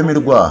gusobanura ururimi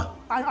rwa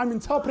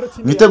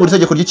mwitegura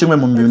itegeko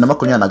ry'icyumweru mu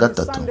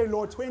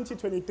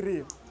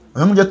 2023.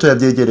 Aho ngibyo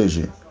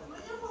tuyabyegereje,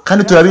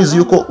 kandi turabizi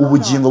yuko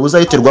ubugingo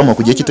buzayiterwamo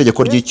ku gihe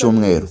cy'itegeko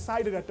ry'icyumweru.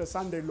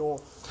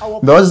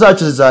 Imbabazi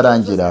zacu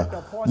zizarangira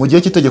mu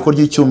gihe cy'itegeko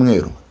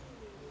ry'icyumweru.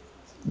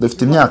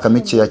 Dufite imyaka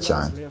mikeya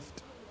cyane,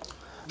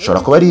 shobora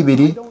kuba ari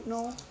 2.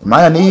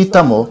 Imana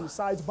niyitamo,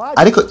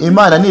 ariko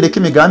Imana nireka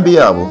imigambi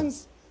yabo,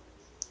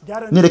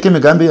 niyireka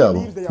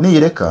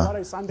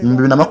mu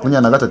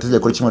 2023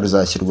 itegeko ry'icyumweru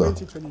rizashyirwaho.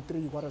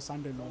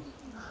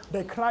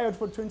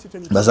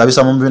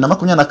 Bazabisa mu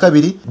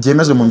 2022,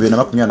 byemezwe mu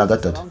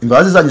 2023.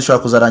 Imbabazi zanyu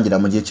zishobora kuzarangira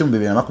mu gihe cy'mu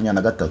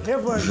 2023.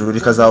 Ijuru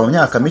rikazaba mu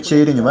myaka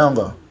mike iri nyuma y'aho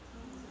ngaho.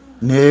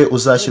 Ne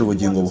uzashyira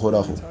ubugingo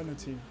buhoraho.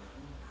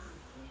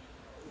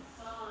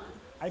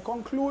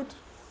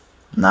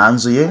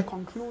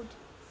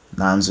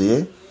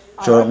 Nanzuye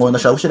ngo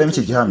ndashaka gushyiramo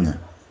iki gihamya.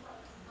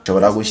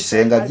 Nshobora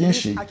gusenga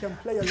byinshi,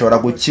 nshobora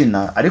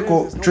gukina,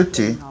 ariko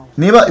nshuti,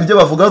 niba ibyo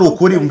bavuga ari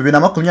ukuri mu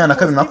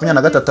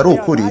 2022-2023 ari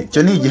ukuri,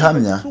 cyo ni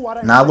igihamya.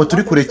 Ntabwo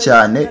turi kure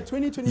cyane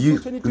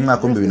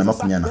y'umwaka wa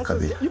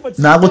 2022.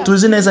 Ntabwo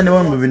tuzi neza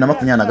niba mu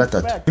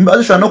 2023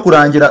 imbabazi zishobora no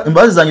kurangira,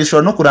 imbabazi zanjye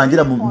zishobora no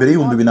kurangira mbere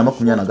y'u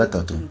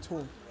 2023.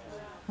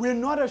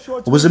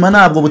 Ubuzima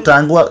ntabwo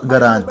butangwa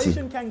garanti.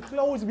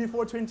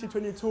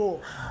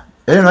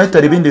 Ellen White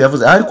hari ibindi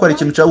yavuze, ariko hari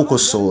ikintu cyo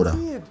gukosora.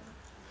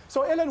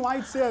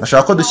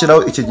 Nashaka ko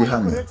dushyiraho iki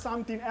gihamya.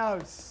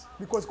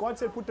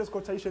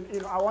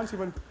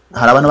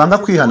 Hari abantu banga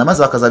kwihana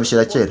maze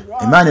bakazabishyira kera.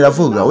 Imana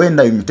iravuga,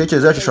 wenda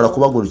imitekerereze yacu ishobora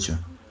kuba gutyo.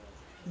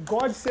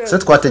 Se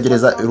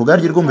twategereza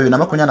urugaryi rwo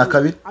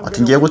 2022?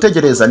 Ati ngiye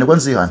gutegereza nibwo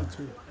nzihana.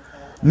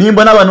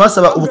 Nimba n'abantu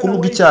basaba ubukungu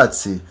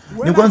bw'icyatsi,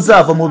 nibwo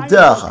nzava mu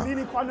byaha,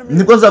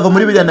 nibwo nzava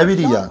muri biriya na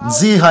biriya,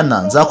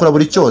 nzihana, nzakora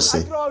buri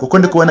cyose, kuko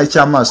ndi kubona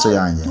icy'amaso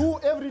yanjye.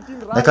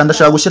 Reka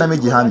ndashaka gushyiramo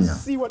igihamya.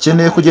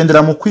 Keneye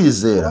kugendera mu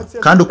kwizera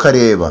kandi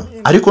ukareba,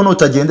 ariko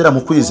nutagendera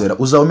mu kwizera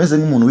uzaba umeze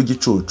nk'umuntu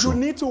w'igicucu.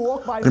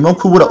 Urimo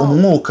kubura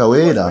umwuka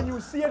wera,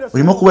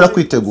 urimo kubura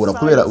kwitegura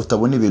kubera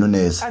utabona ibintu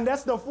neza.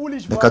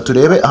 Reka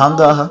turebe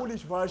ahangaha.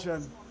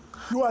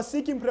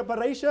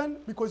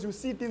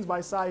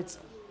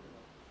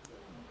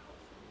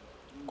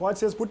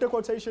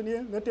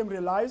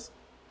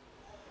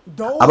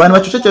 Abantu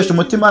bacecekesha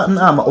umutima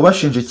nama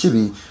ubashinja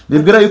ikibi,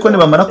 bibwira yuko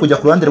nibamara kujya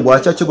ku ruhande rwa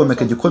cya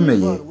kigomeke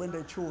gikomeye,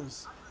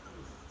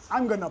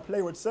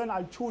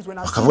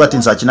 bakavuga ati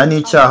nzakina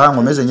n'icyaha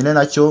nkomeze nyine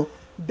nacyo,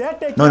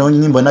 noneho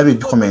nimbona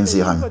bikomeye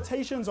nzihana.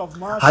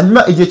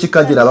 Hanyuma igihe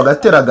kikagira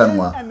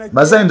bagateraganwa,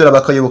 bazahindura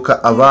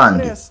bakayoboka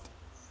abandi.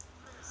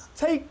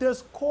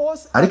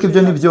 Ariko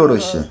ibyo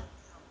ntibyoroshye.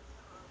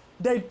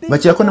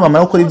 Bakira ko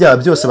nibamara gukora ibyaha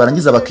byose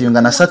barangiza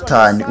bakiyunga na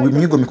Satani,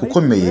 umwigomeko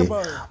ukomeye,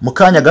 mu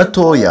kanya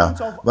gatoya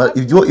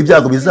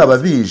ibyago bizaba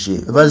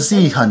bije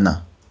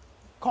bazihana.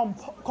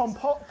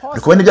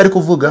 Ariko ibyo ari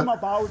kuvuga,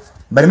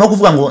 barimo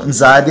kuvuga ngo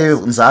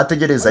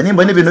nzategereza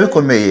nimba n'ibintu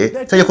bikomeye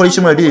itegeko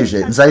ry'icyumweru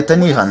rije nzahita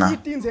nihana.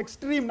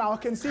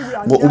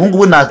 Ngo ubu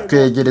ngubu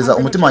nakegereza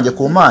umutima wanjye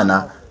ku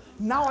Mana,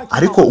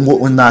 ariko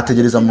ngo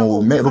nategereza mu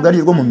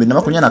rugaryi rwo mu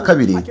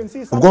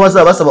 2022 ubwo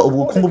bazaba basaba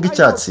ubukungu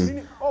bw'icyatsi.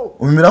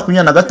 Mu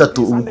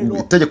 2023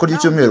 itegeko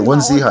ry'icyumweru ngo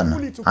nzihana.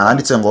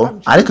 Handitse ngo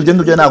ariko ibyo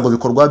ngibyo ntabwo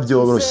bikorwa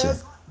byoroshye,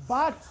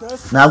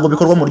 ntabwo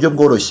bikorwa mu buryo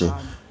bworoshye.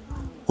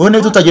 Wowe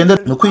niba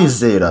tutagendera mu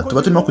kwizera,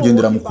 tuba turimo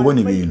kugendera mu kubona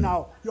ibintu.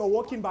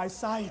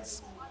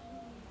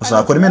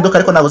 Uzakora impinduka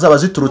ariko ntabwo zaba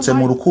ziturutse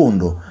mu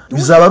rukundo,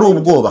 bizaba ari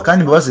ubwoba,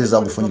 kandi imbabazi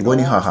zizagufungirwa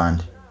ni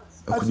hahandi.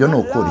 Kubyo ni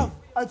ukuri.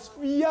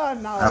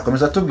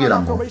 Arakomeza atubwira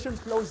ngo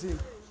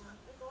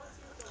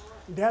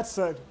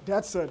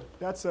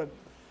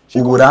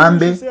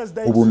uburambe,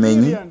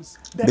 ubumenyi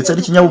ndetse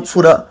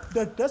n'ikinyabupfura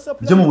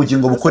byo mu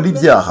bugingo bukora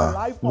ibyaha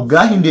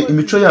bwahinduye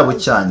imico yabo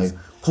cyane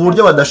ku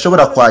buryo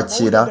badashobora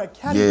kwakira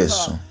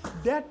Yesu.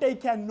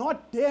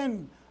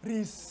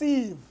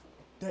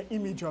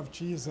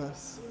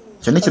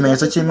 Icyo ni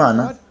ikimenyetso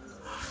cy'Imana.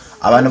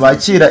 Abantu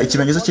bakira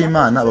ikimenyetso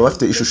cy'Imana baba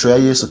bafite ishusho ya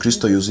Yesu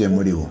Kristo yuzuye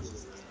muri bo.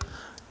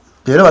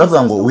 Rero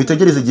baravuga ngo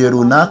witegereze igihe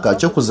runaka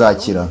cyo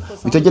kuzakira,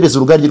 witegereze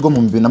urugaryi rwo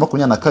mu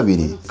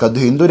 2022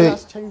 kaduhindure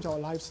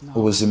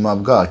ubuzima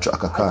bwacu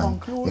aka kanya.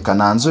 Reka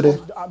nanzure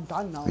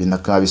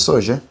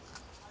binakabisoje.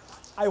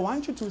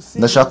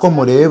 Ndashaka ko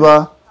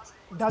mureba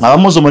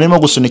abamuze umurimo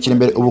gusunikira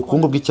imbere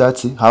ubukungu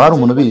bw'icyatsi. Haba hari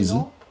umuntu ubizi?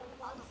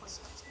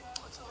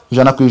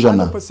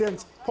 100%.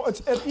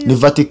 Ni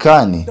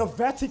Vatikani.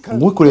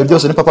 Ngukuriye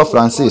byose ni Papa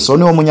Francis, so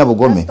niwo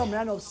munyabugome.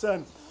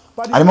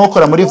 Arimo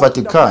gukora muri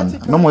Vatikani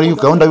no muri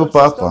gahunda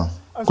y'Ubupapa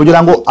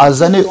kugira ngo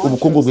azane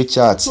ubukungu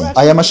bw'icyatsi.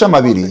 Aya mashami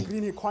abiri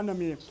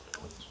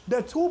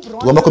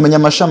tugomba kumenya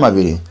amashami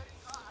abiri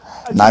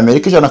na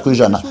Amerika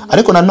 100%,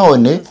 ariko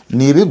nanone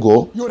ni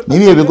ibigo,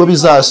 nibiye bigo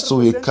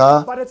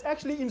bizasubika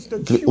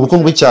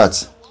ubukungu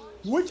bw'icyatsi.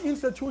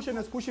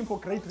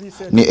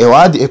 Ni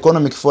World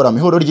Economic Forum,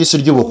 ihuriro ry'isi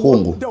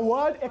ry'ubukungu.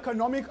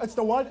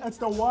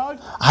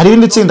 Hari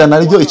irindi tsinda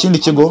naryo, ikindi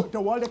kigo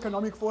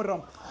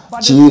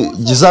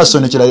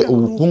kizasonekera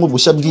ubukungu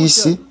bushya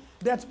bw'isi,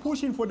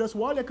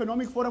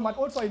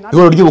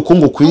 ihuriro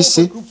ry'ubukungu ku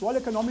isi,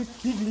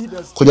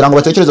 kugira ngo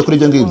batekereze kuri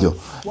ibyo ngibyo.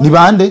 Ni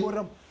bande?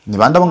 Ni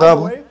bande abo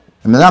ngabo?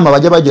 Inama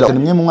bajya bagira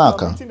rimwe mu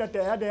mwaka.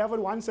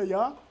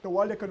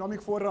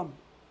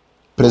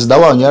 Perezida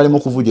wanyu yarimo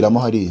kuvugiramo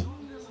hariya.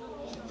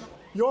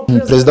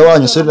 Perezida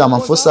wanyu Cyril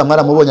Ramaphosa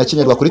mwaramubonye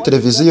akinyerwa kuri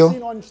televiziyo.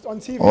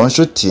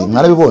 Nshuti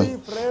mwarabibonye?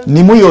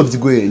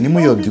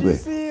 Nimuyobye.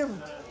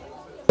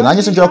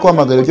 Nanjye sinjya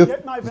kuhamagara ibyo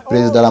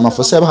Perezida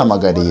Ramaphosa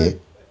yabahamagariye.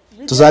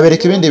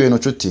 Tuzabereka ibindi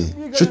bintu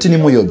nshuti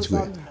nimuyobye.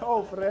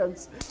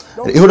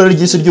 Ihuriro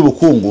ry'isi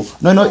ry'ubukungu.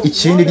 Noneho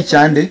ikindi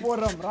ry'cyande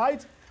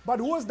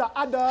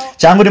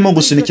cyangwa urimo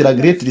gusunikira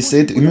Great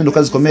Reset,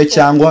 impinduka zikomeye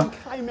cyangwa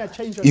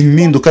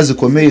impinduka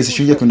zikomeye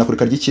zishingiye ku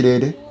ihindagurika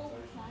ry'ikirere.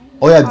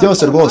 Oya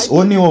byose rwose,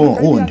 uwo ni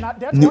wundi.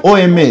 Ni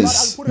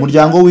OMS,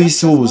 umuryango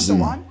w'isi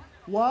w'ubuzima.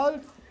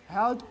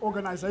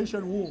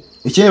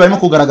 Ikindi barimo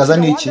kugaragaza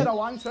ni iki?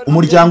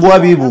 Umuryango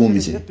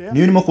w'abibumbye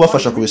niyo urimo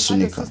kubafasha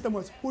kubisunika.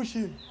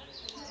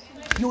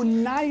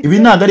 Ibi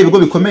ntabwo ari ibigo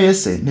bikomeye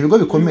se? Ni ibigo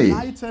bikomeye.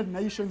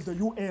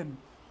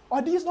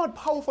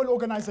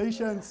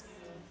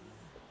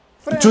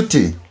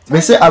 Nshuti,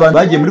 mbese abantu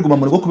bagiye muri guma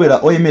mu rugo kubera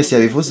OMS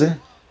yabivuze?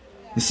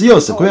 Isi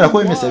yose kubera ko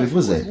OMS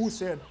yabivuze?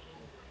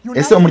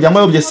 Ese umuryango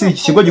w'abibumbye si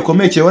ikigo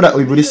gikomeye kiyobora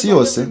buri isi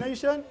yose?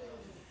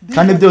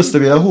 Kandi byose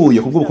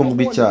birahuye kubw'ubukungu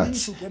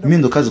bw'icyatsi,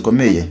 impinduka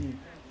zikomeye.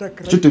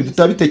 Nshuti,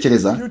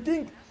 tutabitekereza?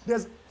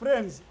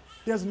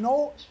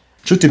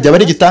 Nshuti, byaba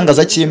ari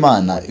igitangaza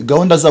cy'Imana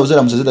gahunda zabo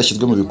ziramutse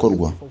zidashyizwe mu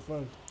bikorwa.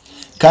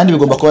 Kandi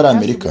bigomba kuba ari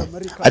Amerika,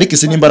 ariko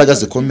isi n'imbaraga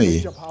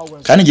zikomeye.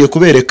 Kandi ngiye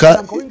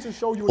kubereka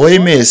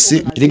OMS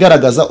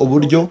irigaragaza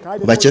uburyo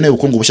bakeneye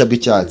ubukungu bushya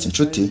bw'icyatsi.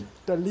 Nshuti,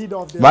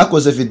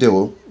 bakoze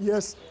video,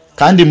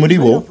 kandi muri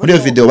iyo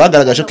video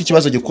bagaragaje ko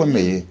ikibazo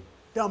gikomeye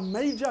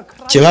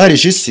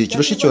kibaharije isi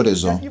kirusha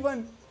icyorezo.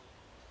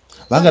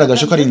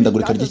 Bagaragaje ko ari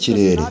ihindagurika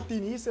ry'ikirere.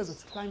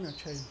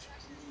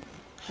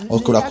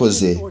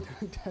 Urakoze.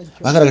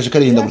 Bagaragaje ko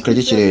ari ihindagurika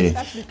ry'ikirere.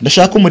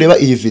 Ndashaka mureba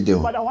iyi video.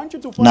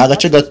 Ni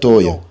agace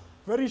gatoya.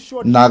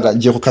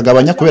 Ngiye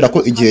kukagabanya kubera ko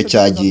igihe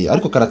cyagiye,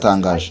 ariko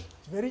karatangaje.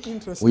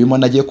 Uyu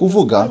muntu agiye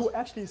kuvuga,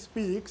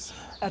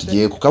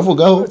 tugiye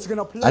kukavugaho,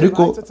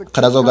 ariko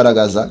karaza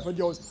kugaragaza.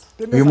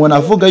 Uyu muntu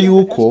avuga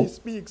yuko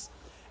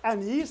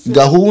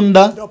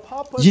gahunda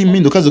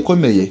y'impinduka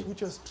zikomeye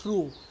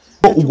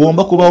ko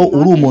ugomba kubaho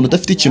uri umuntu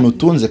udafite ikintu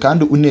utunze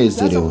kandi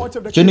unezerewe.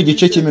 Icyo ni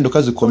igice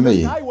cy'impinduka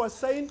zikomeye.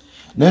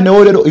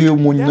 Noneho rero uyu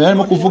muntu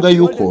yarimo kuvuga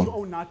yuko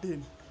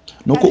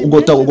nuko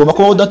ugomba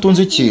kuba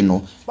udatunze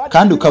ikintu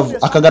kandi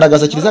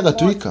akagaragaza Kiliziya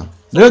Gatolika.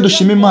 Rero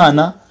dushima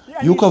Imana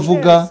yuko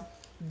avuga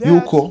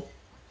yuko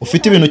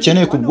ufite ibintu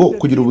ukeneye kubwo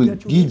kugira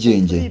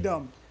ubwigenge,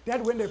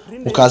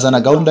 ukazana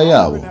gahunda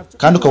yabo,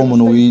 kandi ukaba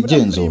umuntu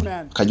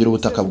wigenzura, ukagira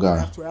ubutaka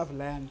bwawe.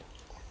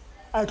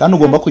 Kandi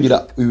ugomba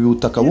kugira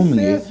ubutaka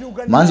bumwe,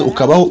 maze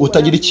ukabaho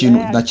utagira ikintu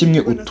na kimwe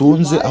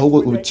utunze, ahubwo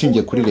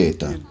ubicingiye kuri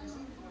leta.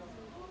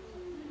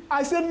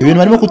 Ibintu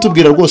barimo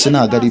kutubwira rwose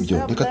ntabwo ari byo.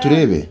 Reka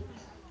turebe.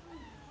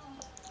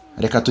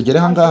 Reka tugere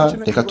ahangaha,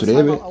 reka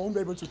turebe.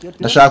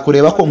 Ndashaka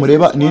kureba ko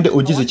mureba ninde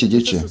ugize iki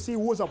gice.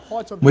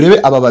 Murebe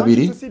aba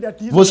babiri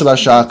bose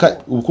bashaka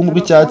ubukungu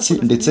bw'icyatsi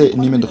ndetse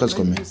n'impinduka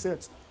zikomeye.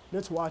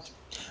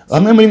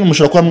 Bamwe muri mwe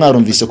mushobora kuba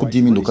mwarumvise ko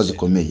by'impinduka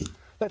zikomeye,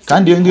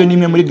 kandi iyo ngiyo ni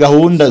imwe muri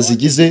gahunda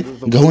zigize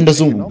gahunda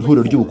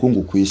z'ihuriro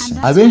ry'ubukungu ku isi.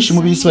 Abenshi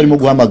mu bisi barimo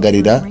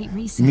guhamagarira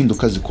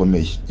impinduka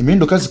zikomeye.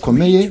 Impinduka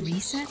zikomeye,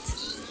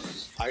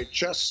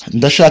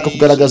 ndashaka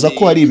kugaragaza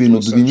ko hari ibintu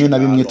bimwe na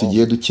bimwe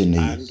tugiye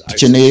dukeneye.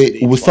 Dukeneye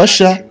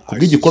ubufasha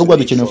kubw'igikorwa,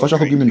 dukeneye ubufasha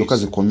kubw'impinduka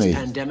zikomeye.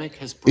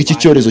 Iki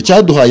cyorezo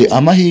cyaduhaye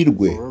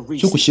amahirwe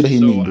cyo gushyiraho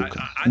impinduka.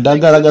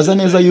 Ndagaragaza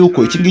neza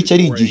yuko iki ngiki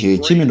ari igihe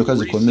cy'impinduka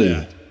zikomeye.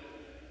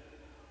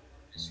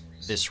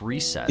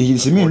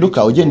 Izi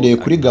mpinduka ugendeye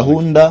kuri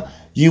gahunda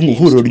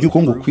y'ihuriro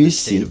ry'ubukungu ku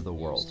isi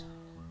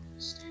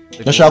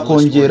irashaka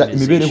kongera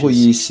imibereho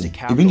y'isi.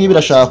 Ibi ngibi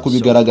birashaka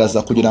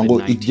kubigaragaza kugira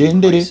ngo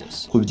igendere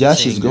ku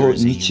byashyizweho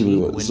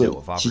n'ikibazo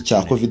cya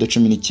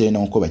COVID-19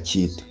 nk'uko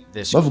bacyita.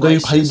 Bavuga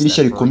yuko hari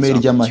idirishya rikomeye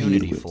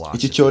ry'amahirwe.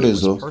 Iki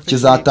cyorezo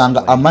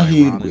kizatanga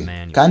amahirwe,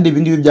 kandi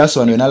ibi ngibi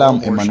byasobanuwe na Ram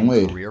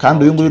Emmanuel.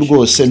 Kandi uyu nguyu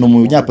rwose ni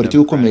umunyapolitiki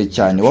ukomeye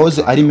cyane,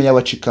 wahoze ari meya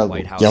wa Chicago,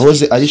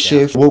 yahoze ari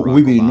chef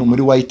w'ibintu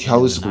muri White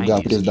House ku bwa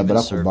Perezida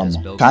Barack Obama,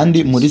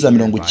 kandi muri za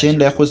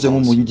 90 yakoze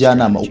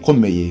nk'umujyanama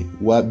ukomeye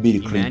wa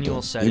Bill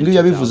Clinton. Ibi ngibi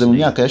yabivuze mu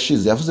myaka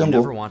yashize, yavuze ngo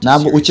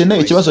ntabwo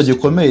ukeneye ikibazo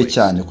gikomeye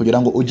cyane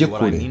kugira ngo ujye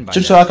kure.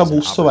 Icyo nshaka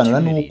gusobanura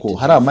ni uko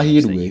hari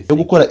amahirwe yo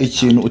gukora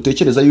ikintu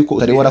utekereza yuko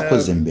utari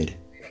warakoze mbere.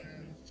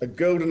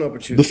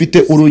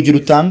 Dufite urugi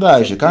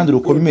rutangaje kandi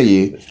rukomeye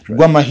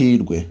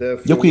rw'amahirwe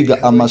yo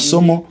kwiga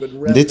amasomo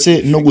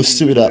ndetse no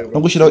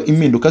gushyiraho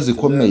impinduka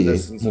zikomeye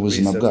mu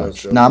buzima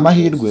bwacu. Ni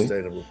amahirwe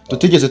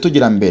tutigeze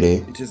tugira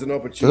mbere,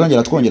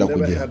 twongera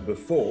kugira.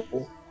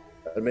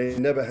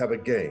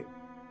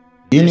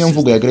 Iyi niyo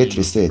mvugo ya Great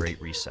Reset.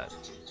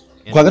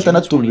 Kwa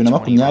gatandatu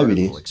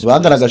 2020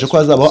 bagaragaje ko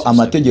hazabaho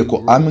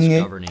amategeko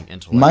amwe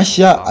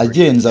mashya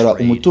agenzura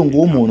umutungo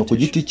w'umuntu ku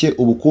giti cye,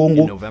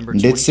 ubukungu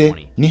ndetse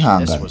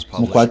n'ihangano.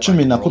 Mu kwa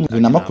 10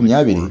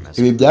 2020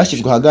 ibi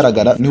byashyizwe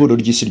ahagaragara n'ihuriro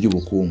ry'isi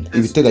ry'ubukungu,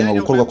 ibiteganywa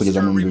gukorwa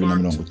kugeza mu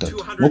 2030.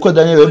 Nk'uko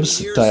Daniel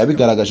Webster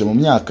yabigaragaje mu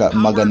myaka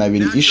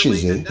 200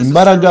 ishize,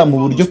 imbaraga mu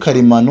buryo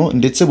karemano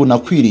ndetse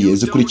bunakwiriye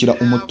zikurikira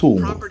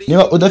umutungo.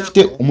 Niba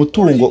udafite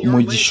umutungo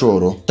mu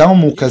gishoro cyangwa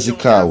mu kazi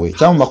kawe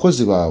cyangwa mu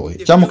bakozi bawe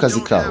cyangwa mu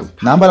kazi kawe,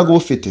 nta mbaraga uba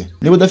ufite.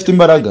 Niba udafite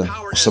imbaraga,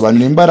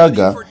 usobanura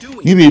imbaraga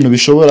nk'ibintu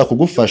bishobora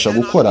kugufasha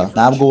gukora,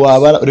 ntabwo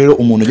waba rero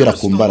umuntu ugera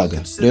ku mbaraga.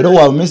 Rero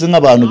waba umeze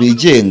nk'abantu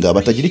bigenga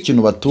batagira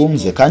ikintu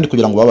batunze kandi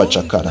kugira ngo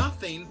babacakara.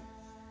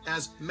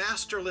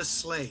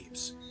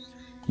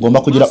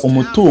 Ngomba kugira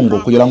umutungo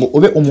kugira ngo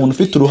ube umuntu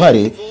ufite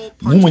uruhare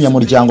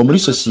nk'umunyamuryango muri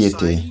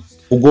sosiyete.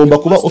 Ugomba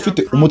kuba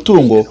ufite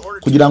umutungo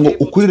kugira ngo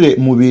ukurire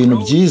mu bintu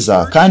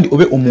byiza kandi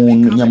ube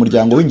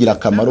umunyamuryango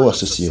w'ingirakamaro wa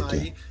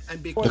sosiyete.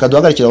 Reka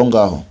duhagarikire aho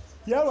ngaho.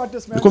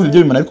 Biko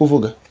ibyo bimana ari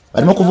kuvuga,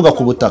 barimo kuvuga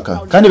ku butaka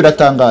kandi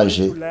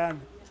biratangaje.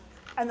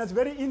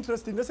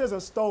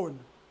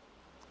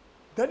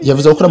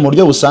 Yavuze gukora mu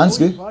buryo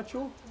busanzwe,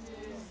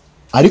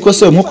 ariko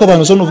se nk'uko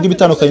abantu zo nuvuga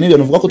ibitandukanye n'ibyo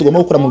nuvuga ko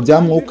tugomba gukora mu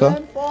bya mwuka,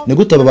 ni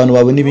gute aba bantu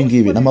babona ibi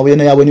ngibi n'amabuye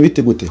na yabo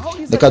n'ibiti gute?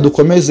 Reka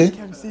dukomeze.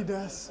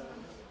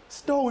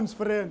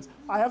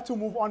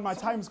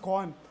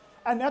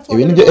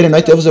 Ibi nibyo Ellen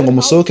White yavuze ngo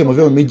musohoke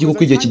muve mu mijyi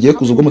kuko igihe kigiye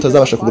kuza ubwo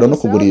mutazabasha kugura no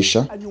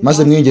kugurisha,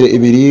 maze mwingire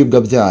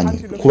ibiribwa byanyu.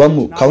 Kuba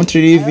mu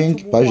country living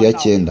page ya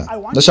 9.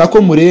 Ndashaka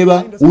ko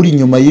mureba uri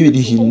inyuma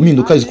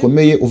y'impinduka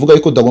zikomeye, uvuga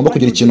yuko udagomba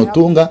kugira ikintu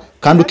utunga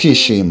kandi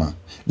ukishima.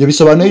 Ibyo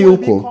bisobanuye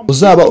yuko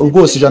uzaba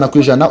rwose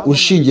 100%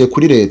 ushingiye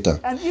kuri leta.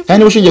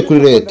 Kandi ushingiye kuri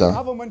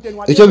leta,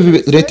 icyo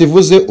leta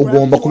ivuze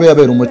ugomba kuba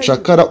yabera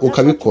umucakara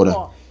ukabikora.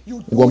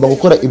 Ugomba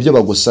gukora ibyo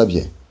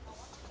bagusabye.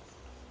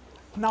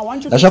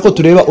 Ndashaka ko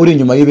tureba uri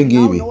inyuma y'ibi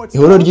ngibi.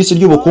 Ihuriro ry'isi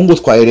ry'ubukungu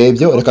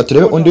twayirebye, reka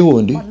turebe undi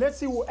hundi.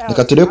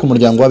 Reka turebe ku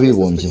muryango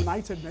w'abibumbye,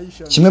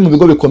 kimwe mu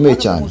bigo bikomeye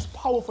cyane.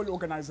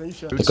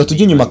 Reka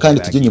tujye inyuma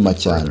kandi tujye inyuma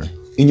cyane.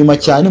 Inyuma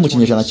cyane mu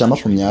kinyejana cya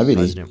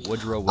 20,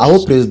 aho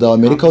Perezida wa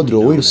Amerika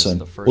Woodrow Wilson,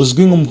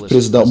 uzwi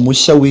nk'umuperezida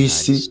mushya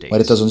w'isi wa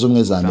Leta Zunze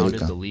Ubumwe za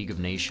Amerika,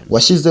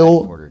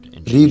 washyizeho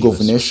League of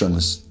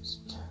Nations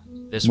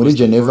muri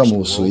Geneva mu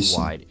Busuwisi.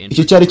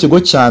 Iki cyari ikigo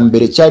cya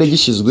mbere cyari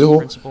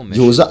gishyizweho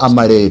gihuza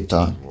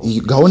amaleta.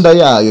 Gahunda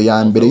yayo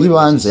ya mbere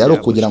y'ibanze yari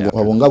kugira ngo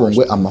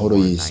babungabungwe amahoro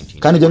y'isi,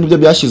 kandi ibyo ngibyo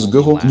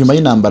byashyizweho nyuma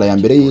y'intambara ya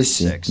mbere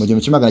y'isi mu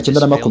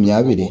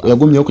 1920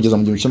 yagumyeho kugeza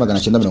mu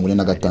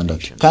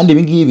 1946. Kandi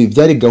ibi ngibi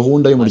byari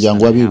gahunda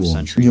y'umuryango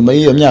w'abibumbye. Nyuma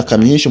y'iyo myaka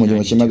myinshi mu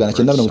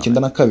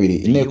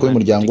 1992 inteko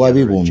y'umuryango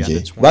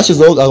w'abibumbye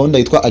bashyizeho gahunda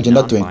yitwa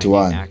Agenda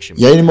 21.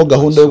 Yari irimo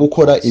gahunda yo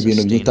gukora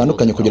ibintu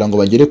bitandukanye kugira ngo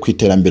bagere ku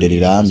iterambere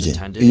rirambye.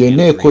 Iyo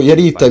nteko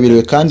yari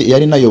yitabiriwe kandi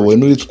yari nayobowe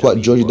n'uwitwa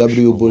George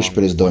W. Bush,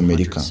 perezida wa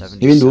Amerika,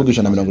 n'ibindi bihugu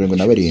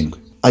 177.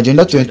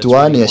 Agenda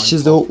 21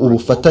 yashyizeho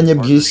ubufatanye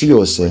bw'isi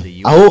yose,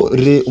 aho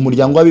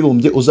umuryango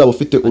w'abibumbye uzaba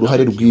ufite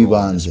uruhare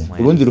rw'ibanze.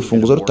 Urundi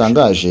rufunguzo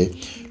rutangaje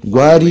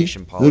rwari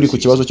ruri ku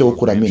kibazo cyo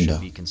gukuramo inda.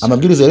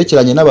 Amabwiriza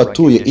yerekeranye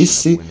n'abatuye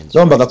isi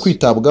bagombaga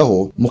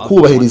kwitabwaho mu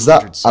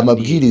kubahiriza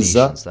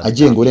amabwiriza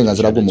agenga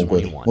uburenganzira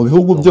bw'umugore. Mu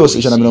bihugu byose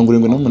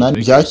 178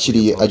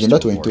 byakiriye Agenda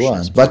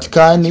 21,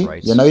 Vatikani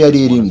nayo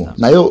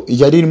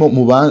yari irimo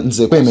mu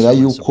banze kwemera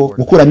yuko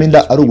gukuramo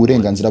inda ari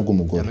uburenganzira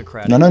bw'umugore.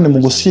 Nanone mu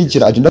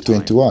gushyigikira Agenda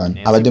 21,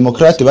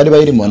 abademokrate bari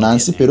bayirimo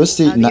Nancy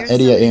Pelosi na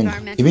Elia Enga.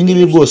 Ibi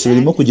ngibi bwose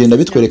birimo kugenda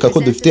bitwereka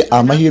ko dufite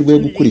amahirwe yo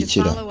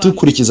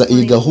dukurikiza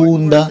iyi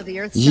gahunda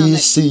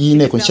y'isi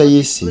y'inteko nshya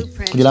y'isi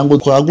kugira ngo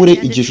twagure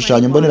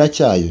igishushanyo mbonera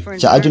cyayo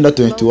cya Agenda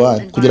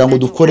 21 kugira ngo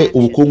dukore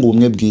ubukungu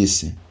bumwe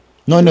bw'isi.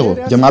 Noneho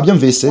byo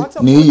mwabyumvise,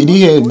 ni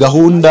irihe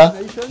gahunda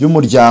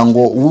y'umuryango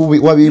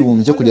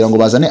w'abibumbye kugira ngo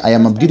bazane aya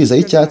mabwiriza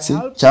y'icyatsi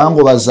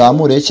cyangwa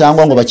bazamure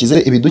cyangwa ngo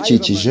bakizere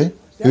ibidukikije?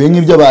 ibi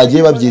ngibyo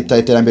bagiye babyita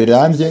iterambere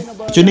rirambye.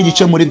 Icyo ni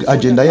igice muri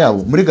agenda yabo.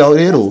 Muri gaho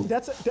rero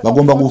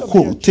bagomba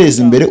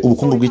guteza imbere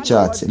ubukungu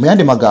bw'icyatsi. Mu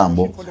yandi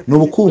magambo, ni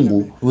ubukungu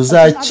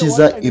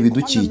buzakiza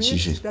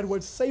ibidukikije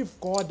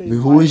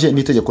bihuje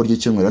n'itegeko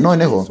ry'icyumweru.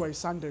 Noneho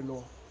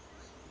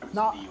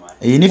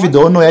iyi ni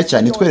video ntoya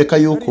cyane itwereka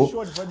yuko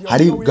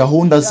hari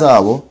gahunda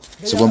zabo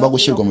zigomba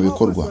gushyirwa mu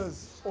bikorwa.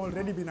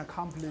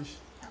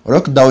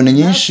 Lockdown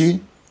nyinshi,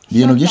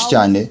 ibintu byinshi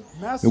cyane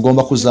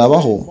bigomba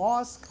kuzabaho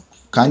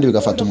kandi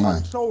bigafata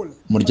umwanya.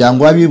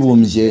 Umuryango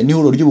w'abibumbye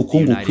n'ihuriro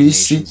ry'ubukungu ku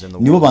isi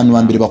nibo bantu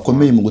ba mbere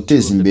bakomeye mu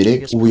guteza imbere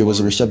ubuyobozi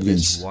bushya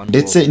bw'isi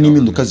ndetse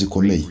n'impinduka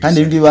zikomeye. Kandi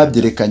ibi ngibi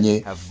babyerekanye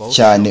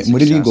cyane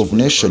muri League of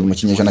Nations mu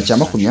kinyejana cya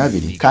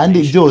 20, kandi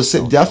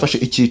byose byafashe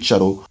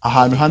icyicaro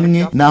ahantu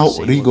hamwe naho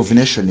League of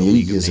Nations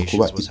yigeze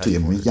kuba ituye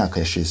mu myaka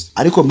yashize.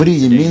 Ariko muri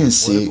iyi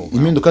minsi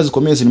impinduka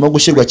zikomeye zirimo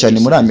gushyirwa cyane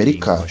muri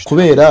Amerika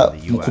kubera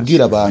mu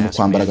kubwira abantu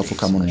kwambara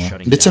agapfukamunwa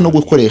ndetse no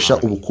gukoresha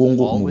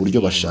ubukungu mu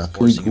buryo bashaka,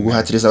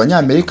 guhatiriza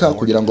Abanyamerika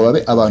kugira ngo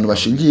babe abantu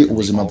bashingiye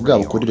ubuzima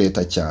bwabo kuri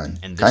leta cyane.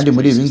 Kandi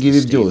muri ibi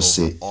ngibi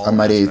byose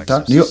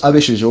amaleta niyo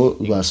abeshejeho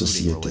ba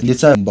sosiyete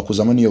ndetse agomba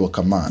kuzamo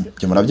n'iyobokamana.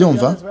 Byo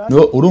murabyumva?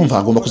 No urumva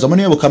agomba kuzamo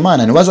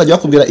n'iyobokamana, ni bazajya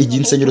bakubwira igihe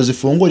insengero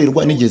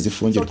zifungurirwa n'igihe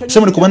zifungirwa. Ese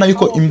muri kubona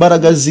yuko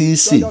imbaraga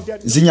z'isi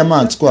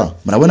z'inyamaswa,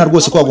 murabona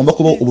rwose ko hagomba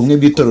kuba ubumwe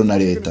bw'itorero na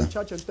leta.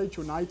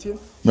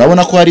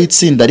 Murabona ko hari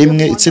itsinda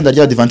rimwe, itsinda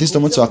ry'Abadiventiste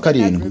b'umunsi wa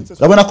karindwi.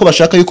 Murabona ko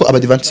bashaka yuko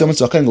Abadiventiste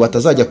b'umunsi wa karindwi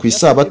batazajya ku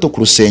isabato ku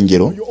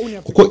rusengero,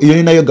 kuko iyo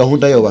ni nayo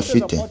gahunda yabo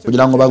bafite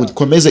kugira ngo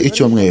bakomeze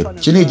icyumweru.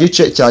 Iki ni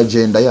igice cya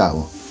agenda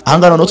yabo.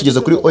 Ahangana no tugeze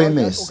kuri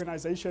OMS.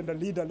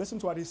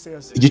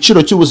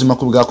 Igiciro cy'ubuzima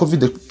ku bwa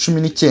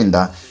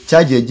COVID-19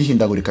 cyagiye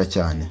gihindagurika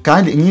cyane,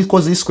 kandi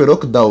inkiko ziswe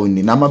lockdown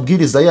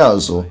n'amabwiriza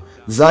yazo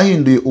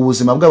zahinduye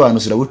ubuzima bw'abantu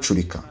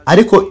zirabucurika.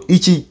 Ariko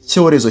iki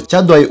cyorezo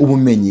cyaduhaye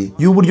ubumenyi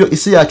y'uburyo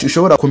isi yacu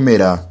ishobora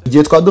kumera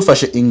igihe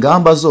twadufashe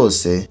ingamba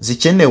zose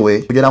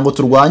zikenewe kugira ngo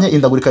turwanye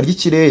indagurika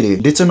ry'ikirere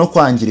ndetse no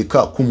kwangirika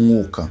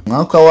k'umwuka.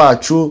 Umwuka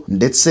wacu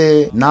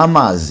ndetse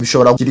n'amazi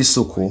bishobora kugira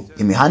isuku,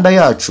 imihanda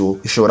yacu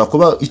ishobora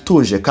kuba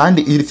ituje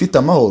kandi ifite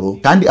amahoro,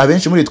 kandi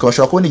abenshi muri twe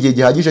bashobora kubona igihe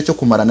gihagije cyo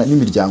kumarana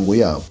n'imiryango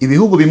yabo.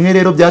 Ibihugu bimwe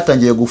rero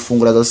byatangiye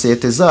gufungura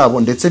sosiyete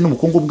zabo ndetse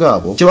n'ubukungu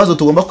bwabo. Ikibazo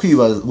tugomba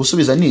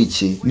gusubiza ni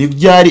iki: ni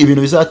byari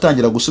ibintu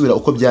bizatangira gusubira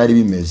uko byari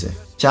bimeze,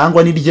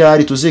 cyangwa ni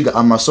ryari tuziga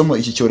amasomo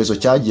iki cyorezo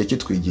cyagiye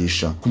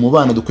kitwigisha ku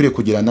mubano dukwiriye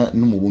kugirana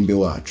n'umubumbe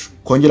wacu.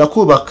 Kongera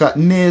kubaka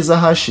neza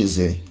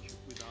hashize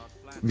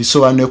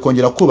bisobanuye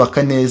kongera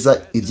kubaka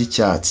neza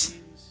iby'icyatsi.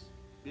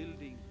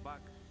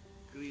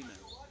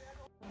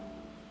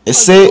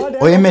 Ese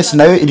OMS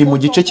nayo iri mu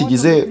gice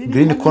kigize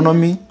green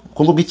economy,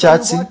 ubukungu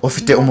bw'icyatsi?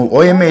 Ufite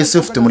OMS,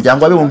 ufite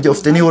umuryango w'abibumbye,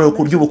 ufite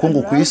n'ihuriro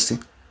ry'ubukungu ku isi,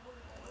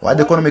 World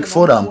Economic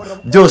Forum,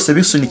 byose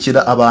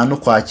bisunikira abantu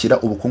kwakira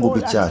ubukungu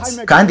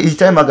bw'icyatsi. Kandi iyi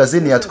Time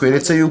magazine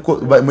yatweretse yuko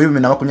muri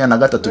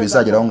 2023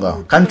 bizageraho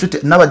ngaho. Kandi nshuti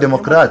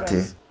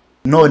n'abademokrate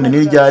none ni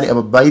ryari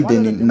aba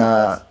Biden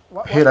na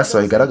Harris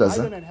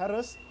bayigaragaza?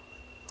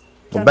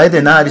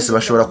 Biden na Harris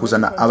bashobora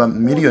kuzana aba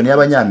miliyoni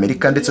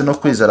y'Abanyamerika ndetse no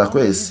kwizera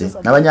kwese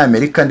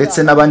n'Abanyamerika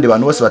ndetse n'abandi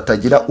bantu bose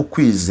batagira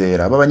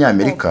ukwizera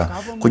b'Abanyamerika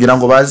kugira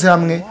ngo baze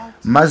hamwe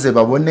maze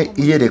babone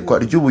iyerekwa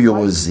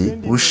ry'ubuyobozi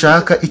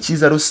bushaka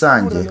icyiza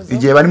rusange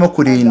igihe barimo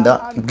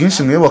kurinda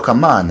ubwinshi mu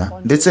iyobokamana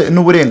ndetse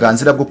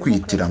n'uburenganzira bwo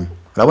kwihitiramo.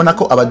 Urabona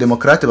ko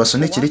abademokrate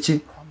basunikira iki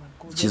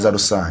icyiza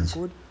rusange.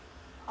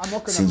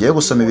 Singiye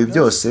gusoma ibi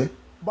byose.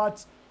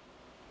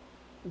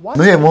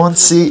 N'uyu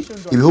munsi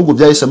ibihugu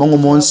byahisemo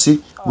nk'umunsi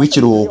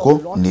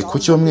w'ikiruhuko ni ku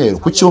cyumweru.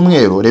 Ku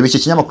cyumweru, reba iki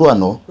kinyamakuru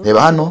hano,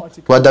 reba hano,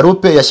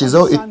 Guadalupe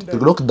yashyizeho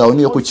lockdown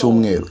yo ku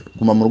cyumweru,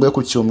 guma mu rugo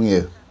ku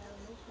cyumweru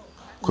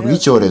ku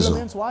bw'icyorezo.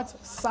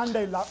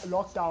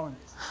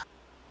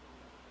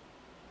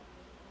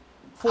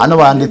 Hano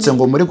banditse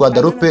ngo muri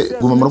Guadalupe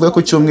guma mu rugo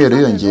ku cyumweru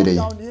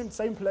yiyongereye.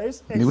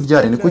 Ni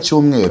buryari ni ku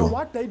cyumweru.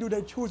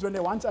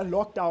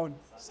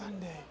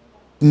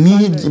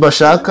 Ni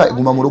bashaka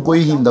guma mu rugo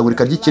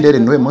yihindagurika ry'ikirere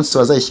n'uwe munsi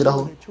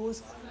bazayishyiraho,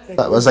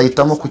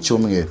 bazahitamo ku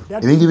cyumweru.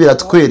 Ibi ngibi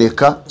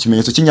biratwereka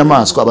ikimenyetso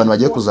cy'inyamaswa abantu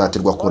bagiye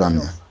kuzatirwa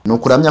kuramya. Ni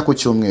ukuramya ku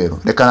cyumweru.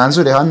 Reka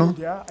nanzure hano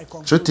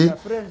nshuti,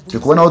 turi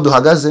kubona aho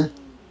duhagaze.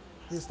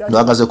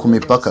 Duhagaze ku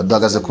mipaka,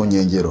 duhagaze ku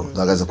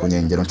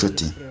nkengero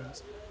nshuti.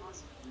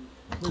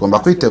 Tugomba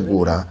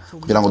kwitegura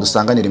kugira ngo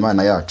dusanganire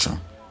Imana yacu.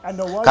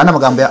 Kandi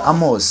amagambo ya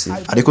Amos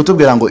ari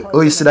kutubwira ngo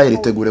o Isirayeli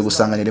itegure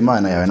gusanganira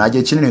Imana yawe. Nta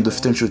gihe kinini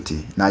dufite nshuti,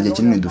 nta gihe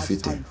kinini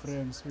dufite.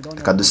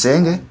 Reka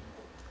dusenge,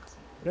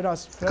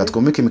 reka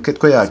twumike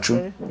imitwe yacu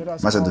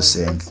maze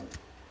dusenge.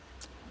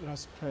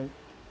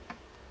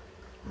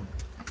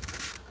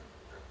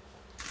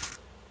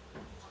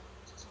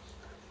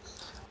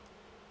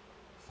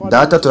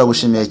 Data,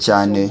 turagushimiye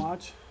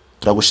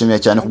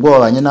cyane kubwo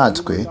wabanye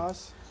natwe.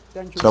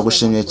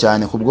 Turagushimiye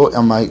cyane kubwo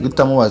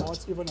amahitamo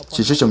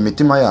wakishije mu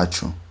mitima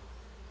yacu.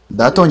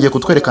 Data, wongeye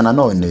kutwerekana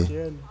none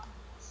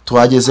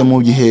twageze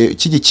mu gihe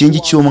cy'igikingi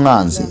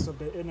cy'umwanzi,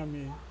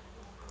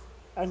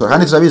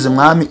 kandi turabizi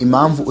mwami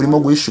impamvu urimo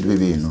guhishura ibi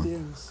bintu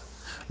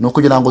ni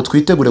ukugira ngo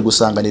twitegure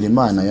gusanganira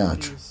Imana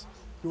yacu.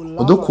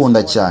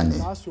 udukunda cyane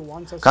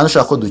kandi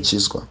ushaka ko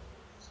dukizwa.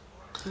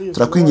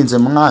 Turakwinginze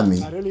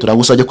mwami,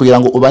 turagusabye kugira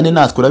ngo ubane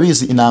natwe.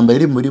 Urabizi intambara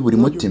iri muri buri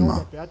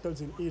mutima.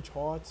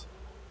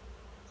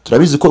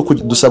 Turabizi ko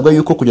dusabwa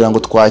yuko kugira ngo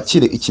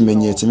twakire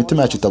ikimenyetso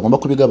imitima yacu itagomba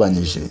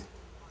kubigabanyije,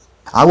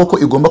 ahubwo ko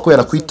igomba kuba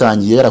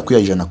yarakwitangiye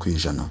yarakwiye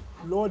 100%.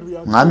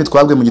 Mwami,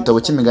 twabwe mu gitabo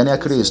cy'imigani ya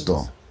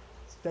Kristo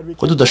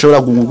ko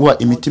tudashobora guguha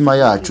imitima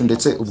yacu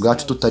ndetse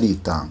ubwacu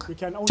tutaritanga.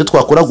 Icyo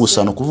twakora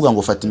gusa no kuvuga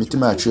ngo fata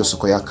imitima yacu yose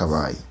uko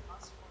yakabaye.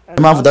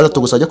 Impamvu data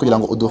tugusabye kugira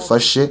ngo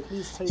udufashe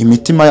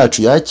imitima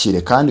yacu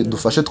yakire kandi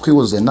dufashe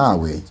twibuze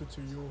nawe.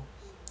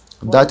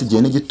 Data,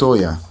 igihe ni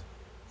gitoya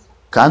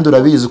kandi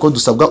urabizi ko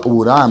dusabwa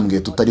uburambwe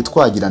tutari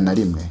twagira na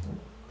rimwe.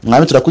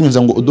 Mwami,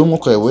 turakunyuza ngo uduhe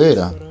umwuka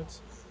wera.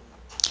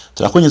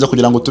 Turakunyuza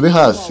kugira ngo tube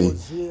hafi,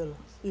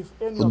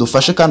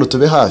 udufashe kandi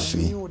utube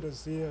hafi.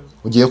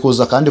 Ugiye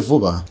kuza kandi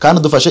vuba, kandi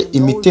udufashe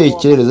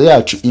imitekerereze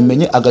yacu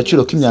imenye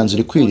agaciro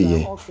k'imyanzuro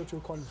ikwiriye,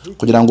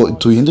 kugira ngo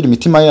tuhindure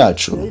imitima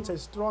yacu,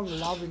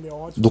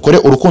 dukore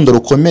urukundo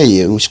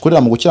rukomeye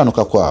rushikurira mu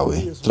gukiranuka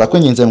kwawe.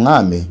 Turakwinginze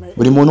mwami,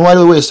 buri muntu wari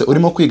wese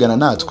urimo kwigana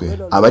natwe,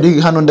 abari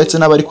hano ndetse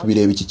n'abari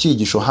kubireba iki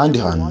kigisho handi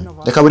hantu,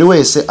 reka buri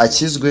wese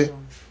akizwe.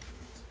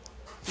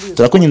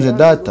 Turakwinginze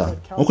data,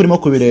 nkuko urimo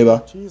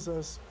kubireba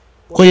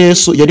ko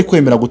Yesu yari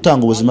kwemera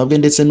gutanga ubuzima bwe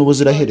ndetse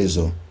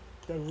n'ubuziraherezo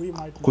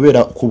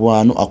kubera ku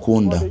bantu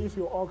akunda.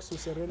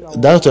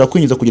 Data,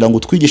 turakwinginze kugira ngo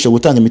utwigishe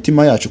gutanga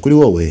imitima yacu kuri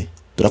wowe.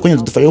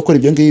 Turakwinginze dufashe gukora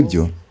ibyo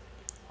ngibyo.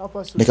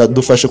 Reka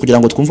dufashe kugira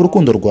ngo twumve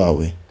urukundo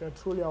rwawe,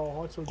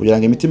 kugira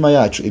ngo imitima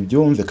yacu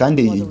ibyumve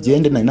kandi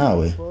igende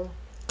nawe.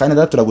 Kandi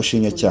data,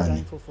 turagushimye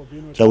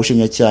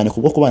cyane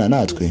kubwo kubana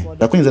natwe.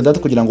 Turakwinginze data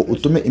kugira ngo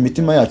utume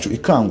imitima yacu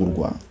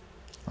ikangurwa.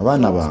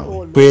 Abana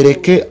bawe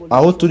twereke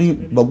aho turi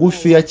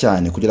bagufiya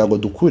cyane kugira ngo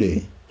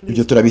dukure.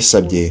 Ibyo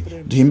turabisabye,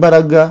 duhe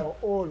imbaraga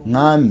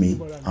mwami,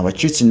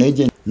 abacitse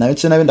intege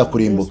ndetse n'abenda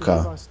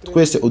kurimbuka,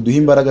 twese uduhe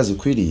imbaraga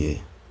zikwiriye.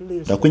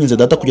 Turakwinginze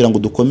data kugira ngo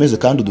dukomeze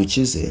kandi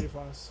udukize.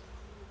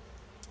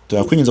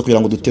 Turakwinginze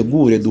kugira ngo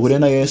dutegure duhure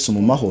na Yesu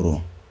mu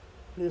mahoro.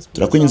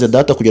 Turakwinginze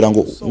data kugira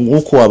ngo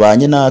nk'uko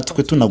wabanye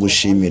natwe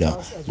tunagushimira,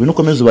 ngwino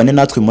ukomeze ubane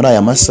natwe muri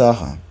aya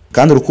masaha,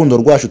 kandi urukundo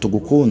rwacu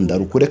tugukunda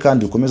rukure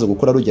kandi rukomeze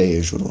gukura rujya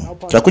hejuru.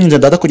 Turakwinginze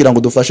data kugira ngo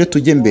dufashe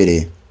tujye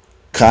mbere,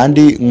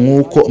 kandi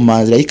nk'uko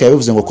marayika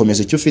yabivuze ngo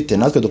komeza icyo ufite,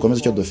 natwe dukomeze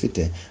icyo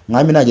dufite.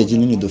 Mwami, nta gihe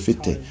kinini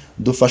dufite,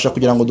 dufasha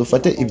kugira ngo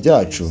dufate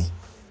ibyacu.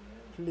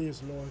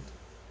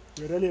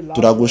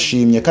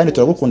 Turagushimye kandi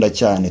turagukunda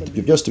cyane.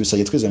 Ibyo byose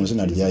tubisabye twizeye mu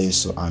izina rya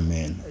Yesu,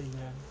 amen.